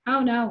enough.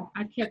 Oh no,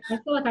 I feel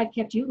like I've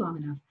kept you long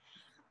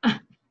enough.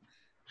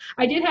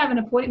 I did have an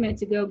appointment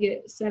to go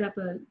set up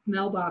a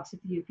mailbox at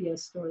the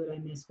UPS store that I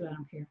missed, but I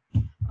don't care.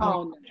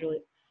 Oh, no.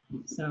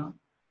 So,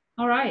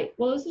 all right.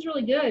 Well, this is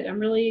really good. I'm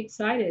really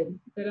excited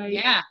that I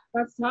got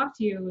to talk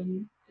to you,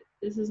 and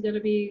this is going to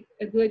be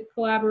a good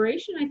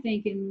collaboration, I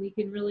think, and we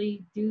can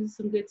really do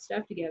some good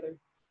stuff together.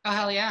 Oh,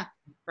 hell yeah.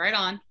 Right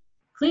on.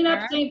 Clean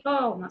up St.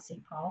 Paul. Not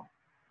St. Paul.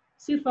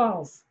 Sioux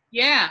Falls.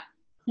 Yeah.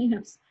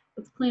 Let's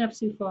clean up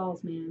Sioux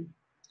Falls, man.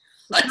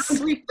 Let's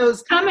sweep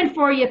those. Coming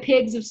for you,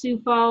 pigs of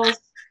Sioux Falls.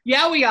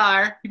 Yeah, we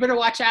are. You better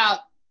watch out.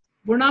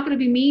 We're not going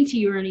to be mean to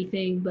you or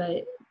anything,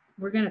 but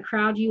we're going to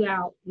crowd you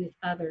out with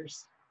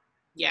others.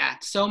 Yeah,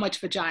 so much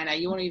vagina.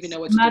 You won't even know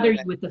what to do. Smother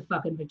you with the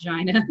fucking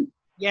vagina.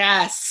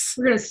 Yes.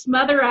 We're going to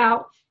smother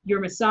out your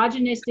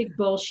misogynistic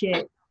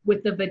bullshit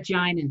with the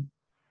vagina.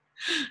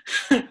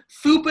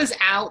 Fupa's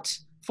out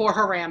for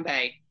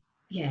Harambe.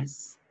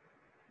 Yes.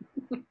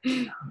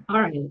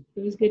 All right. It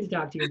was good to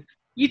talk to you.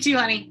 You too,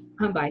 honey.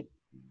 Bye.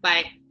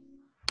 Bye.